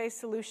nature-based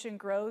solution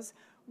grows,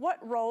 what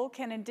role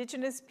can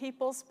Indigenous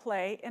peoples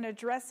play in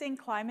addressing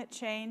climate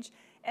change,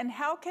 and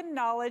how can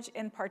knowledge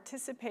and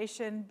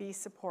participation be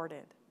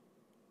supported?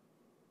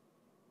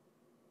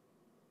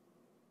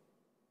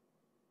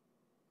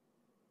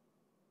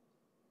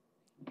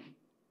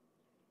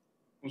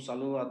 Un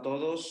saludo a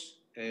todos.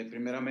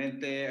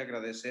 Primeramente,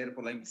 agradecer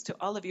por la invitación. To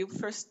all of you,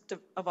 first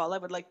of all, I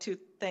would like to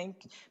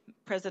thank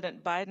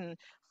President Biden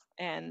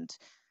and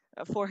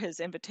for his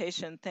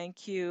invitation.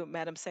 Thank you,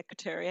 Madam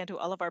Secretary, and to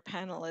all of our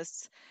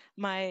panelists.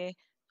 My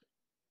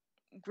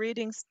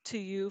greetings to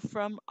you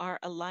from our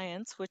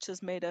alliance, which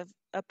is made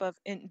up of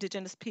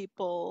Indigenous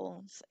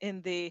peoples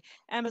in the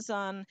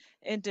Amazon,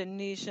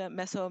 Indonesia,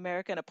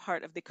 Mesoamerica, and a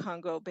part of the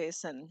Congo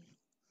Basin.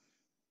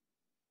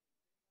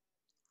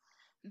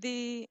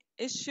 The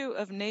issue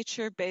of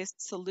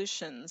nature-based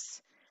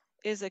solutions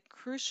is a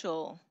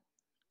crucial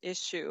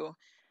issue.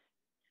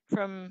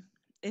 From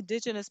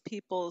Indigenous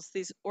peoples,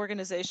 these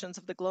organizations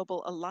of the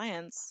Global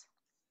Alliance,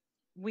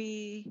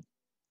 we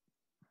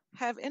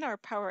have in our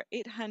power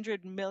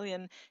 800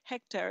 million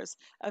hectares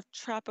of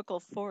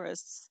tropical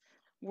forests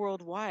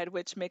worldwide,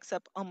 which makes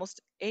up almost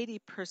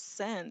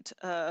 80%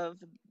 of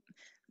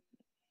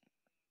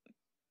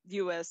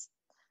US,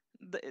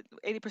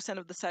 80%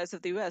 of the size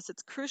of the US.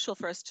 It's crucial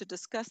for us to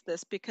discuss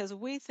this because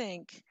we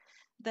think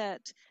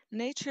that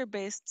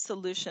nature-based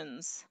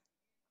solutions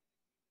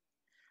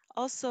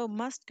also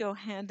must go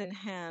hand in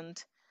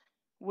hand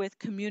with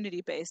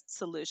community-based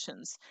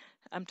solutions.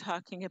 I'm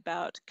talking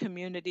about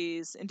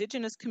communities,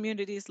 Indigenous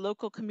communities,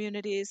 local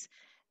communities,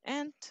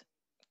 and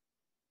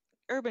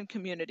urban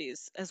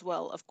communities as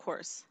well, of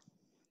course.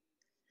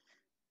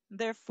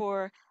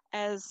 Therefore,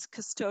 as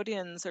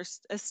custodians or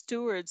as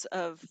stewards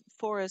of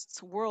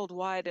forests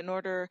worldwide, in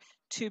order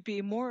to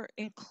be more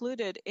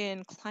included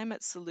in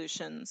climate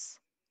solutions,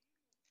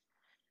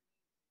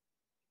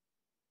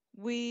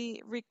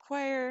 we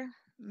require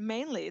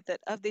mainly that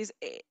of these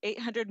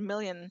 800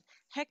 million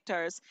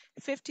hectares,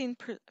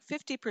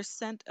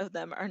 50% of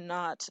them are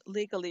not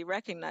legally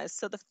recognized.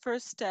 So the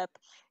first step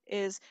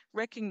is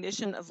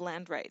recognition of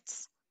land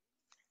rights.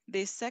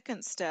 The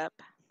second step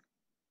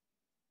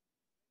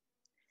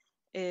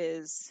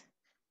is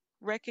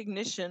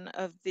recognition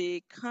of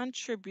the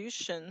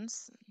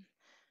contributions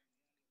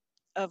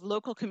of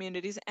local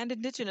communities and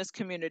Indigenous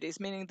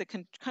communities, meaning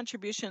the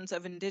contributions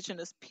of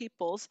Indigenous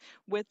peoples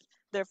with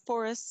their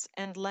forests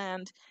and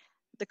land,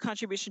 the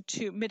contribution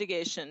to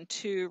mitigation,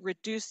 to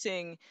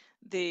reducing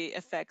the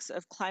effects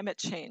of climate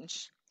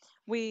change.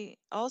 We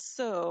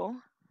also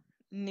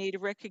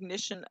need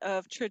recognition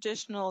of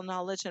traditional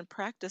knowledge and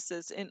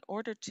practices in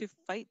order to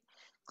fight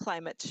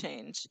climate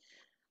change.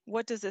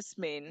 What does this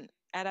mean?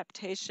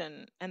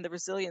 Adaptation and the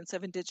resilience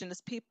of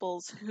Indigenous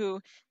peoples who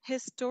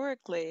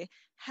historically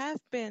have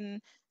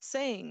been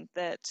saying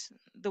that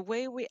the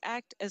way we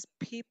act as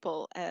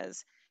people,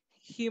 as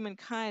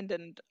humankind,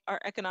 and our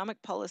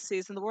economic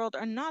policies in the world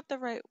are not the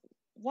right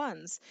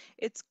ones.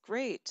 It's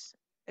great.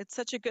 It's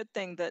such a good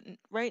thing that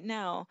right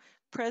now,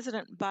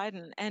 President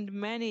Biden and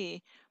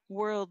many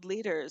world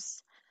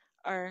leaders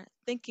are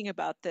thinking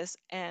about this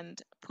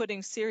and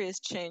putting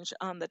serious change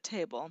on the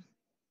table.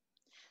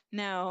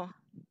 Now,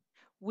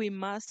 we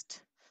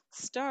must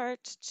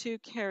start to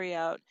carry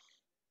out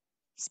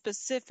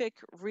specific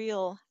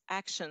real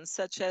actions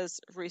such as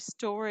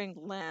restoring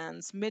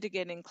lands,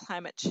 mitigating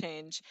climate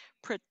change,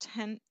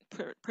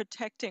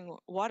 protecting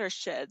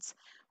watersheds,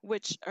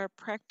 which are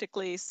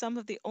practically some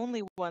of the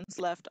only ones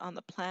left on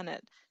the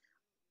planet.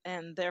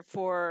 And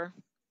therefore,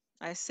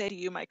 I say to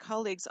you, my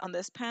colleagues on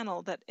this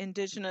panel, that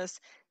Indigenous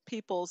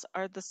peoples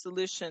are the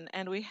solution,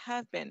 and we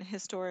have been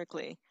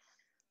historically.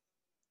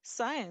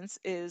 Science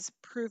is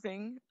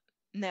proving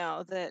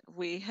now that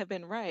we have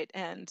been right,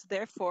 and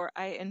therefore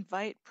I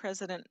invite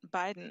President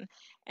Biden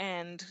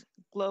and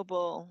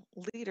global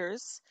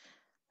leaders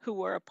who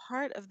were a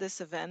part of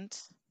this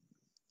event.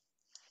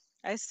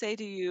 I say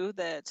to you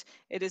that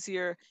it is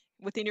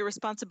within your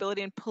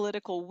responsibility and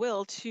political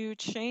will to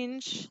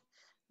change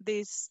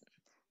this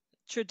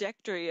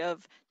trajectory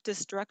of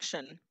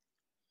destruction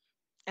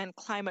and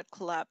climate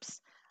collapse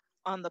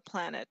on the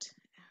planet.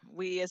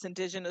 We as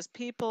Indigenous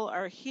people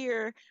are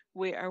here,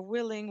 we are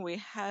willing, we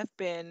have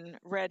been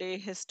ready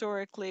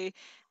historically,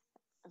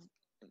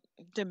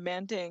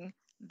 demanding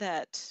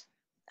that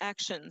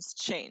actions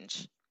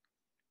change.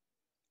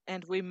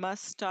 And we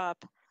must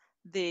stop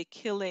the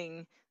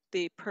killing,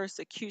 the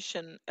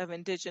persecution of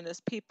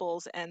Indigenous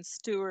peoples and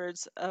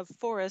stewards of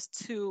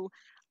forests who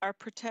are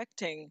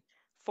protecting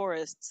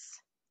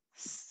forests,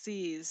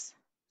 seas,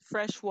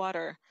 fresh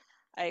water.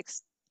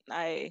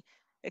 I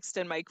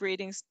extend my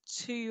greetings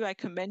to you. I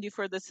commend you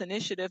for this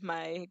initiative.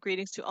 My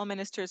greetings to all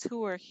ministers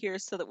who are here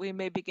so that we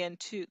may begin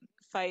to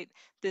fight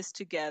this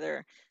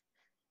together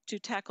to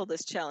tackle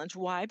this challenge.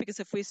 Why? Because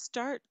if we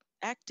start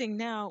acting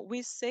now,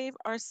 we save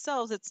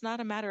ourselves. It's not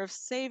a matter of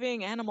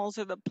saving animals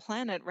or the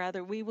planet.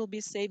 Rather, we will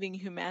be saving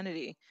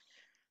humanity.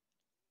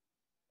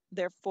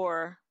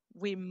 Therefore,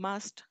 we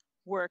must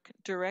work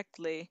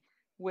directly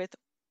with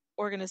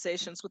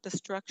organizations, with the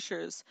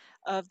structures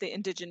of the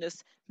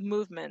indigenous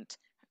movement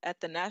at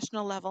the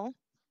national level,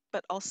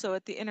 but also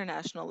at the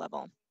international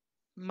level.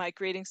 My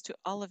greetings to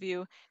all of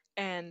you,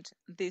 and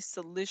the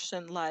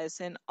solution lies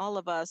in all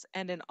of us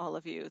and in all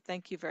of you.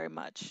 Thank you very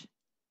much.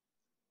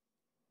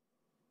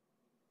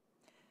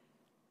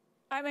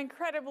 I'm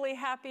incredibly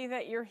happy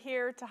that you're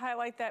here to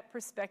highlight that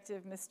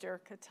perspective, Mr.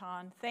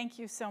 Catan. Thank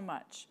you so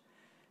much.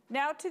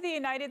 Now to the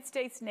United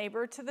States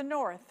neighbor to the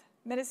north,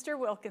 Minister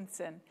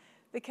Wilkinson.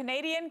 The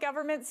Canadian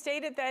government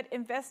stated that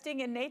investing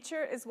in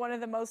nature is one of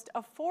the most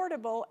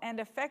affordable and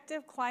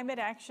effective climate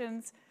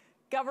actions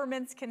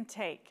governments can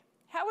take.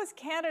 How is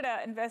Canada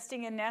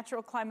investing in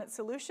natural climate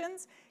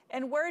solutions,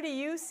 and where do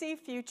you see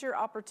future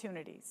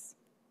opportunities?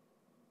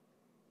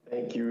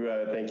 Thank you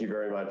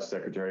very much,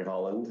 Secretary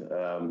Holland,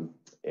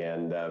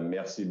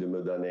 merci de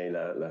me donner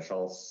la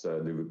chance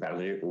de vous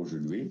parler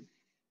aujourd'hui.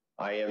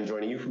 I am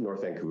joining you from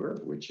North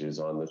Vancouver, which is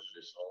on the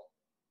traditional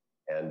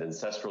and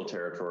ancestral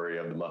territory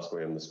of the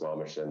Musqueam, the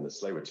Squamish, and the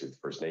Tsleil-Waututh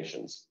First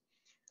Nations.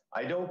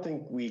 I don't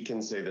think we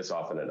can say this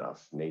often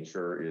enough.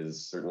 Nature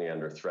is certainly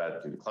under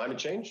threat due to climate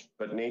change,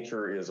 but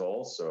nature is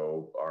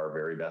also our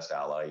very best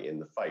ally in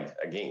the fight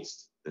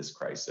against this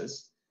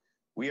crisis.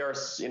 We are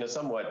in a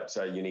somewhat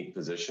unique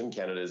position.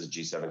 Canada is a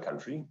G7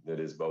 country that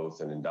is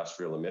both an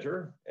industrial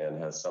emitter and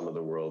has some of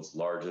the world's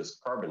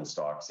largest carbon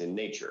stocks in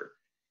nature.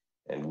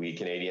 And we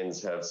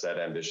Canadians have set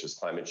ambitious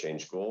climate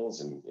change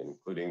goals,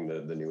 including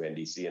the new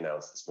NDC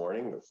announced this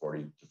morning of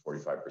 40 to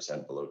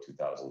 45% below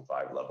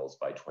 2005 levels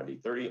by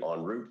 2030,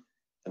 en route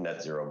to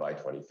net zero by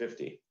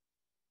 2050.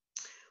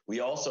 We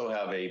also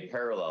have a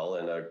parallel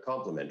and a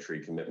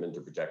complementary commitment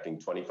to protecting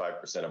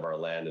 25% of our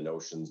land and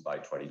oceans by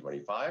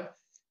 2025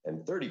 and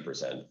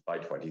 30% by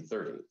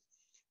 2030.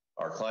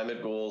 Our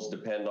climate goals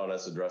depend on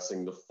us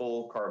addressing the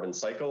full carbon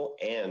cycle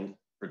and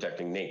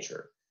protecting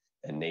nature.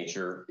 And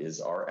nature is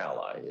our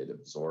ally. It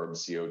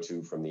absorbs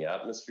CO2 from the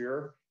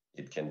atmosphere.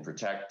 It can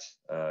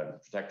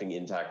protecting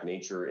intact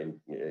nature and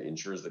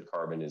ensures that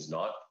carbon is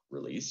not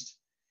released.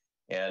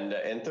 And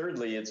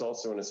thirdly, it's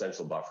also an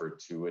essential buffer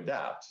to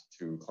adapt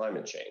to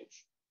climate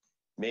change.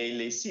 Mais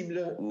les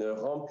cibles ne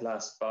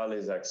remplacent pas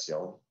les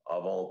actions.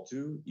 Avant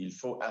tout, il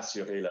faut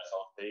assurer la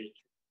santé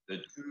de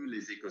tous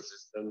les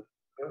écosystèmes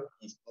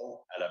qui sont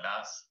à la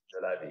base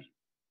de la vie.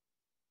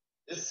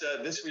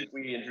 This week,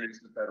 we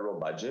introduced the federal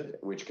budget,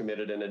 which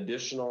committed an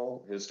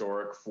additional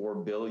historic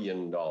 $4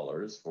 billion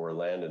for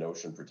land and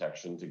ocean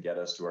protection to get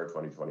us to our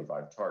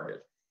 2025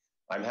 target.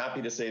 I'm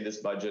happy to say this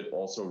budget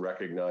also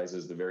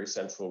recognizes the very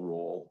central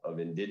role of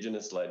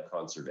Indigenous-led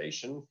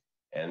conservation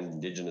and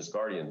Indigenous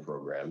Guardian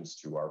programs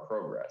to our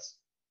progress.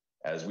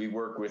 As we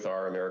work with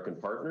our American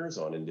partners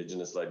on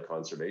Indigenous-led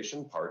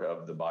conservation, part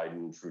of the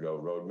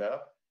Biden-Trudeau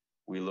roadmap,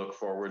 we look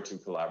forward to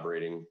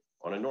collaborating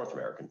on a North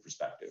American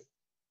perspective.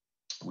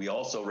 We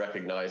also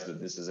recognize that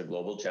this is a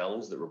global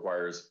challenge that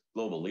requires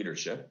global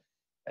leadership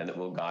and that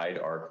will guide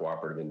our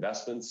cooperative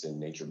investments in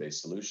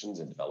nature-based solutions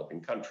in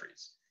developing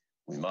countries.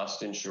 We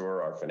must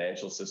ensure our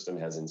financial system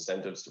has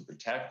incentives to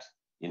protect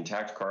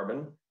intact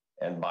carbon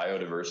and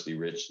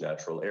biodiversity-rich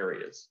natural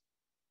areas.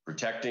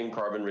 Protecting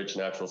carbon-rich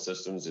natural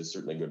systems is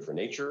certainly good for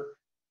nature,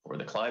 for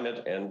the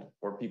climate, and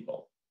for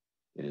people.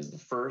 It is the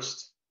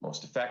first,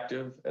 most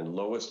effective, and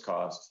lowest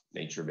cost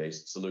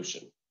nature-based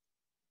solution.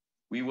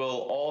 We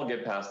will all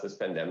get past this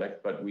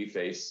pandemic, but we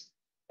face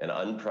an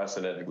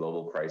unprecedented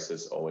global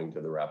crisis owing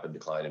to the rapid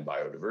decline in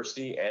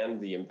biodiversity and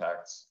the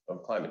impacts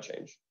of climate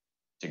change.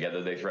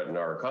 Together, they threaten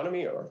our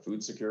economy, our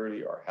food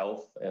security, our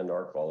health, and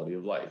our quality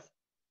of life.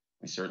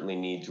 We certainly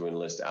need to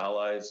enlist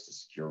allies to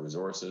secure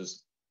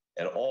resources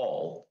and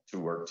all to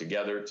work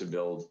together to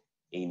build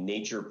a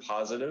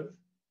nature-positive,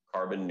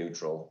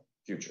 carbon-neutral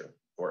future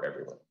for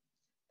everyone.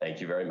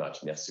 Thank you very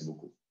much. Merci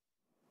beaucoup.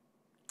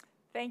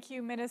 Thank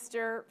you,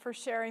 Minister, for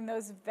sharing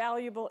those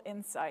valuable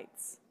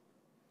insights.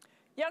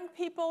 Young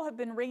people have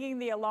been ringing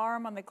the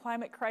alarm on the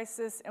climate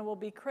crisis and will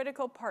be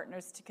critical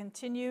partners to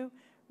continue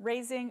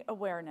raising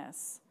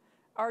awareness.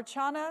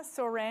 Archana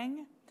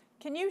Soreng,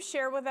 can you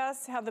share with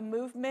us how the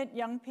movement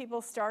young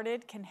people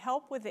started can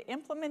help with the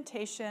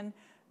implementation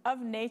of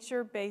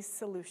nature-based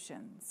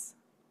solutions?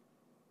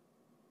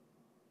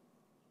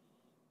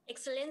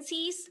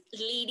 Excellencies,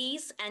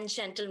 ladies and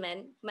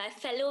gentlemen, my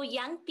fellow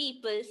young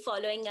people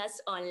following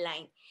us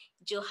online,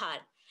 Johar.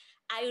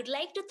 I would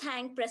like to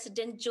thank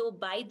President Joe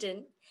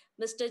Biden,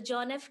 Mr.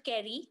 John F.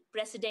 Kerry,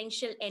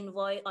 Presidential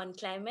Envoy on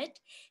Climate,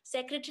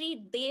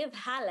 Secretary Dave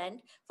Haaland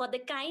for the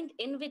kind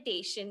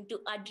invitation to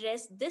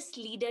address this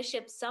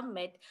leadership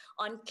summit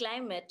on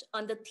climate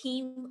on the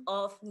theme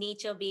of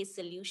nature-based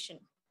solution.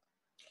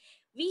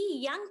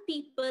 We young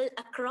people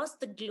across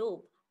the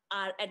globe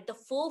are at the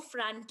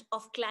forefront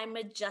of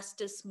climate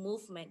justice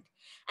movement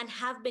and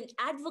have been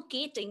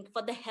advocating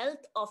for the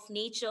health of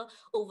nature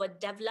over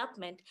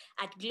development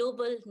at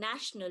global,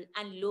 national,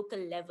 and local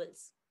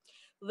levels.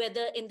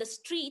 Whether in the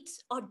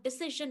streets or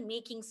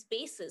decision-making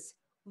spaces,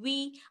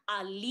 we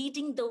are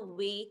leading the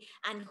way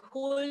and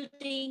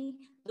holding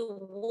the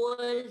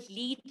world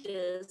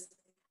leaders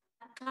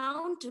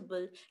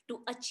accountable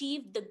to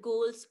achieve the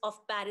goals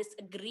of Paris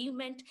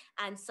Agreement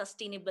and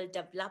sustainable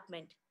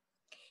development.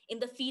 In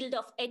the field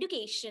of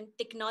education,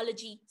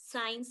 technology,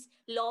 science,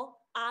 law,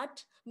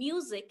 art,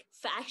 music,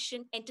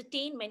 fashion,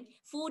 entertainment,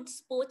 food,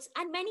 sports,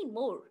 and many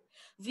more,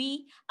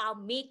 we are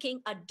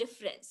making a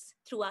difference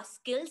through our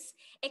skills,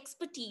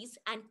 expertise,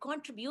 and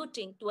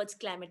contributing towards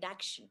climate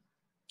action.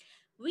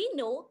 We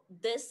know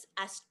this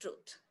as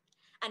truth.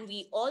 And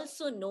we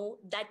also know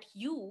that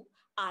you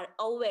are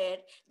aware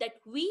that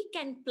we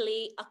can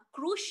play a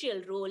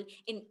crucial role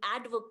in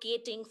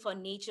advocating for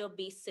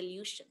nature-based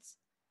solutions.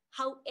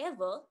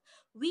 However,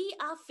 we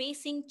are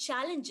facing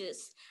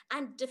challenges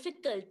and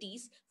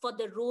difficulties for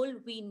the role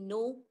we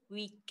know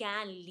we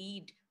can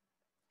lead.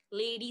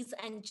 Ladies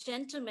and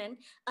gentlemen,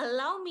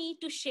 allow me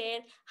to share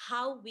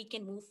how we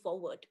can move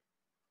forward.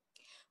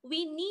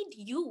 We need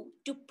you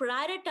to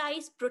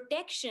prioritize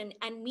protection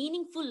and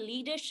meaningful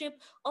leadership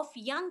of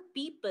young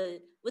people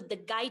with the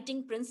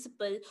guiding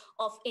principle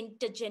of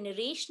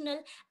intergenerational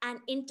and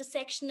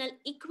intersectional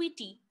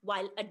equity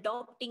while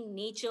adopting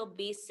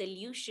nature-based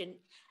solutions,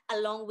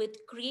 along with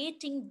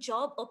creating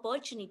job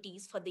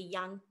opportunities for the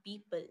young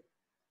people.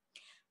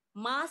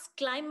 Mass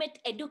climate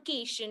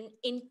education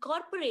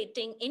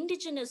incorporating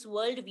indigenous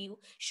worldview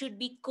should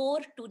be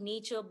core to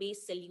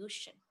nature-based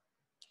solution.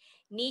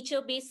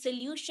 Nature-based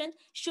solutions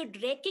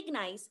should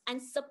recognize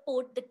and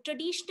support the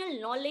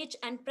traditional knowledge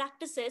and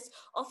practices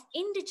of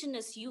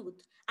indigenous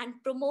youth and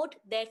promote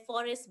their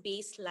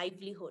forest-based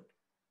livelihood.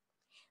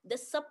 The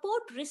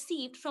support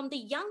received from the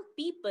young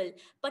people,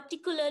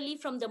 particularly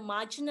from the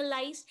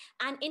marginalized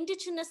and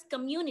indigenous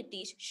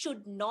communities,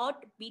 should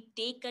not be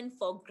taken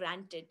for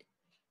granted.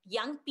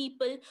 Young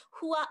people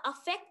who are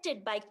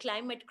affected by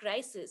climate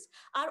crisis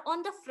are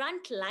on the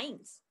front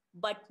lines,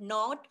 but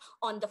not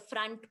on the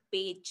front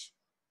page.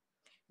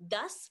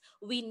 Thus,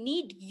 we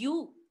need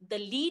you, the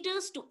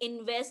leaders, to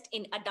invest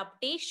in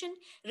adaptation,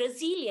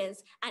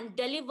 resilience, and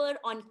deliver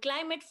on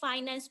climate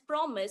finance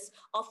promise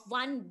of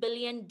 $1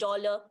 billion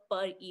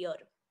per year.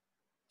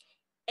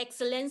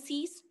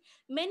 Excellencies,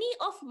 many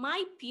of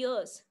my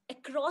peers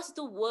across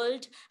the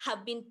world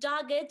have been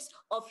targets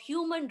of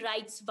human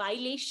rights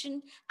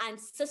violation and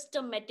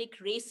systematic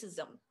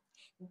racism.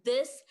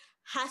 This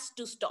has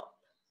to stop.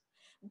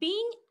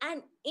 Being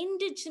an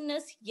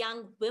indigenous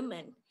young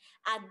woman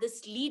at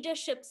this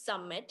leadership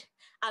summit,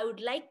 I would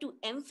like to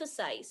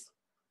emphasize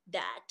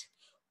that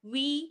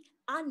we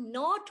are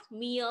not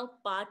mere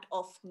part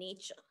of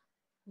nature.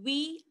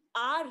 We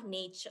are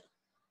nature.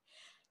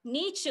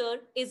 Nature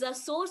is a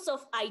source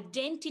of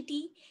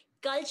identity,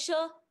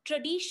 culture,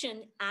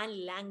 tradition,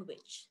 and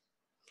language.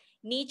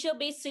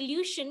 Nature-based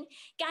solution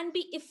can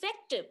be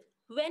effective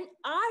when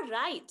our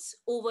rights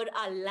over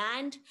our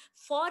land,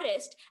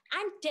 forest,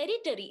 and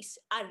territories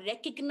are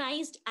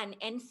recognized and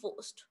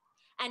enforced,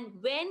 and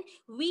when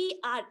we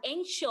are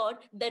ensured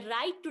the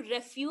right to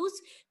refuse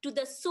to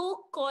the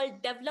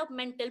so-called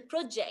developmental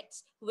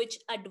projects which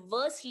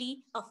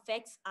adversely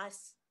affects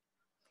us.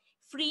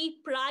 Free,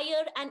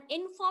 prior, and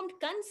informed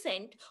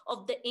consent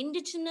of the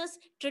indigenous,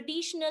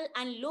 traditional,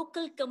 and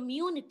local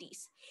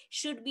communities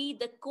should be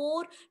the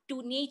core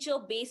to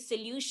nature-based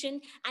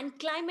solution and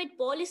climate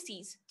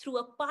policies through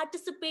a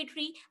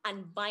participatory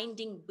and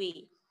binding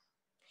way.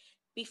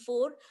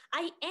 Before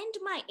I end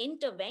my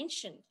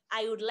intervention,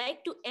 I would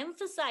like to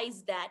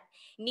emphasize that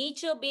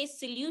nature-based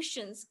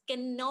solutions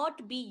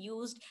cannot be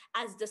used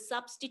as the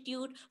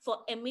substitute for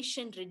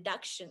emission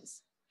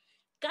reductions.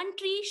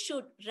 Countries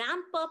should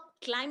ramp up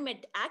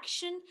climate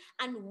action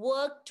and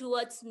work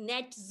towards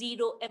net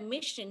zero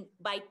emission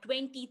by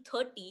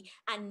 2030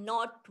 and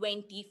not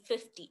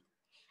 2050,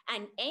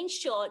 and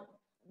ensure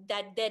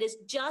that there is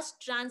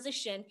just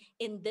transition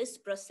in this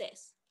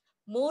process.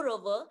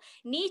 Moreover,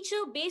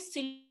 nature-based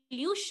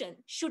solution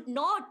should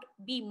not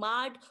be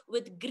marred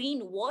with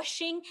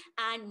greenwashing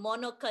and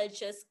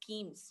monoculture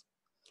schemes.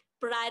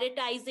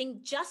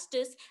 Prioritizing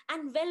justice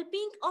and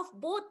well-being of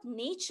both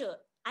nature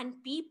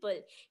and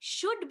people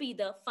should be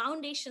the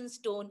foundation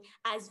stone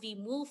as we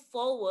move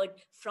forward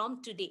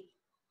from today.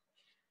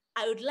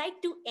 I would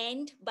like to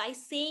end by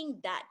saying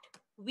that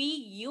we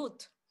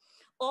youth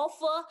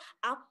offer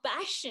our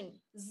passion,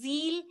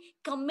 zeal,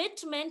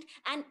 commitment,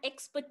 and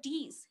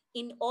expertise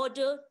in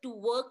order to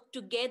work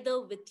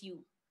together with you.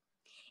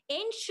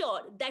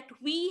 Ensure that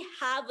we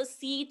have a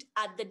seat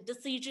at the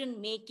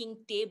decision-making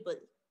table.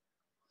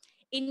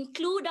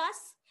 Include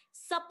us,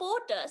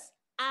 support us,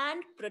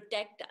 and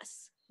protect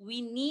us.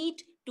 We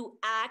need to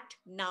act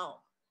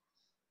now.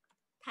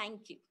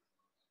 Thank you.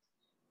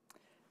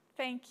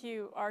 Thank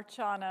you,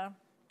 Archana.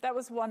 That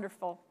was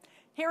wonderful.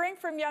 Hearing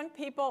from young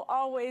people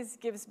always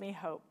gives me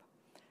hope.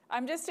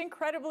 I'm just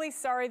incredibly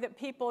sorry that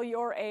people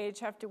your age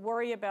have to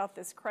worry about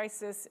this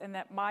crisis and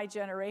that my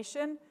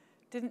generation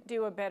didn't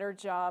do a better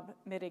job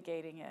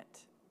mitigating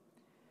it.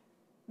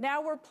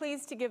 Now we're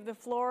pleased to give the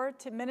floor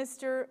to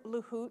Minister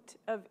Luhut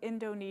of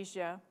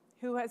Indonesia,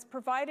 who has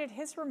provided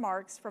his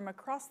remarks from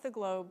across the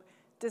globe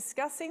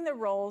discussing the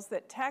roles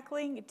that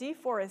tackling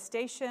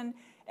deforestation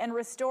and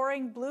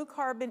restoring blue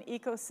carbon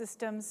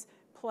ecosystems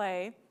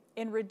play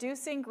in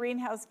reducing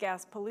greenhouse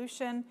gas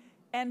pollution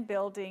and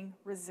building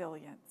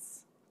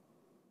resilience.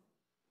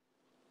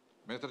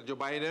 Mr. Joe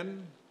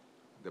Biden,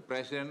 the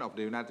President of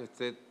the United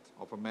States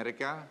of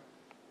America,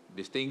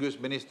 distinguished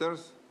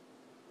ministers,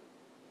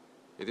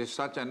 it is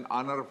such an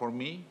honor for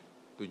me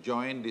to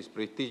join this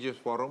prestigious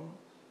forum,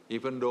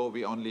 even though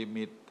we only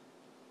meet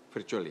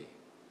virtually.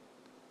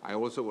 I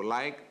also would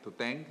like to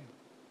thank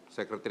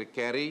Secretary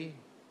Kerry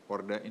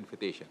for the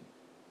invitation.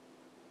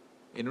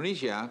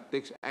 Indonesia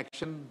takes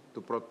action to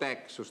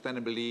protect,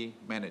 sustainably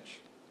manage,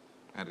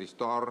 and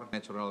restore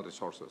natural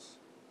resources.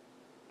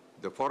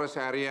 The forest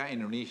area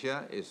in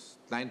Indonesia is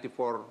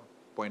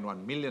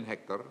 94.1 million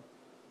hectares,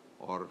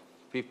 or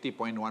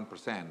 50.1%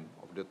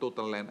 of the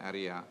total land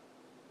area,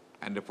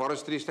 and the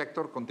forestry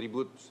sector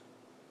contributes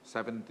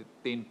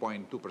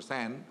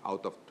 17.2%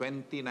 out of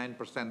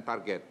 29%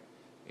 target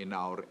in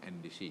our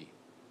NDC.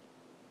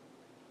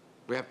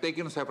 We have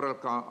taken several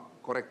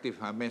corrective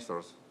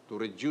measures to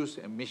reduce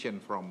emission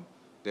from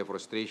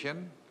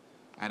deforestation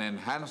and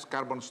enhance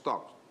carbon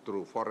stocks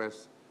through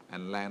forest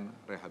and land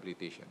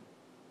rehabilitation.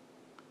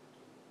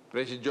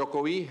 President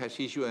Jokowi has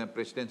issued a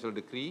presidential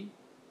decree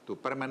to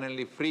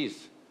permanently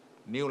freeze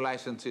new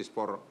licenses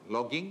for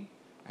logging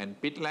and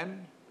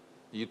peatland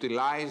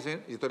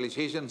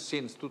utilization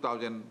since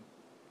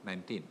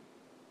 2019.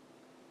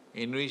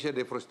 Indonesia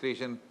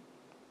deforestation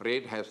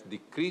rate has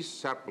decreased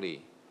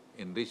sharply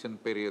in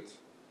recent periods,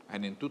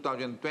 and in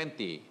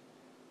 2020,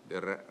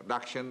 the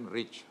reduction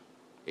reached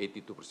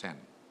 82%.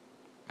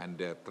 And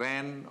the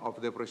trend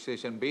of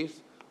deforestation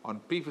based on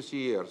previous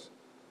years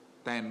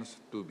tends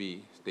to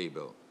be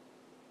stable.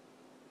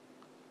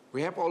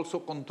 We have also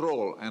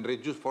controlled and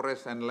reduced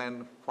forest and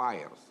land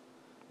fires.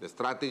 The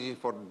strategies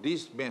for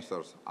these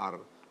measures are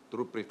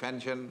through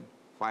prevention,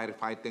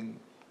 firefighting,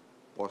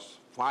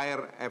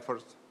 post-fire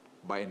efforts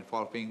by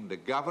involving the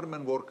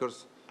government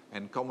workers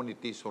and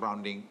community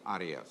surrounding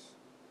areas.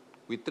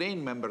 We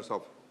train members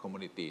of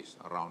communities,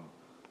 around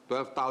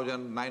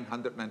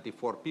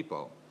 12,994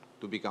 people,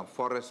 to become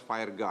forest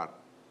fire guard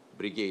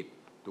brigade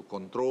to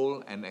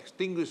control and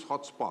extinguish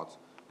hotspots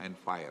and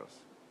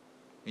fires.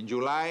 In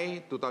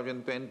July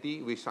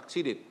 2020, we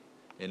succeeded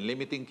in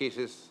limiting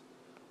cases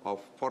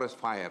of forest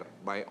fire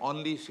by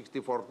only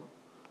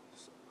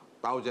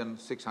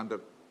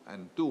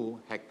 64,602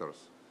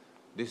 hectares.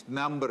 This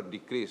number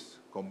decreased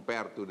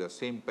compared to the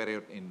same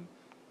period in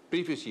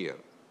previous year,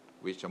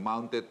 which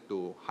amounted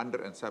to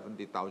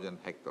 170,000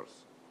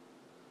 hectares.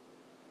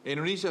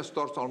 Indonesia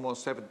stores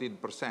almost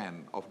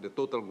 17% of the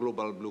total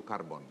global blue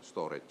carbon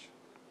storage.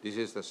 This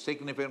is a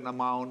significant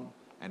amount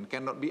and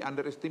cannot be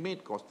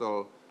underestimated.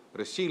 Coastal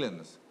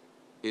resilience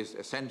is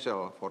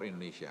essential for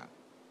Indonesia.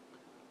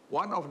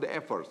 One of the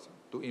efforts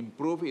to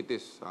improve it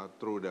is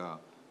through the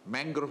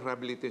mangrove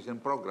rehabilitation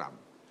program.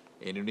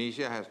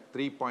 Indonesia has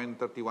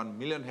 3.31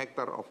 million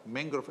hectares of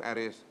mangrove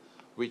areas,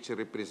 which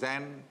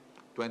represent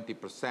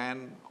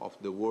 20% of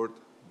the world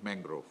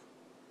mangrove.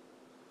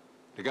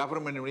 The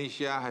government of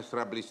Indonesia has a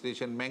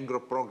rehabilitation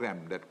mangrove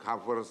program that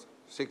covers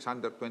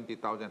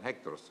 620,000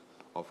 hectares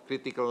of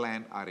critical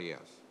land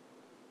areas.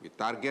 We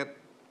target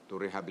to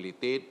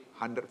rehabilitate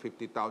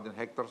 150,000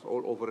 hectares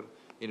all over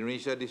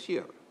Indonesia this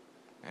year.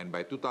 And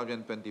by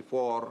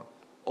 2024,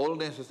 all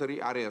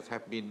necessary areas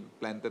have been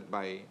planted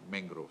by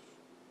mangroves.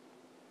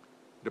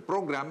 The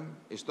program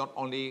is not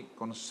only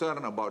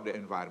concerned about the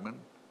environment,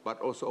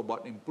 but also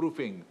about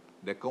improving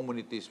the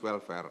community's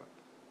welfare.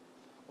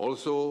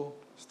 Also,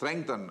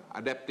 strengthen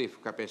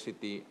adaptive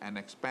capacity and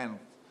expand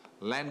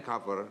land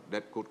cover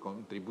that could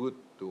contribute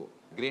to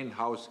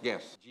greenhouse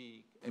gas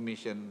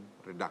emission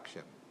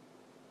reduction.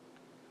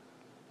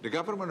 The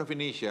government of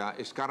Indonesia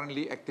is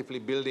currently actively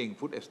building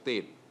food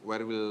estate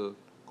where we'll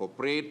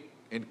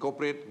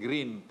incorporate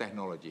green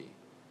technology,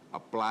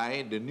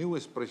 apply the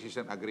newest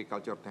precision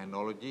agriculture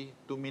technology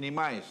to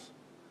minimize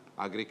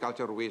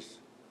agriculture waste,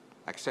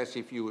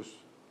 excessive use,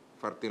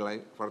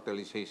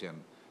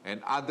 fertilization,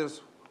 and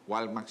others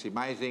while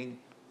maximizing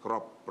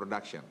crop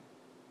production.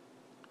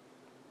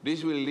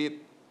 This will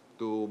lead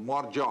to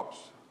more jobs,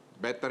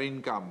 better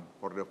income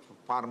for the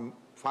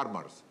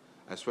farmers,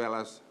 as well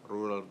as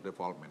rural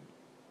development.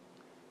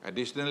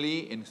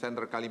 Additionally, in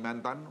Central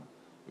Kalimantan,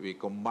 we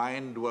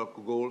combine dual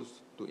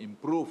goals to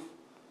improve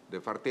the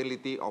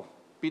fertility of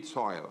peat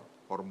soil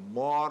for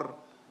more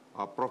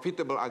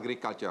profitable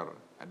agriculture,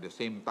 at the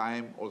same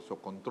time also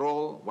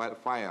control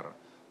wildfire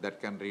that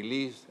can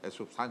release a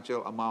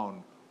substantial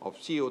amount of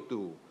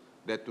CO2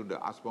 that to the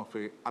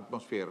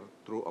atmosphere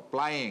through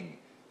applying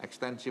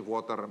extensive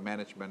water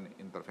management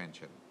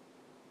intervention.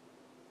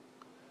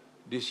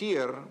 This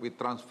year, we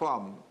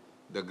transformed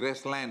the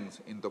grasslands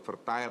into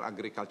fertile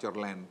agriculture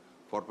land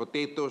for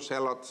potato,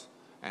 shallots,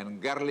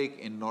 and garlic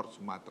in North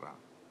Sumatra.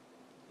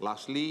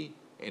 Lastly,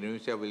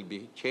 Indonesia will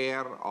be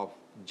chair of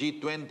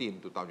G20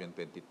 in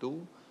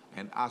 2022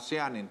 and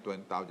ASEAN in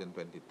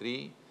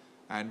 2023,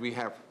 and we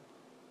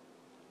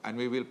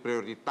will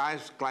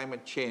prioritize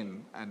climate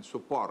change and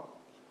support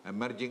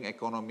emerging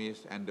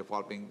economies and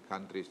developing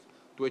countries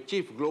to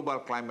achieve global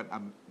climate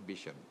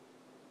ambition.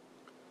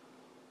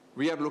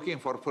 We are looking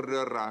for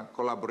further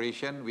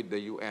collaboration with the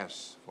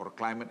US for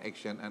climate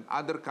action and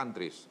other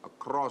countries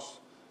across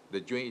the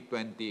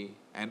G20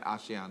 and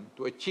ASEAN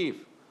to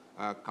achieve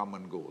a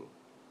common goal.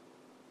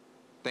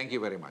 Thank you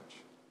very much.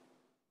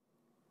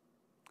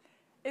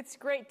 It's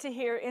great to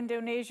hear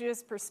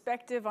Indonesia's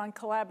perspective on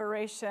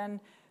collaboration.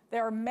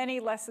 There are many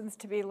lessons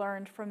to be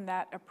learned from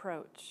that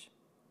approach.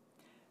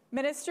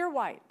 Minister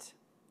White,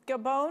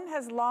 Gabon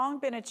has long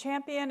been a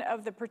champion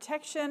of the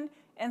protection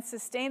and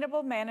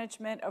sustainable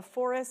management of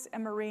forests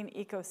and marine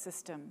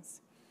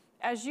ecosystems.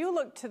 As you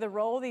look to the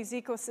role these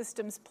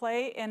ecosystems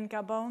play in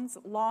Gabon's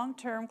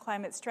long-term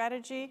climate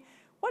strategy,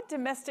 what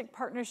domestic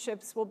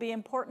partnerships will be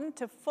important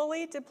to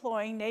fully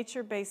deploying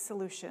nature-based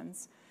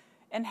solutions?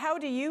 And how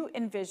do you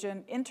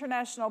envision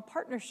international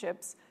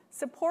partnerships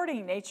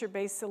supporting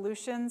nature-based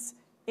solutions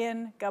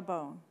in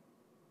Gabon?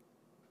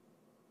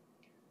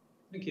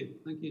 Thank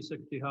you,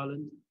 Secretary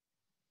Harland.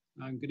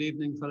 Good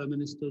evening, fellow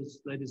ministers,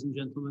 ladies and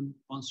gentlemen,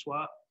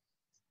 bonsoir.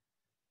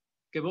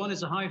 Gabon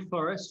is a high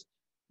forest,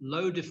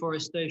 low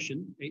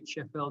deforestation,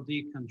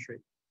 HFLD country,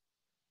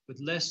 with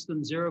less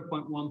than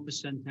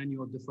 0.1%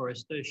 annual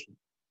deforestation.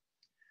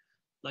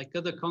 Like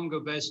other Congo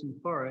Basin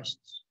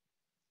forests,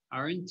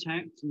 our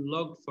intact and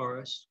log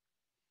forests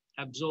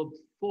absorb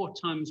 4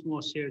 times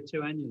more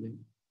CO2 annually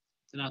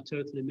than our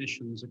total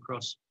emissions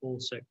across all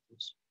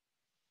sectors.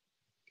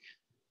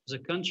 As a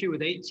country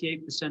with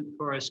 88%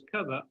 forest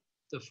cover,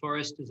 the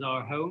forest is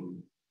our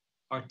home,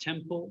 our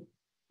temple,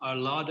 our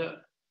larder,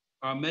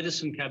 our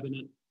medicine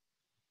cabinet,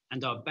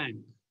 and our bank.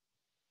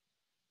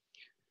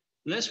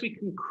 Unless we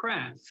can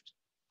craft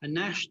a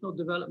national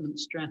development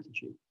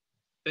strategy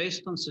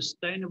based on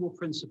sustainable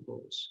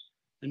principles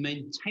and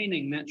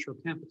maintaining natural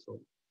capital,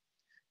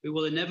 we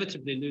will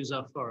inevitably lose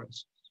our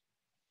forests.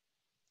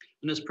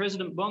 And as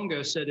President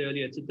Bongo said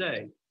earlier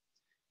today,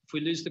 if we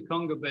lose the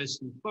Congo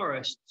Basin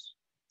forests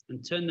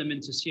and turn them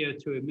into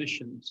CO2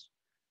 emissions,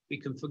 we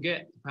can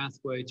forget the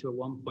pathway to a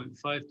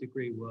 1.5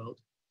 degree world.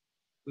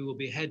 We will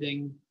be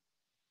heading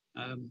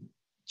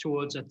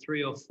towards a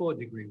 3 or 4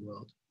 degree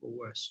world or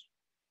worse.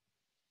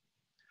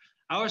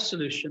 Our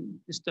solution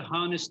is to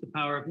harness the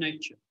power of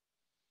nature,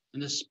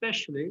 and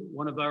especially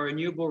one of our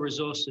renewable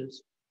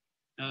resources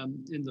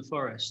in the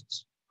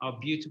forests, our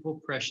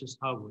beautiful, precious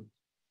hardwood.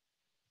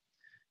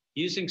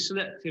 Using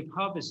selective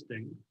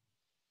harvesting,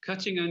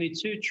 cutting only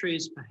 2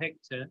 trees per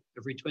hectare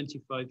every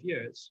 25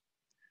 years,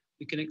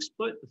 we can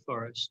exploit the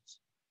forests,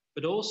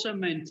 but also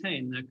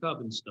maintain their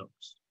carbon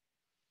stocks.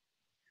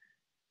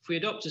 If we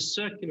adopt a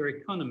circular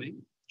economy,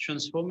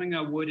 transforming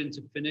our wood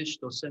into finished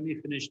or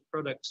semi-finished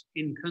products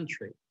in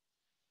country,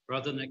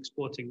 rather than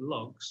exporting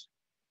logs,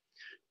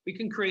 we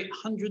can create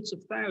hundreds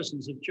of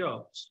thousands of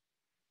jobs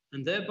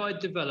and thereby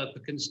develop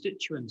a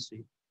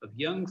constituency of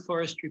young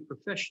forestry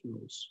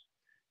professionals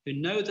who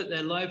know that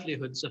their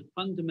livelihoods are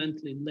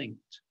fundamentally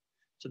linked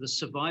to the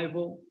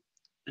survival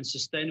and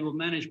sustainable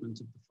management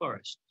of the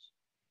forests.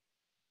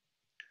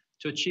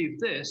 To achieve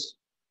this,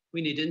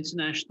 we need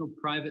international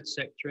private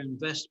sector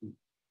investment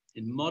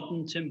in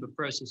modern timber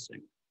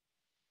processing.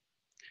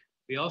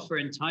 We offer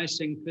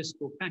enticing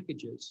fiscal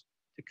packages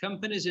to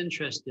companies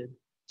interested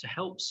to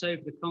help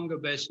save the Congo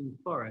Basin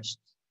forests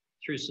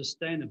through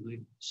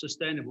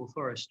sustainable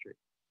forestry.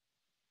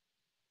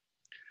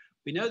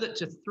 We know that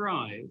to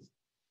thrive,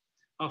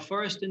 our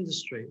forest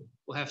industry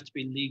will have to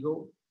be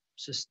legal,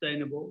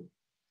 sustainable,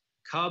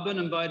 carbon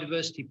and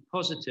biodiversity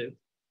positive,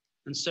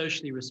 and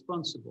socially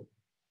responsible.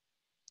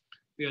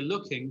 We are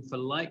looking for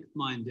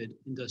like-minded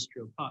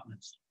industrial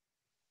partners.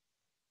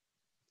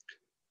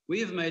 We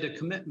have made a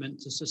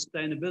commitment to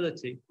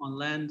sustainability on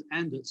land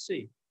and at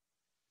sea.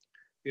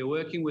 We are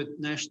working with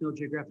National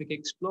Geographic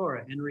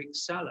explorer Enrique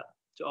Sala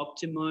to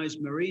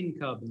optimize marine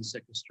carbon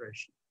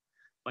sequestration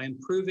by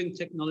improving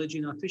technology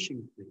in our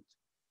fishing fleet,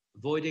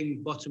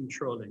 avoiding bottom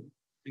trawling,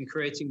 and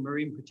creating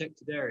marine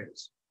protected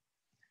areas.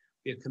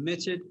 We are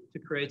committed to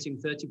creating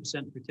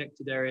 30%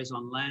 protected areas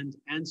on land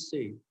and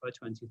sea by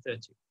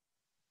 2030.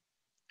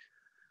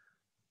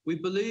 We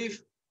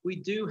believe we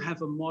do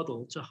have a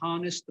model to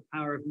harness the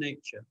power of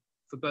nature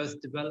for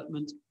both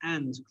development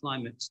and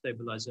climate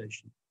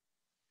stabilization.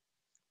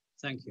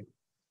 Thank you.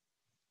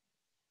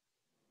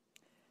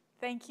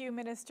 Thank you,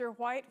 Minister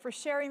White, for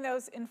sharing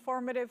those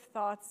informative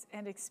thoughts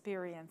and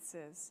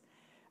experiences.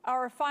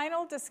 Our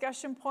final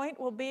discussion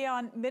point will be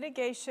on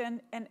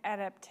mitigation and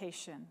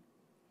adaptation.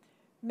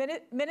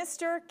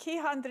 Minister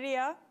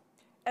Quijandría,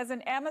 as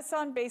an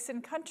Amazon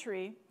basin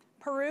country,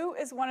 Peru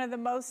is one of the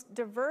most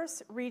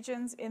diverse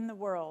regions in the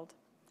world.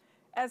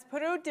 As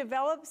Peru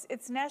develops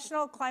its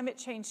national climate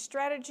change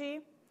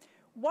strategy,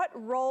 what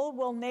role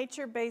will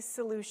nature-based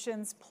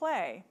solutions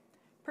play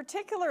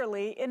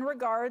particularly in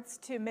regards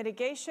to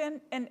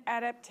mitigation and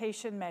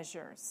adaptation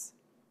measures.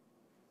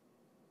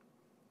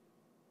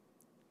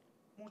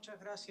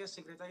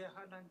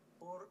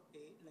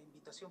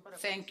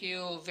 Thank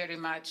you very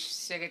much,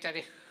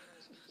 Secretary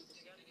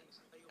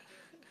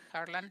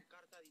Harlan.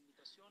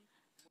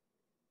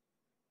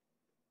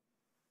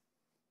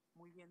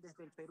 Muy bien,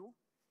 desde el Perú.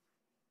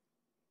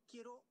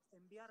 Quiero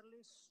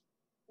enviarles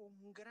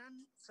un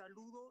gran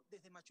saludo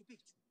desde Machu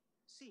Picchu.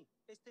 Sí,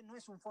 este no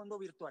es un fondo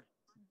virtual.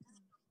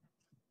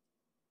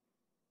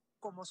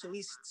 Como se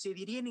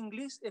diría en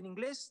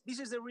inglés, this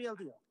is the real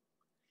deal.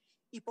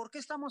 ¿Y por qué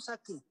estamos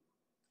aquí?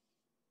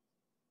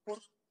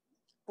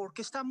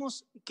 Porque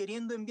estamos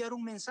queriendo enviar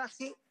un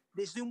mensaje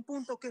desde un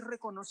punto que es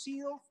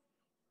reconocido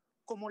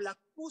como la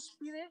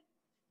cúspide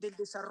del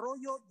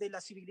desarrollo de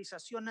la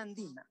civilización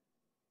andina.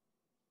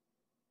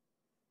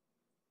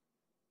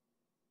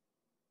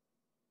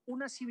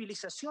 Una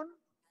civilización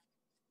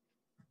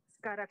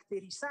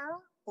caracterizada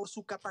por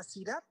su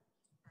capacidad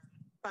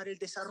para el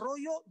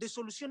desarrollo de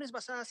soluciones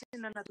basadas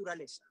en la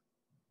naturaleza.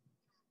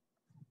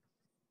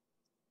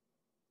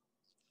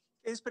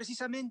 Es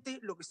precisamente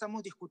lo que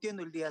estamos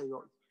discutiendo el día de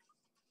hoy.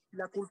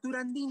 La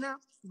cultura andina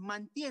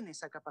mantiene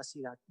esa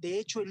capacidad. De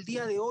hecho, el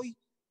día de hoy,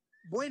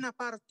 buena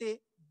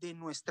parte de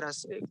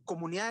nuestras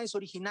comunidades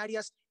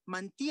originarias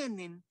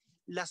mantienen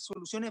las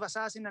soluciones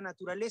basadas en la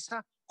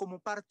naturaleza como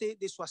parte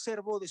de su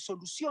acervo de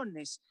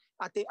soluciones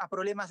a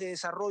problemas de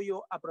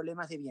desarrollo, a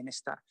problemas de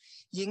bienestar.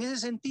 Y en ese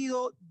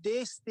sentido,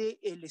 desde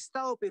el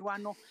Estado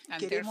peruano,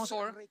 queremos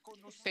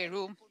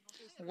Peru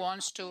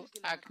wants to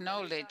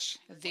acknowledge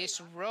this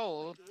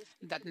role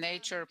that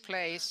nature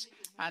plays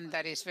and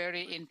that is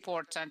very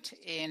important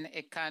in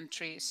a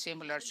country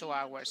similar to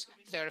ours.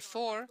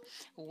 Therefore,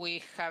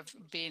 we have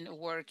been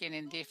working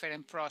in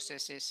different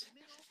processes.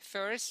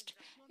 First,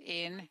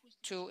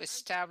 to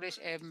establish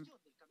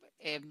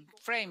a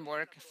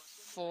framework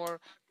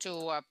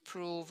to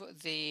approve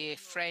the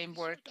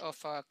framework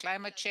of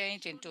climate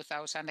change in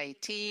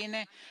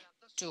 2018,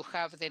 to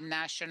have the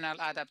National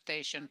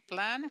Adaptation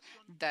Plan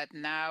that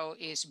now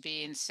is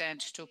being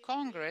sent to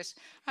Congress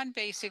and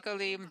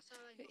basically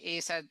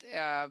is an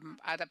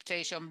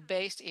adaptation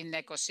based in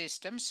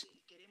ecosystems.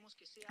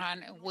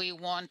 And we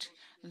want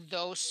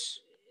those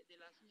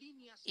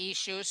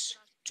issues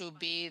to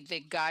be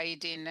the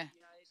guiding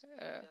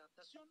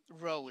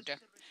road.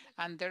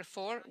 And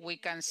therefore, we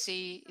can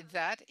see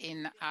that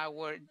in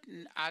our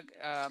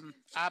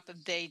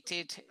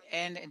updated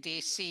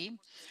NDC,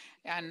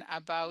 and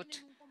about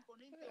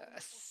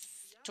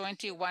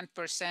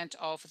 21%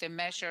 of the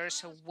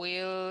measures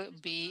will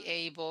be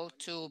able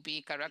to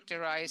be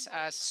characterized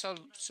as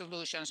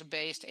solutions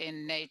based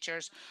in nature,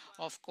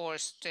 of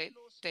course,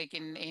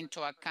 taking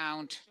into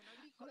account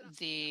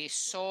the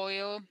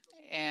soil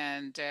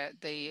and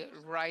the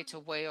right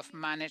way of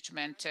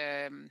management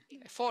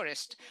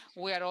forest.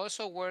 We are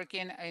also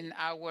working in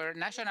our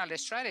national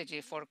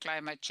strategy for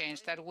climate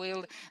change that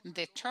will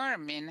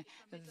determine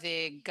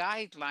the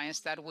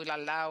guidelines that will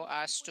allow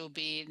us to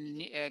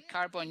be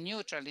carbon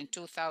neutral in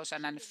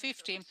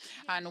 2050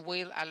 and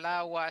will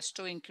allow us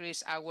to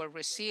increase our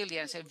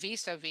resilience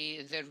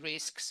vis-à-vis the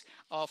risks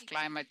of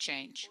climate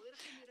change.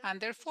 And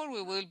therefore,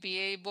 we will be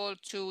able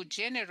to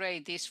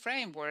generate this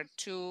framework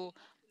to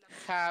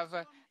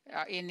have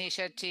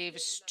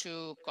initiatives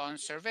to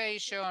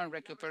conservation,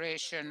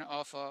 recuperation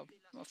of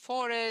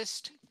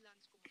forest,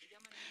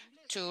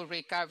 to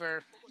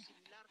recover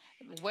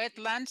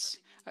wetlands,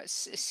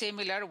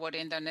 similar what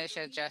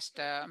Indonesia just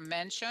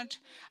mentioned,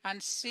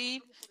 and see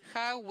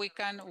how we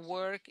can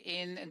work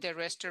in the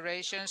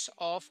restorations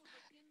of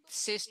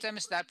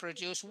systems that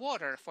produce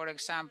water. For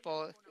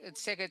example,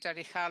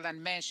 Secretary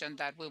Harlan mentioned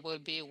that we will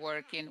be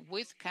working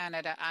with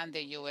Canada and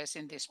the US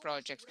in this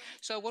project.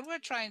 So what we're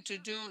trying to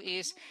do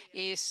is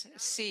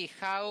see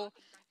how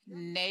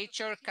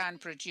nature can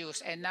produce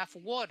enough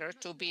water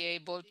to be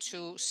able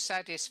to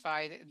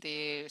satisfy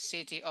the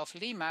city of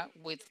Lima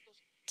with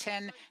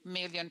 10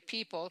 million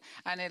people,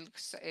 and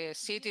a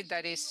city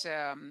that is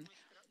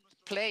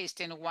placed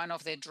in one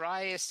of the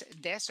driest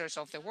deserts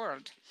of the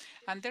world.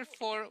 And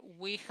therefore,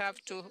 we have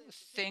to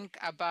think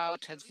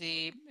about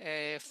the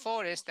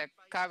forests that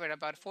cover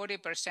about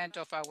 40%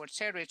 of our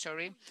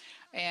territory.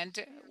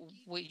 And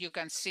you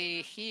can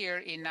see here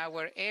in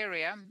our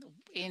area,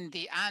 in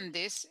the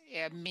Andes,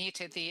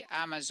 meet the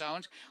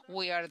Amazon.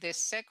 We are the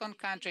second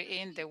country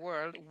in the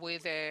world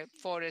with a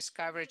forest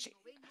coverage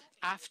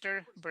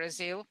after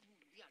Brazil,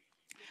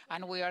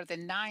 and we are the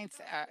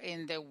 9th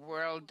in the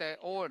world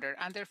order.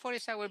 And therefore,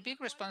 it's our big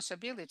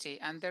responsibility.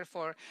 And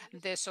therefore,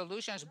 the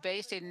solutions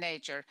based in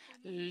nature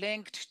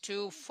linked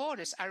to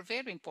forests are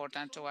very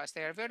important to us.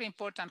 They are very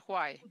important.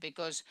 Why?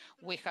 Because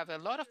we have a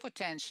lot of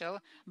potential,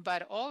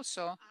 but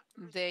also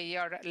they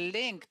are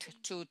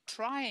linked to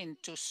trying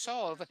to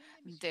solve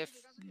the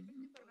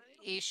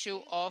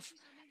issue of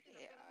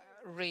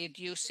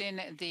reducing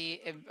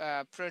the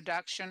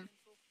production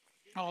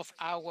of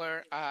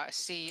our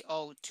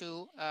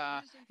CO2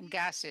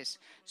 gases.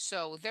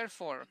 So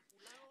therefore,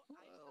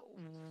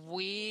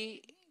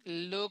 we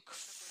look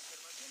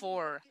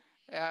for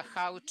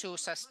how to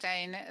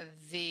sustain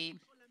the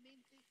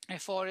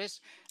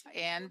forest,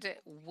 and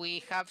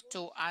we have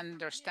to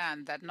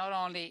understand that not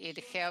only it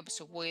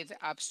helps with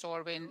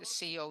absorbing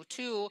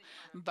CO2,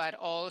 but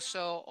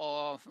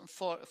also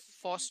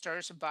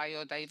fosters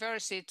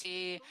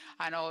biodiversity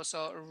and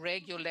also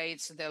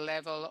regulates the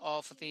level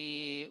of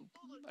the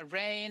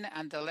rain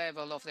and the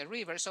level of the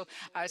river. So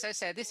as I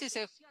said, this is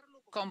a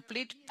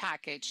complete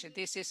package.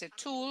 This is a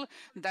tool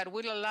that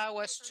will allow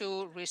us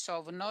to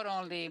resolve not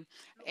only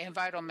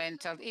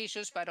environmental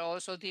issues, but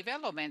also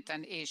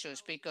developmental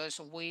issues, because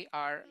we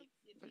are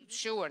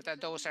sure that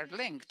those are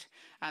linked.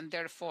 And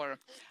therefore,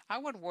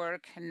 our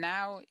work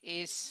now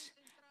is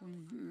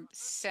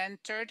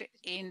centered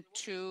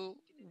into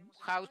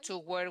how to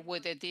work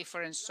with the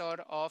different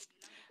sort of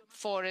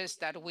forests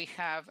that we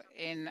have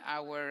in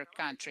our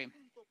country.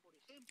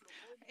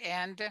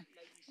 And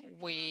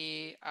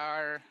we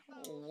are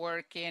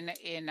working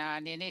in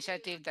an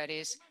initiative that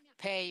is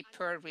pay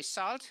per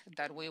result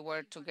that we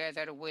work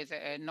together with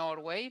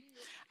Norway.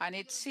 And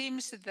it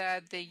seems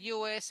that the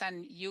US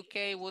and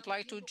UK would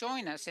like to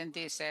join us in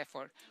this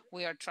effort.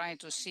 We are trying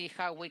to see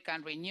how we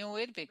can renew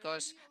it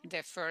because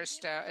the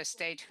first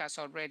stage has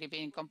already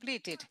been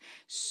completed.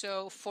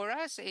 So for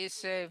us,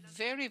 it's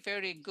very,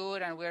 very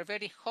good, and we're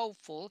very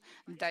hopeful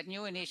that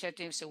new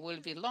initiatives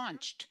will be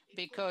launched,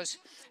 because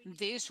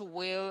this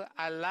will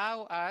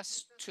allow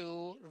us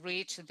to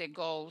reach the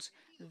goals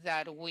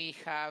that we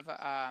have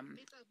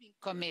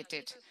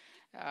committed.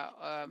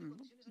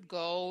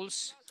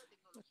 Goals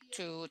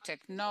to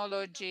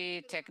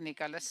technology,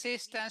 technical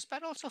assistance,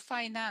 but also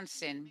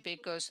financing,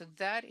 because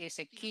that is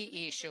a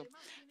key issue.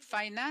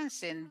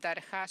 Financing that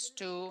has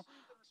to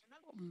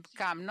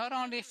come not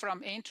only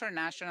from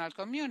international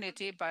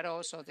community, but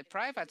also the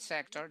private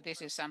sector.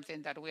 This is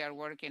something that we are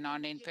working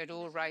on in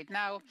Peru right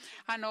now,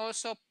 and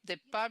also the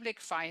public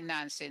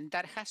financing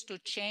that has to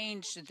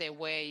change the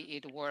way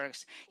it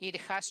works. It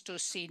has to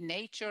see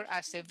nature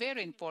as a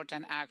very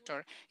important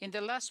actor. In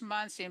the last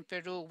months in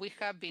Peru, we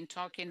have been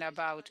talking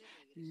about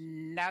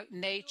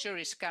nature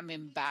is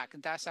coming back.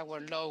 That's our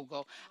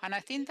logo. And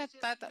I think that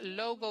that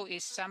logo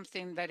is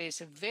something that is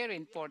very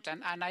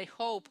important. And I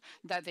hope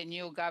that the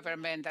new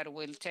government that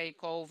will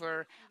take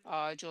over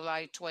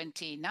July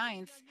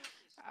 29th,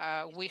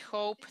 we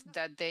hope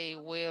that they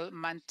will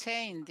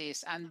maintain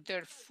this, and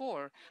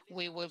therefore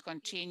we will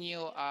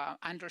continue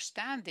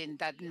understanding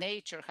that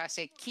nature has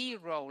a key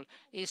role.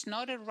 It's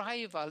not a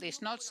rival.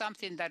 It's not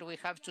something that we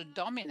have to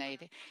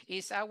dominate.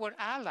 It's our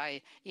ally.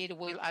 It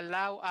will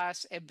allow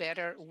us a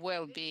better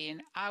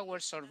well-being, our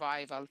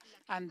survival,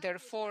 and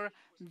therefore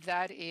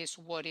that is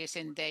what is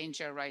in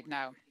danger right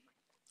now.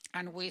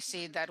 And we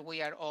see that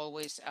we are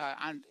always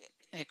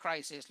a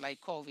crisis like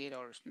COVID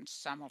or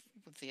some of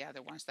the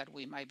other ones that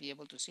we might be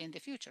able to see in the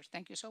future.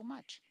 Thank you so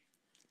much.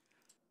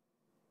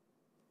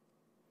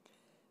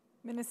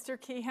 Minister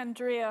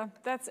Quijandría,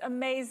 that's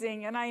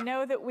amazing. And I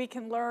know that we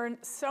can learn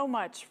so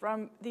much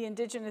from the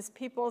indigenous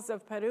peoples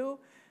of Peru,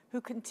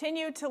 who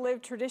continue to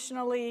live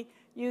traditionally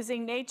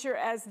using nature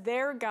as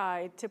their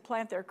guide to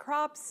plant their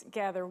crops,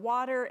 gather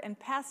water, and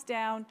pass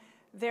down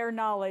their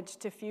knowledge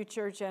to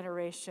future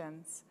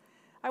generations.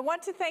 I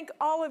want to thank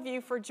all of you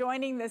for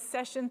joining this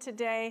session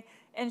today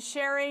and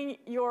sharing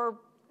your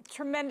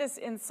tremendous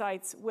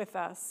insights with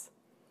us.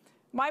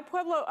 My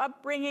Pueblo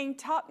upbringing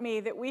taught me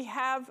that we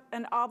have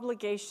an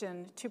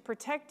obligation to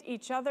protect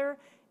each other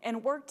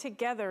and work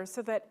together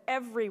so that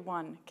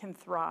everyone can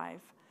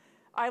thrive.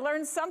 I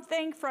learned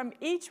something from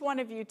each one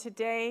of you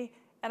today,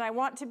 and I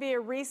want to be a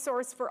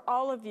resource for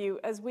all of you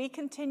as we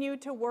continue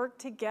to work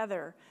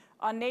together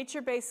on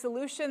nature-based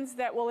solutions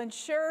that will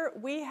ensure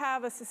we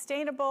have a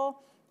sustainable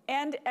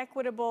and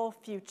equitable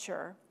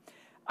future.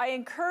 I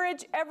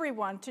encourage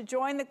everyone to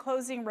join the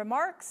closing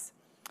remarks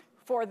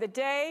for the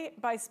day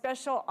by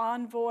Special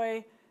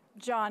Envoy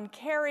John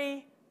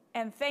Kerry,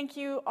 and thank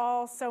you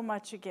all so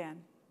much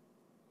again.